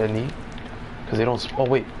find any. Because they don't. Oh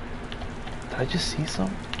wait, did I just see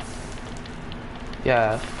some?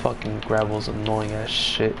 Yeah, fucking gravel's annoying as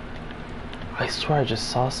shit. I swear I just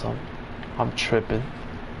saw some. I'm tripping.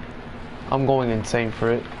 I'm going insane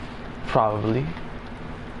for it. Probably.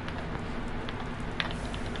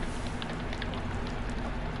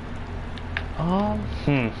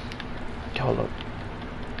 Okay, hold up.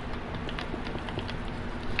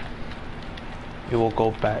 We will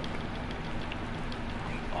go back.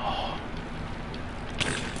 Oh.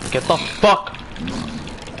 Get the fuck!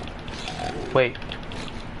 Wait.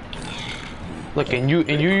 Look, and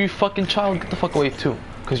you fucking child, get the fuck away too.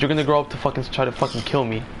 Cause you're gonna grow up to fucking try to fucking kill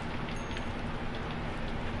me.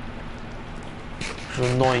 You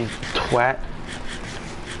annoying twat.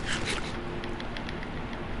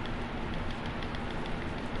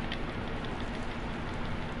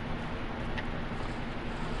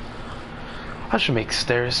 I should make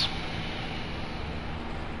stairs.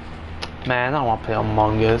 Man, I don't want to play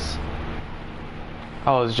Among Us.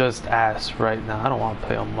 I was just asked right now. I don't want to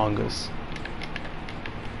play Among Us.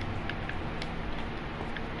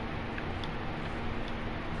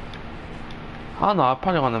 I don't know. I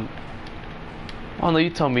probably want to. I don't know. You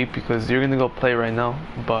tell me because you're gonna go play right now.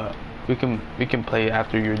 But we can play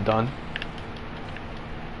after you're done.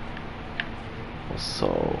 So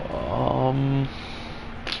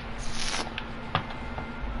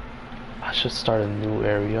I should start a new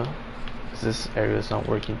area. Cause this area is not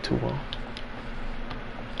working too well.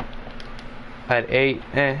 At 8,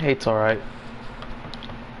 8's alright.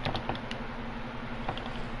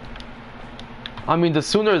 I mean, the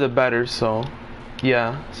sooner the better, so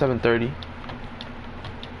yeah, 7:30.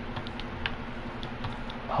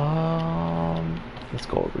 Let's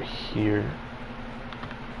go over here.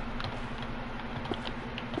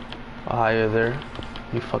 Hi there.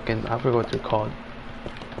 You fucking, I forgot what they're called.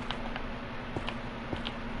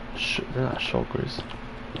 They're not shulkers.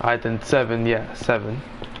 Alright then, 7, yeah, 7.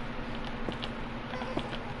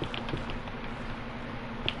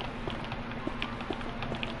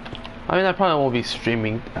 I mean, I probably won't be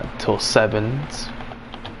streaming until 7.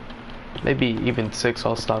 Maybe even 6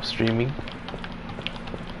 I'll stop streaming.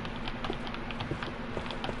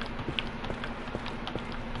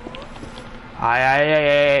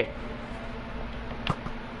 Aye.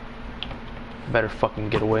 Better fucking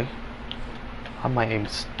get away. My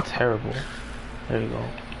aim's terrible. There you go.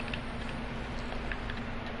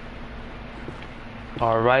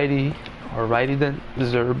 Alrighty then,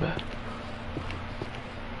 Zerb.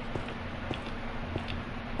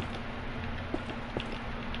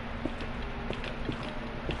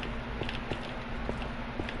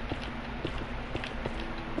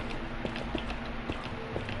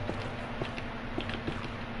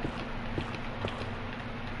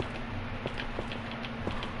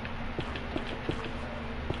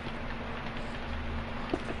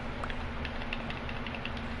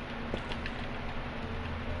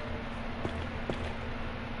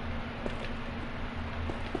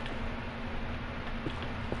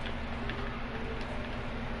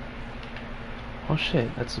 Oh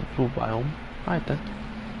shit, that's a blue biome. Alright then.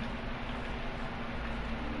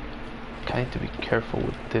 I need to be careful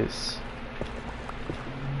with this.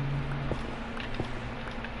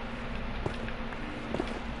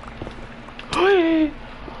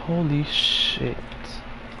 Holy shit.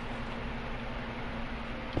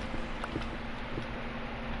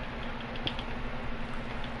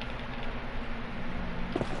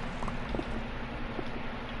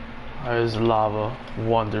 There's lava.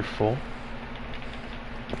 Wonderful.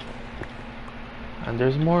 And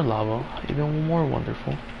there's more lava, even more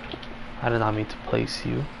wonderful. I did not mean to place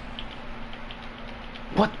you.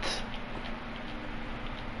 What?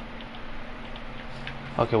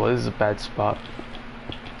 Okay, well, this is a bad spot.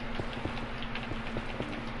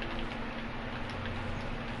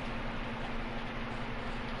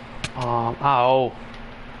 Ow.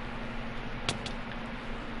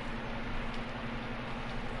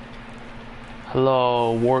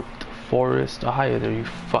 Hello, warped forest. Oh, hi there, you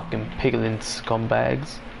fucking piglin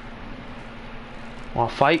scumbags.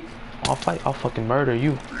 Wanna fight? I'll fight. I'll fucking murder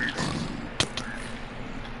you.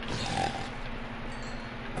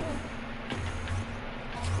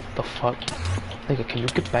 The fuck? Nigga, can you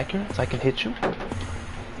get back here so I can hit you?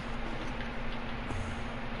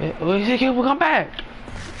 Hey, we'll come back!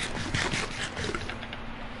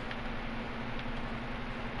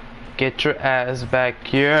 Get your ass back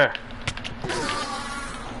here!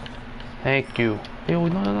 Thank you. Yo,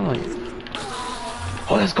 no.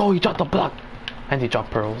 Oh, let's go! He dropped the block! And he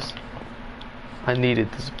dropped pearls. I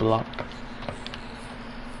needed this block.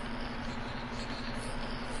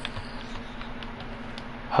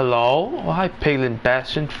 Hello? Oh, hi, Pagan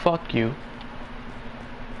Bastion. Fuck you.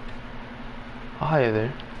 Oh, hi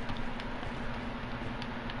there.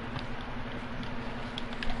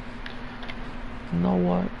 You know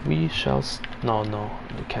what? We shall. No,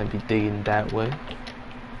 we can't be digging that way.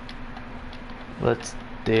 Let's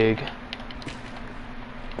dig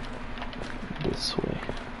this way.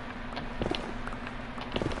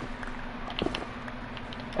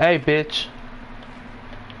 Hey, bitch.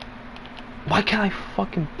 Why can't I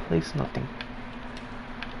fucking place nothing?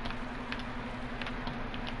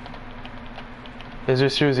 Is there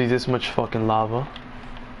seriously this much fucking lava?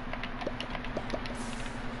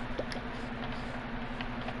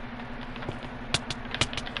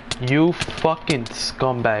 You fucking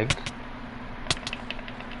scumbag.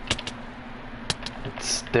 It's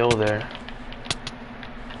still there.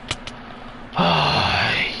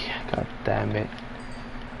 God damn it.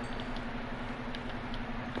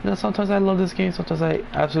 You know, sometimes I love this game, sometimes I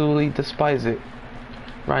absolutely despise it.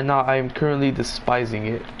 Right now, I am currently despising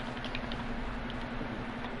it.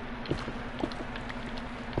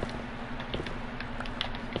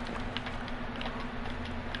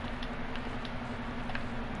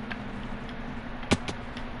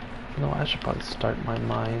 No, I should probably start my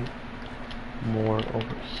mine more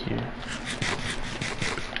over here.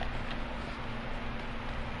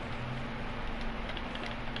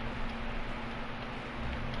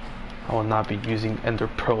 I will not be using ender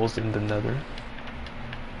pearls in the nether.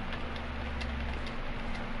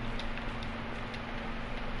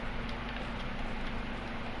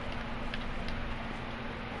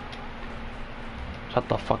 Shut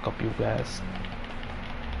the fuck up, you guys.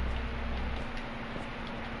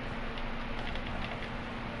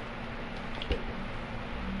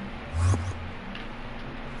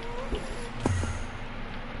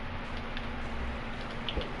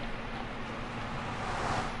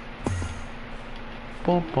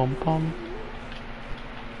 Bum bum bum.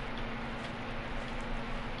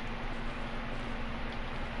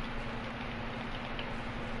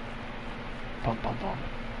 Bum bum bum.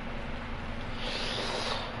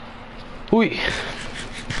 Oi!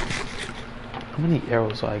 How many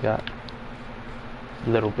arrows do I got? A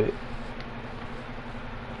little bit.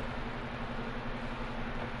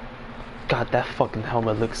 God, that fucking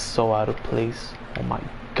helmet looks so out of place. Oh my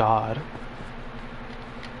god.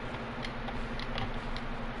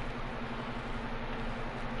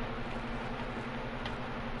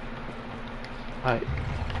 Alright.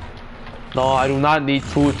 No, I do not need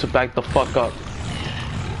food to back the fuck up.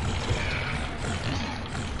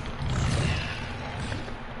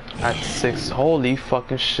 At 6. Holy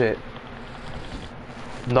fucking shit.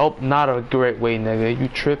 Nope, not a great way, nigga. You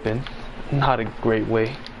tripping. Not a great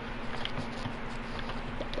way.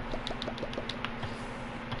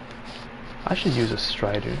 I should use a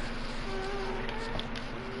strider.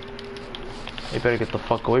 You better get the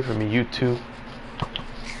fuck away from me, you two.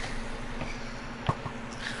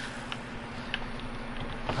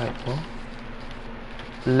 Alright, well.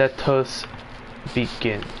 Let us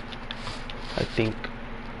begin. I think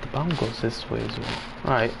the bomb goes this way as well.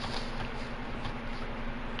 Alright.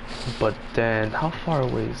 But then, how far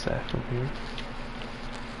away is that from here?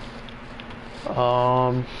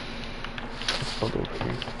 Let's build over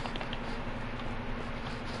here.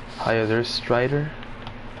 Hiya there, Strider.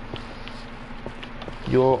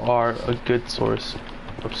 You are a good source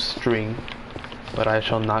of string, but I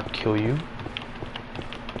shall not kill you.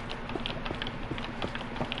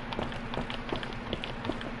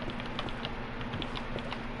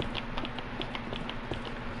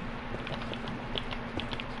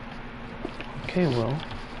 Okay, well,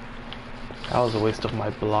 that was a waste of my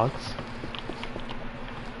blocks.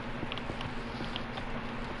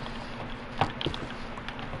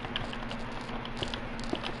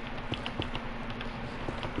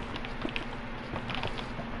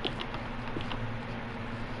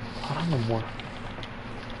 I don't know more.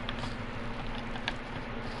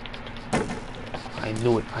 I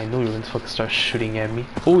knew it. I knew you were gonna fucking start shooting at me.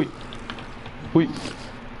 Oi! Oi!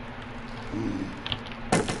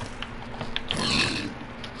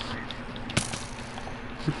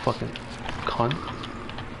 You fucking cunt.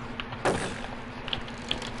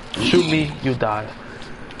 Shoot me, you die.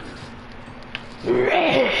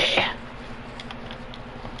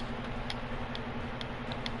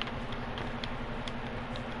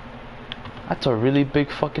 That's a really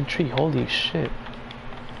big fucking tree, holy shit.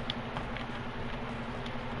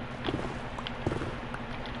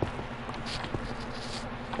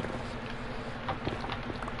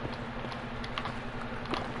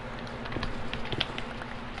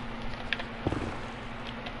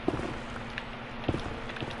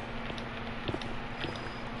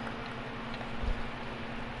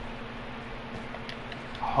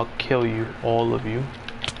 I'll kill you, all of you.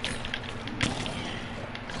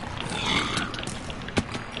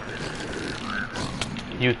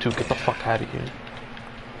 You two, get the fuck out of here.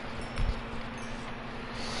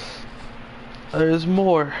 There's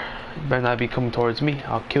more. You better not be coming towards me.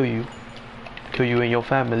 I'll kill you. Kill you and your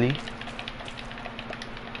family.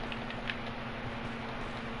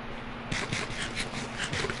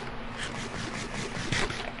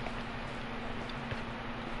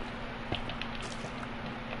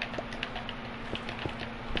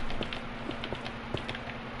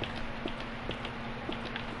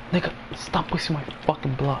 Nigga, stop wasting my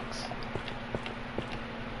fucking blocks.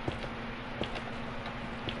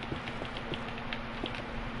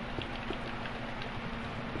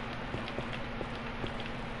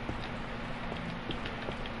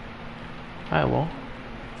 Alright, well.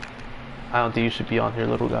 I don't think you should be on here,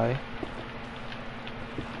 little guy.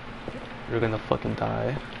 You're gonna fucking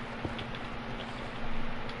die.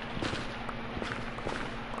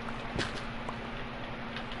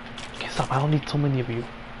 Okay, stop. I don't need so many of you.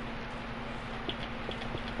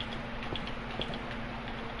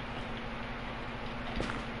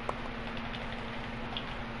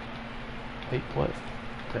 Wait, what?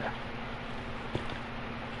 There.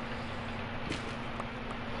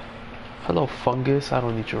 Hello, fungus. I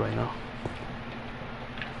don't need you right now.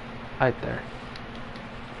 Right there.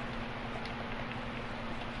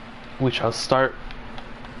 We shall start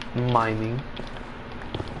mining.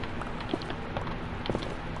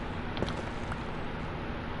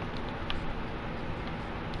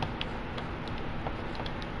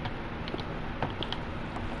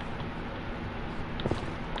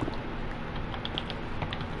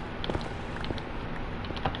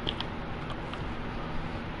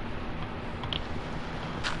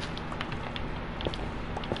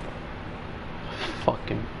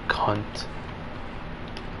 Fucking cunt.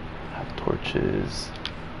 Have torches.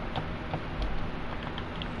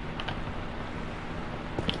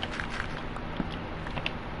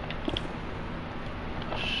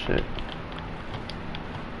 Oh, shit.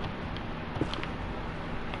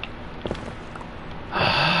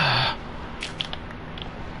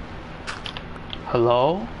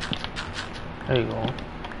 Hello? There you go.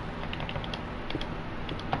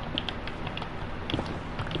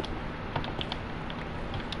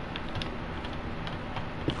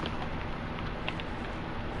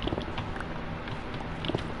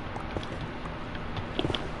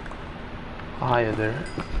 Hiya there.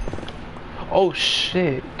 Oh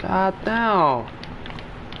shit, god damn.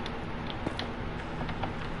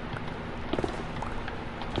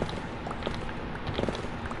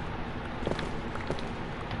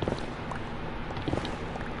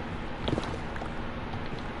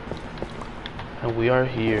 And we are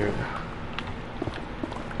here.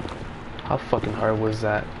 How fucking hard was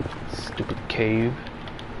that? Stupid cave.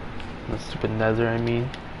 The stupid nether, I mean.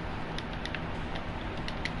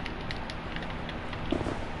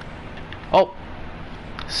 Oh!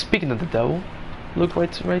 Speaking of the devil, look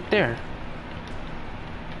right there.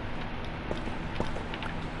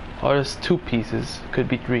 Oh, there's 2 pieces. Could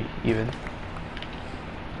be 3 even.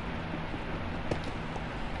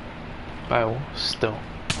 Oh, still.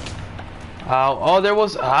 Ow. Oh, there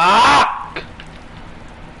was. Ah!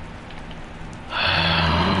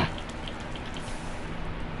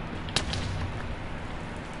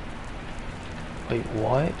 Wait,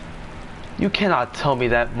 what? You cannot tell me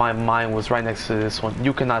that my mine was right next to this one.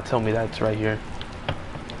 You cannot tell me that it's right here.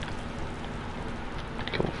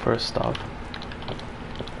 Okay, well, first off.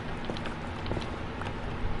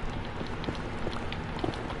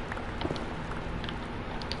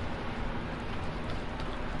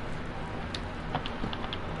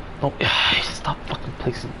 Oh, stop fucking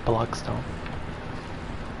placing blocks down.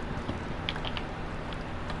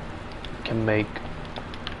 Can make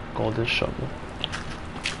golden shovel.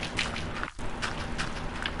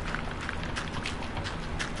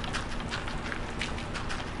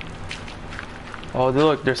 Oh,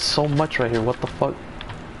 look, there's so much right here. What the fuck?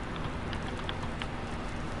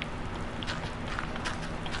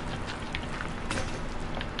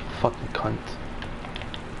 Fucking cunt.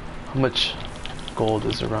 How much gold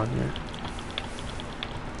is around here?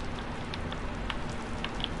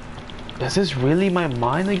 Is this really my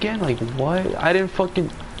mine again? Like, what? I didn't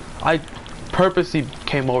fucking... I purposely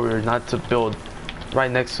came over here not to build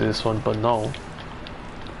right next to this one, but no.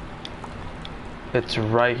 It's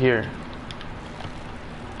right here.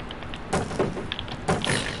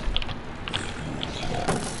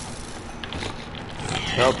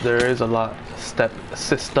 Yup, there is a lot. Step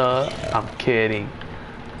sister, I'm kidding.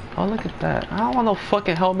 Oh, look at that. I don't want no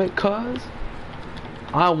fucking helmet, cuz.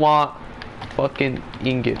 I want fucking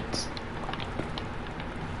ingots.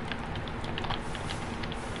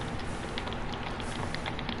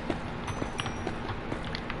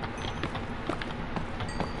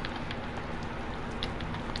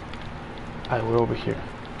 Alright, we're over here.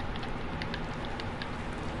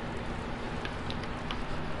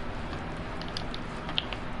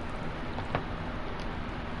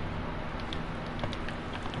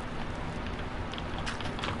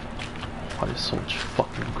 Why there's so much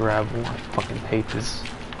fucking gravel? I fucking hate this.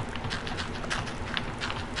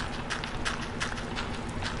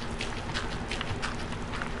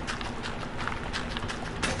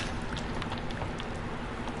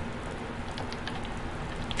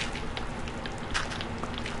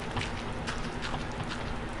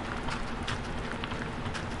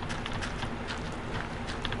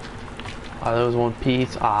 Ah, there was 1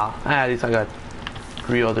 piece. At least I got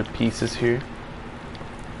 3 other pieces here.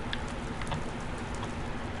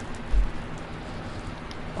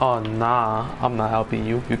 Oh nah, I'm not helping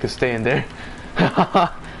you. You can stay in there.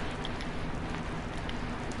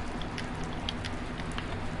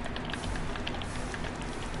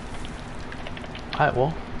 Alright,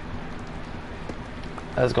 well.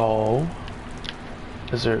 Let's go.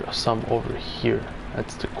 Is there some over here?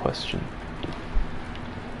 That's the question.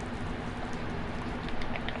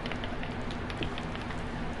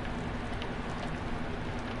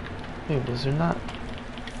 Wait, was there not?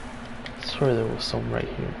 I swear there was some right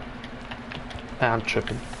here. I'm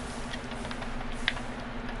tripping.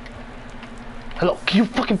 Hello, can you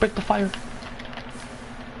fucking break the fire?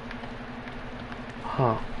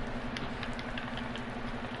 Huh.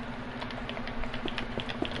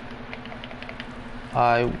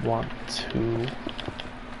 I want to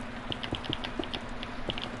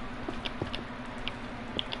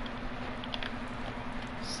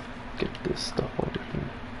get this stuff over here.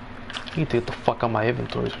 I need to get the fuck out of my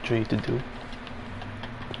inventory is what you need to do.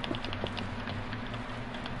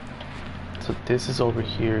 So this is over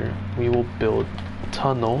here. We will build a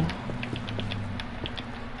tunnel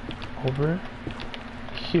over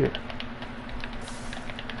here.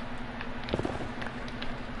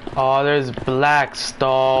 Oh, there's black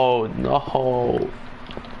stone. No.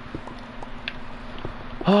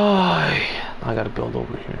 Oh, I gotta build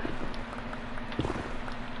over here.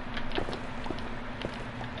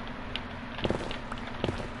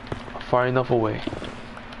 Far enough away.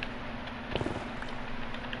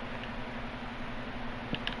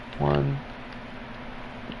 One,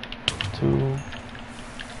 two.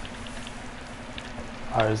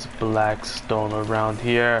 There's black stone around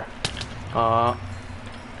here.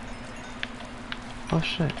 Oh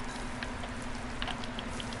shit.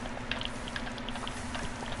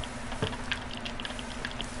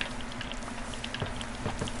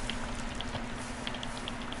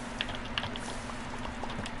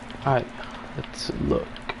 Alright, let's look.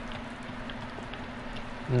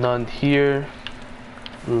 None here.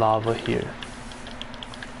 Lava here.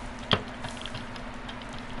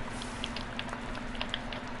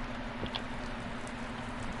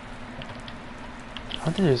 I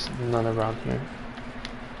think there's none around here.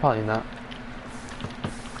 Probably not.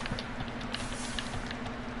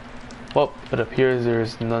 Well, it appears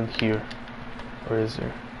there's none here. Or is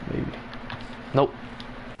there? Maybe. Nope.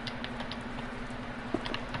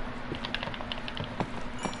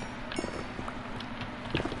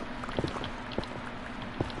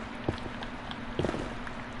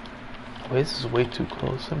 Wait, this is way too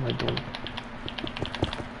close. What am I doing?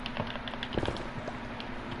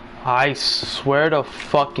 I swear to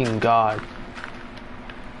fucking God.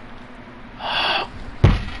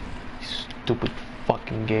 Stupid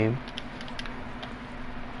fucking game.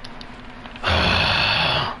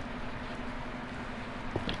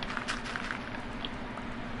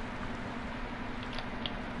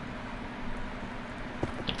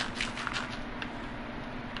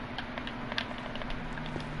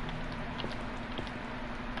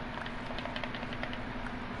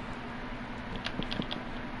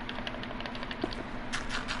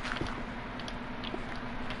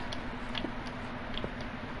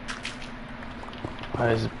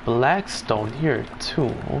 There's black stone here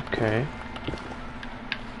too. Okay.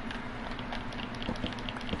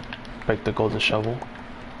 Break the golden shovel.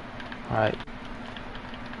 Alright.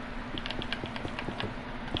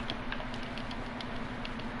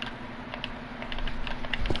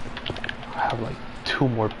 I have like 2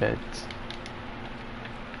 more beds.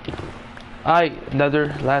 Alright,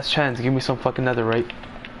 nether, last chance. Give me some fucking netherite.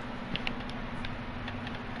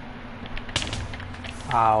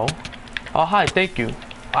 Ow. Oh, hi, thank you.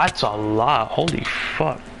 That's a lot. Holy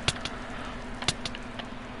fuck.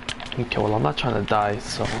 Okay, well, I'm not trying to die,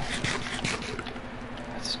 so.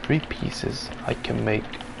 That's 3 pieces. I can make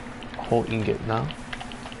a whole ingot now.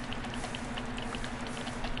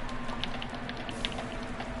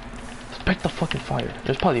 Let's break the fucking fire.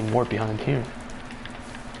 There's probably more behind here.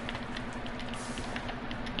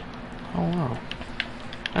 Oh, wow.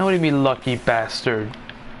 And what do you mean, lucky bastard?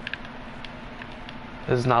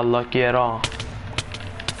 It's not lucky at all.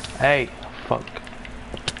 Hey, fuck.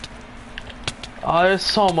 Oh, there's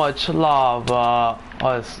so much lava.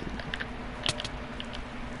 Oh, it's...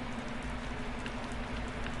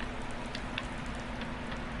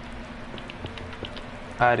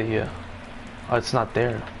 Out of here. Oh, it's not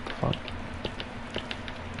there. What the fuck?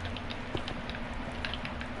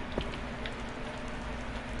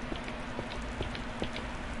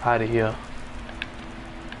 Out of here.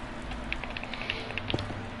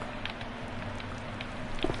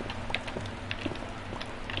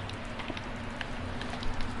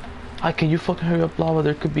 Hi, can you fucking hurry up, lava?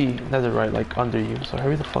 There could be netherite like under you, so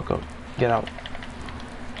hurry the fuck up. Get out.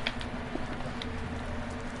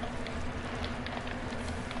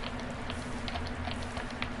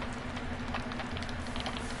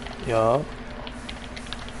 Yup.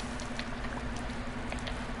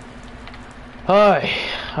 Alright.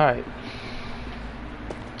 Alright.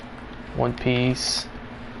 One piece.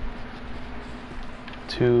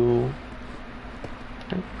 2.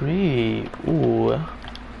 3. Ooh.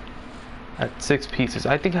 At 6 pieces.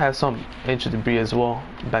 I think I have some ancient debris as well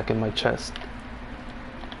back in my chest.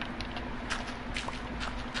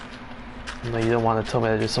 No, you don't want to tell me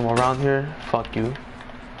that there's someone around here? Fuck you.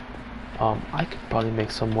 I could probably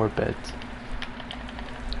make some more beds.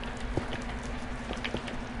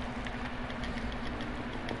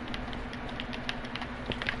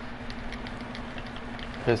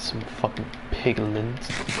 There's some fucking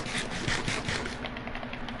piglins.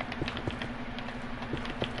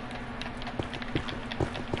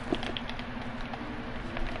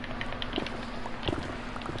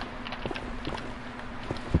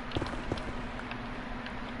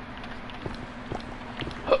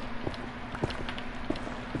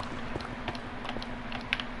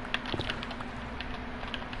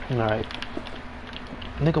 Alright.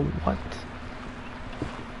 Nigga, what?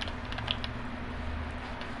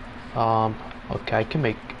 Okay, I can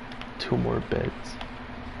make 2 more beds.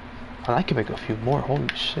 And I can make a few more, holy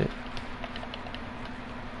shit.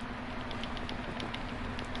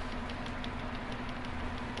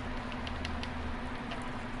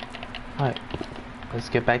 Alright, let's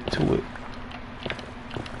get back to it.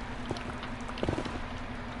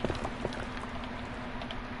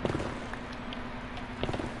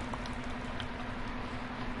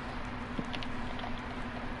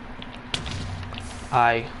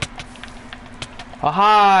 Oh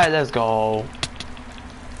hi, let's go.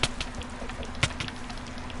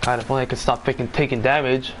 God, if only I could stop freaking taking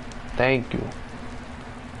damage. Thank you.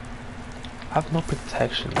 I have no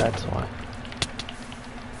protection, that's why.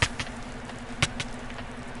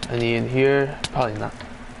 Any in here? Probably not.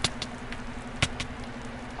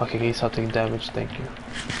 Okay, can you stop taking damage? Thank you.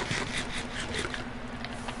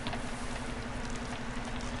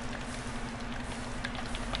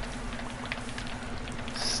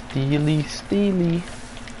 Steely.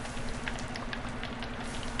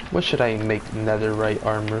 What should I make netherite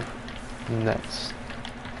armor next?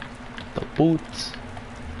 The boots,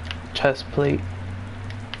 chest plate,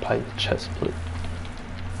 probably the chest plate.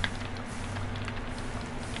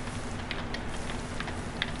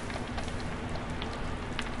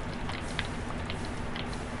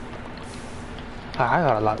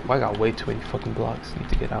 I got way too many fucking blocks. Need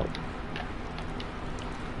to get out.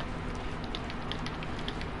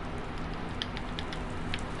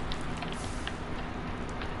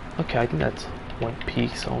 Okay, I think that's 1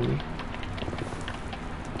 piece only.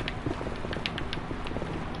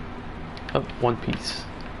 Oh, 1 piece.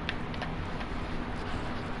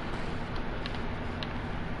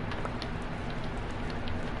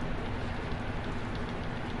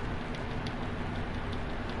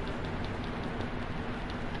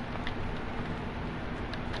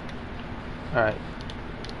 Alright.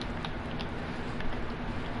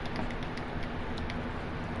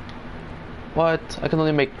 What? I can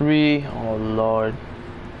only make 3? Oh lord.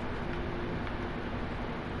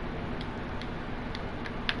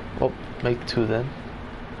 Well, make 2 then.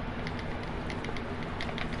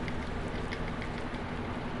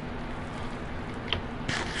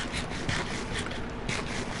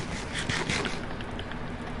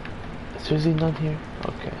 Is seriously none here?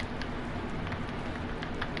 Okay.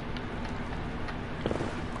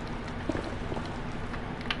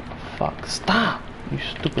 Fuck, stop! You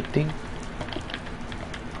stupid thing.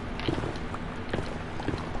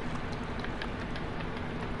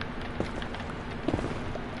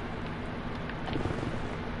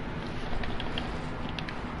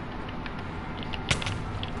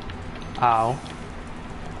 Ow.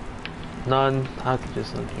 None. Okay,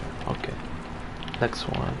 just none here. Okay. Next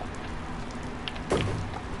one.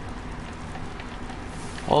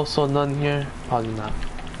 Also none here. Probably not.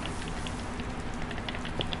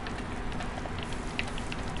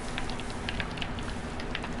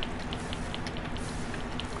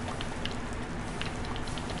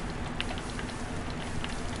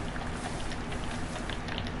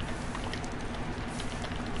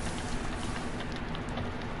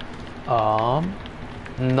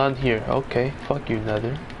 None here. Okay, fuck you,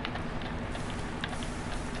 Nether.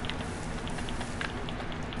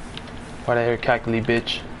 Right out here, cackly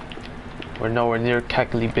bitch. We're nowhere near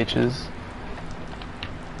cackly bitches.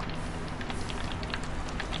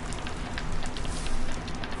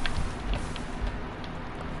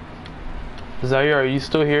 Zaire, are you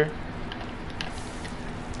still here?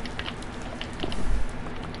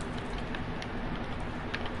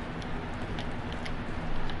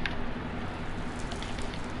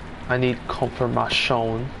 I need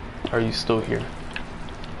confirmation. Are you still here?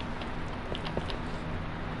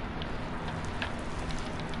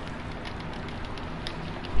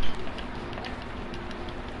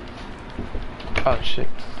 Oh shit.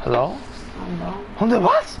 Hello? Ando. ¿Dónde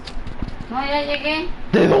vas? No, ya llegué.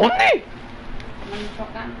 ¿De dónde? No me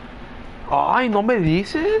chocan. Ay, no me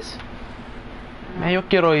dices. Man, yo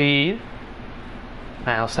quiero ir.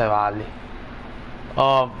 Man, no se vale.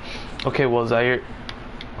 Okay, well, Zaire,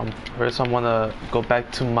 first I wanna go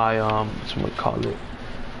back to my whatchamacallit.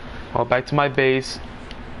 Go back to my base.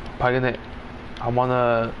 I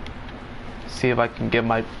wanna see if I can get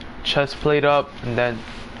my chest plate up, and then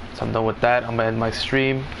once I'm done with that, I'm gonna end my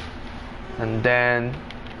stream, and then,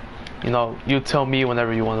 you know, you tell me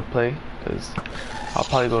whenever you want to play, because I'll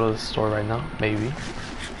probably go to the store right now, maybe.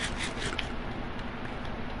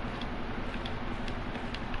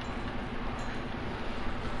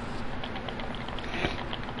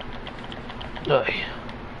 Ugh.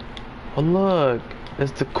 Oh look,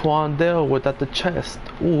 it's the Quandale without the chest.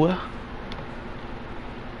 Ooh.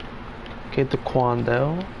 Okay, the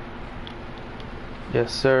Quandale.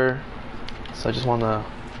 Yes, sir. So I just wanna,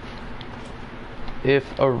 if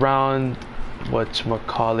around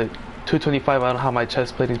whatchamacallit 225, I don't have my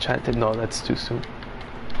chest plate enchanted. No, that's too soon.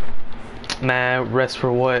 Man, rest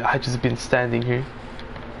for what? I just been standing here.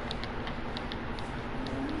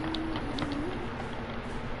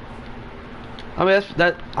 I mean,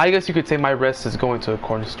 that. I guess you could say my rest is going to a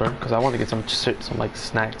corner store because I want to get some like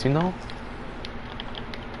snacks, you know.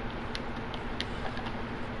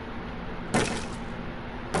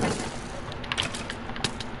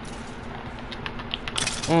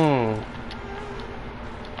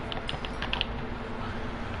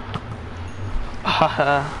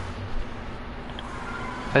 Haha.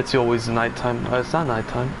 It's always nighttime. It's not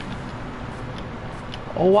nighttime.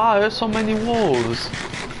 Oh wow, there's so many wolves.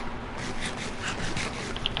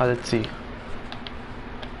 Let's see.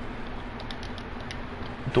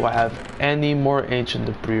 Do I have any more ancient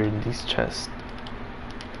debris in these chests?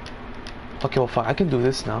 Okay, well fine, I can do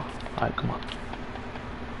this now. Alright, come on.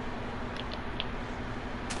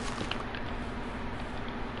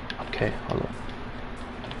 Okay, hold on.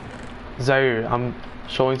 Zaire, I'm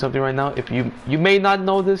showing something right now. If you may not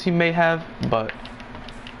know this, you may have, but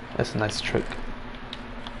that's a nice trick.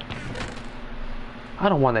 I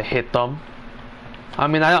don't want to hit them. I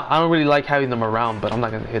mean, I don't really like having them around, but I'm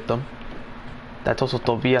not gonna hit them. That's also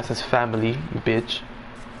Tobias' family, you bitch.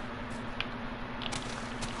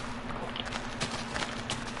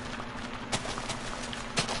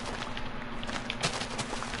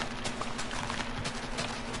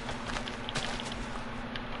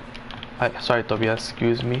 Sorry, Tobias,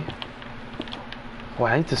 excuse me. Oh,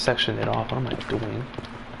 I need to section it off. What am I doing?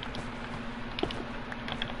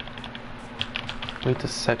 I need to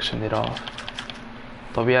section it off.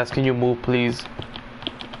 Tobias, can you move, please?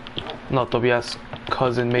 No, Tobias'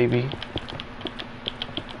 cousin, maybe.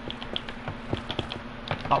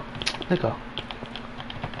 Oh, nigga.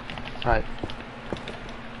 Alright.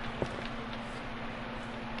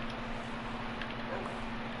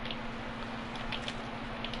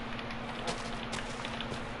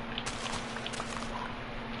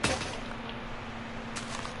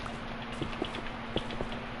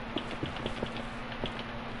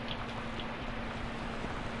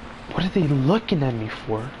 What are they looking at me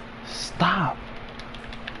for? Stop.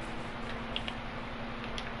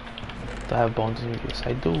 Do I have bones in here? Yes,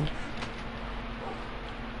 I do.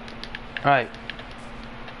 Alright.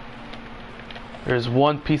 There's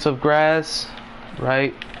one piece of grass,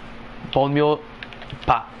 right? Bone meal.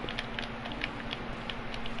 Pop.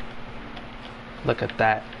 Look at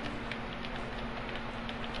that.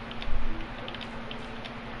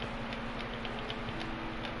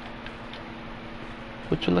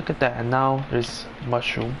 Would you look at that? And now there's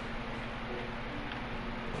mushroom.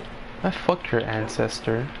 I fuck your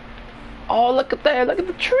ancestor. Oh, look at that! Look at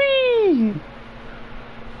the tree!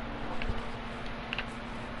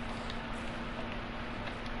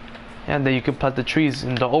 And then you can plant the trees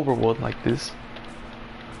in the overworld like this.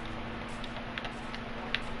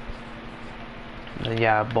 And then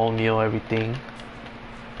yeah, bone meal, everything.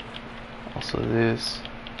 Also this.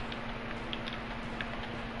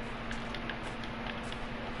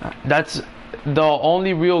 That's the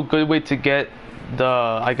only real good way to get the,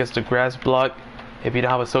 I guess, the grass block. If you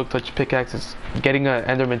don't have a silk touch pickaxe, is getting an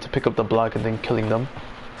enderman to pick up the block and then killing them.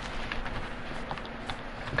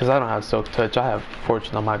 Because I don't have silk touch, I have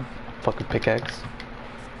fortune on my fucking pickaxe.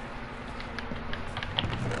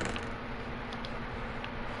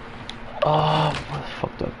 Oh, where the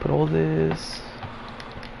fuck do I put all this?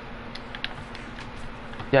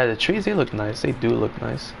 Yeah, the trees, they look nice. They do look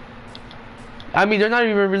nice. I mean, they're not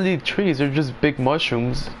even really trees. They're just big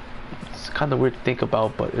mushrooms. It's kind of weird to think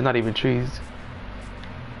about, but they're not even trees.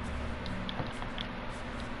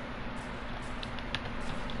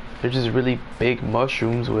 They're just really big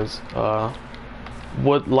mushrooms with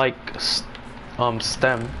wood-like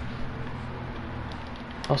stem.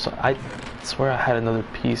 Also, I swear I had another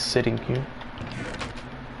piece sitting here.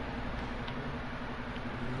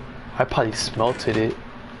 I probably smelted it.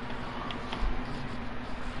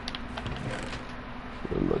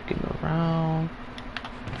 We're looking around.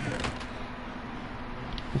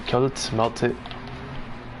 Okay, let's smelt it.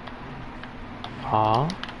 Huh?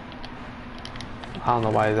 I don't know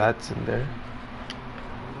why that's in there.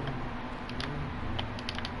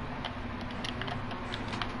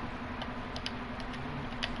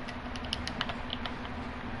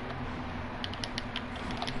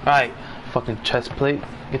 Alright, fucking chest plate.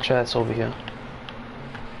 Get your ass over here.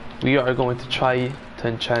 We are going to try to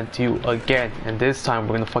enchant you again. And this time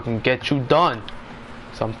we're gonna fucking get you done.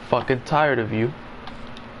 So I'm fucking tired of you.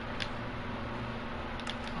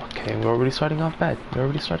 Okay, we're already starting off bad. We're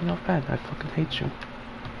already starting off bad. I fucking hate you.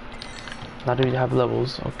 Not that we have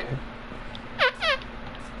levels. Okay.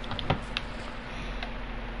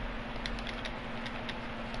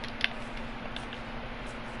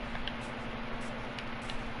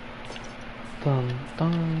 Dun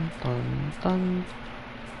dun dun dun.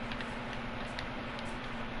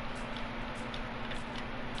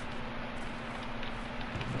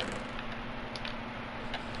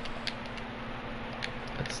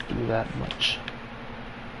 Let's do that much.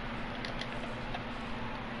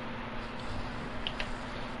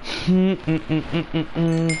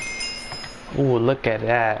 Oh, look at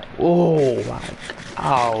that. Oh my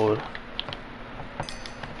god.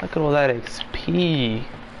 Look at all that XP.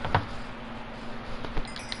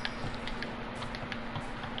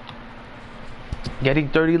 Getting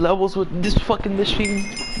 30 levels with this fucking machine?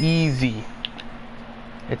 Easy.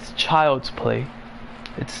 It's child's play.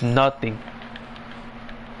 It's nothing.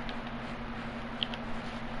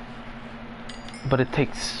 But it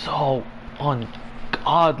takes so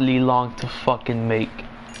ungodly long to fucking make.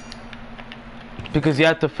 Because you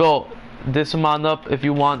have to fill this amount up if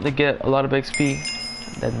you want to get a lot of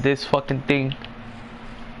XP. Then this fucking thing.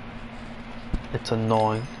 It's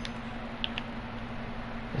annoying.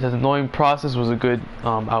 It's an annoying process was a good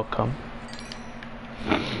outcome.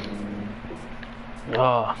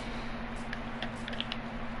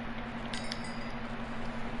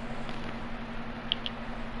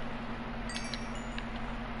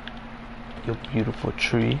 You beautiful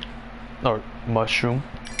tree or mushroom.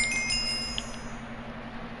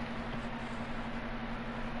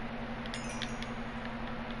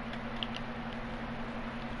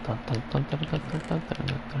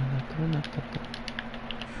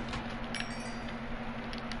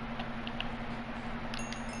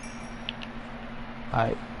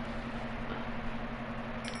 Alright.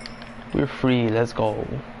 We're free, let's go.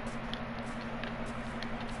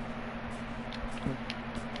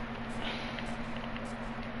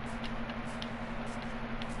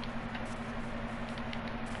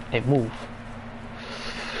 Hey, move.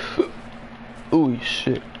 Ooh,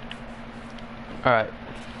 shit. Alright.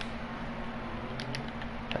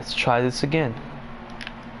 Let's try this again.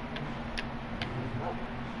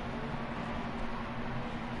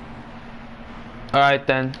 Alright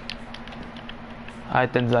then,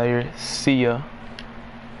 Zaire. See ya.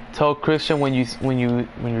 Tell Christian when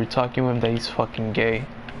you're talking with him that he's fucking gay.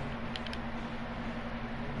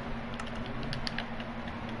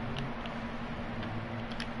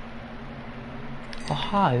 Oh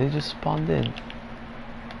hi, they just spawned in.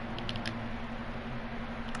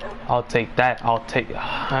 I'll take that. I'll take.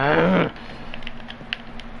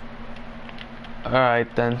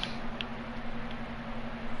 Alright then.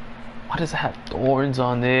 Why does it have thorns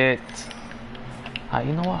on it?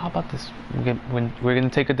 You know what? How about this? We're gonna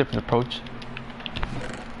take a different approach.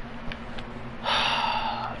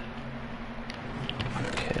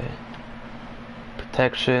 Okay.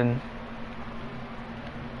 Protection.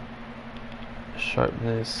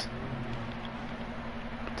 Sharpness.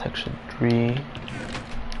 Protection 3.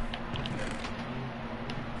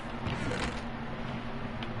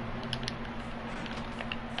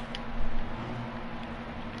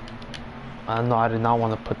 No, I did not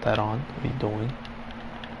want to put that on. What are you doing?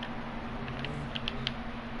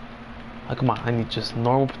 Oh, come on, I need just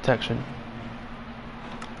normal protection.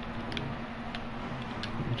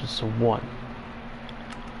 Just a 1.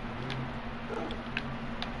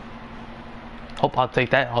 Hope I'll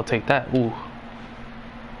take that. I'll take that. Ooh.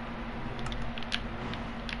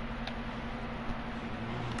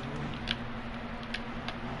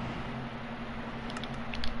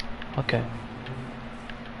 Okay.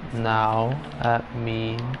 Now that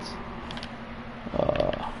means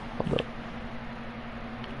hold up.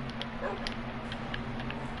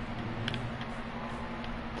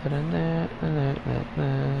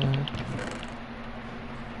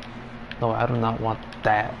 No, I do not want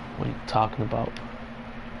that. What are you talking about?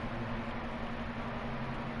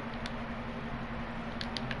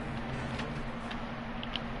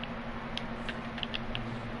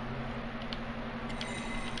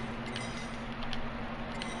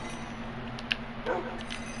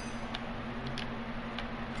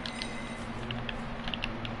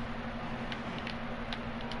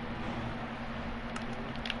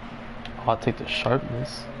 I'll take the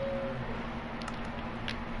sharpness.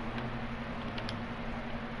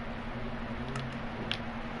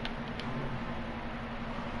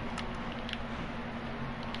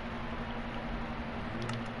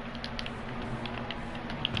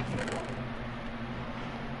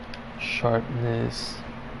 Sharpness.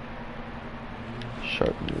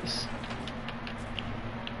 Sharpness.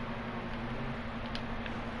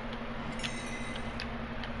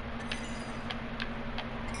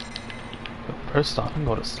 First off, I can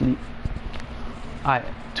go to sleep. Alright,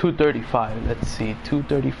 2:35. Let's see,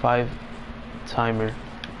 2:35 timer.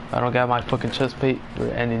 If I don't got my fucking chest plate,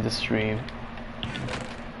 we're ending the stream.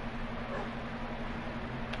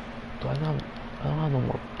 I don't have no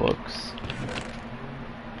more books.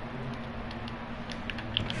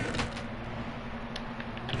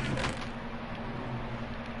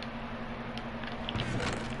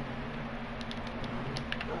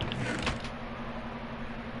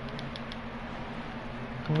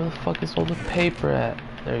 Where the fuck is all the paper at?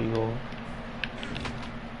 There you go.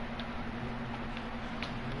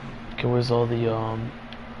 Okay, where's all the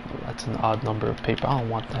that's an odd number of paper. I don't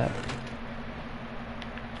want that.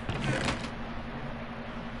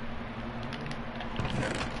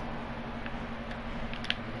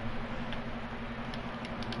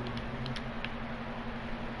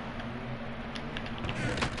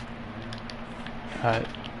 Alright.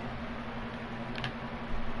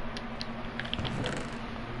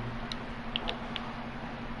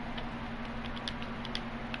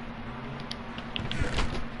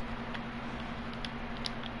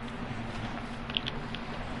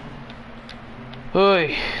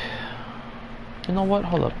 Hey, you know what?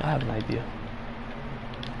 Hold up, I have an idea.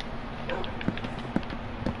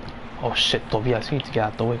 Oh shit, Tobias, you need to get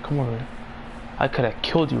out the way. Come on, I could have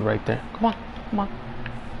killed you right there. Come on, come on.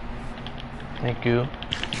 Thank you.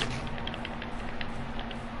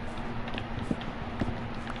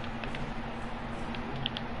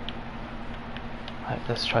 Alright,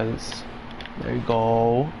 let's try this. There you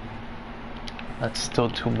go. That's still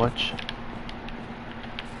too much.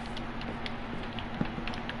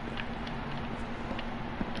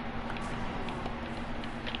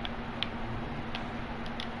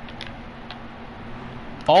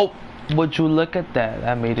 Oh, would you look at that?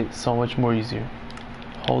 That made it so much more easier.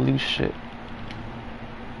 Holy shit.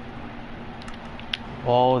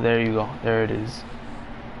 Oh, there you go. There it is.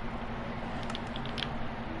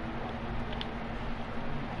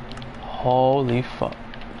 Holy fuck.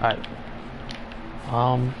 Alright.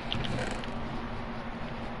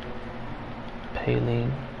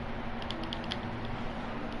 Paling.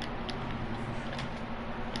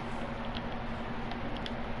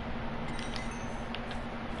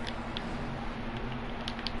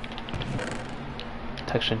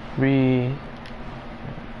 Protection 3.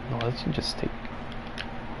 No, let's just take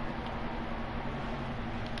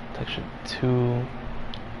protection 2,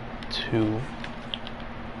 2.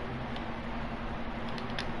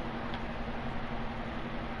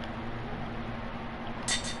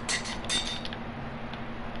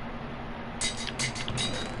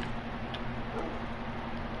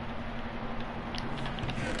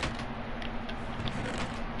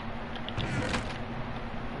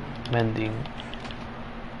 Mending.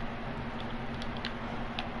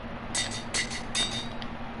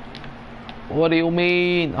 What do you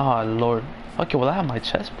mean? Oh lord. Okay, well I have my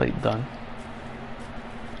chest plate done.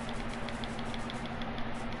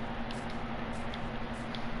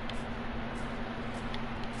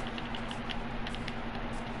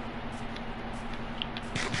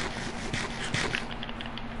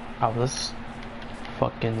 Oh, let's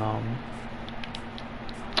fucking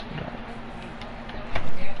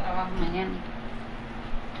Trabajo mañana.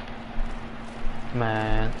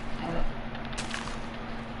 man.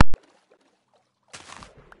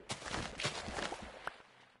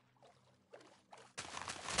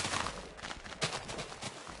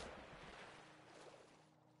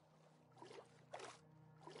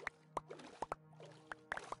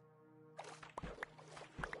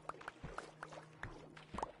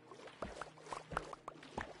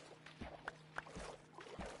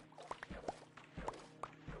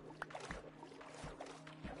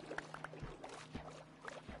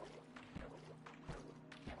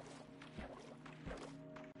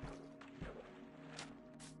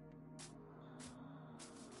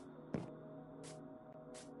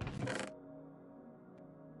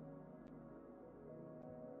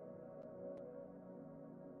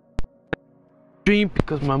 stream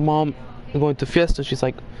because my mom is going to fiesta. She's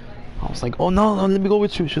like, I was like, oh no, let me go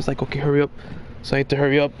with you. She was like, okay, hurry up. So I had to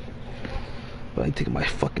hurry up. But I take my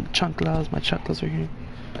fucking chanclas. My chanclas are here.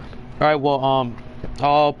 Alright, well,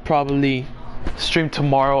 I'll probably stream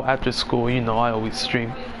tomorrow after school. You know, I always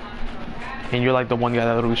stream. And you're like the one guy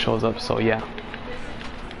that always shows up, so yeah.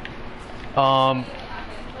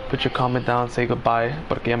 Put your comment down, say goodbye.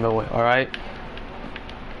 Porque ya me voy, alright?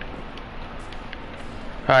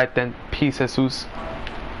 Alright then, peace, Jesus.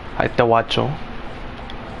 Ahí te guacho.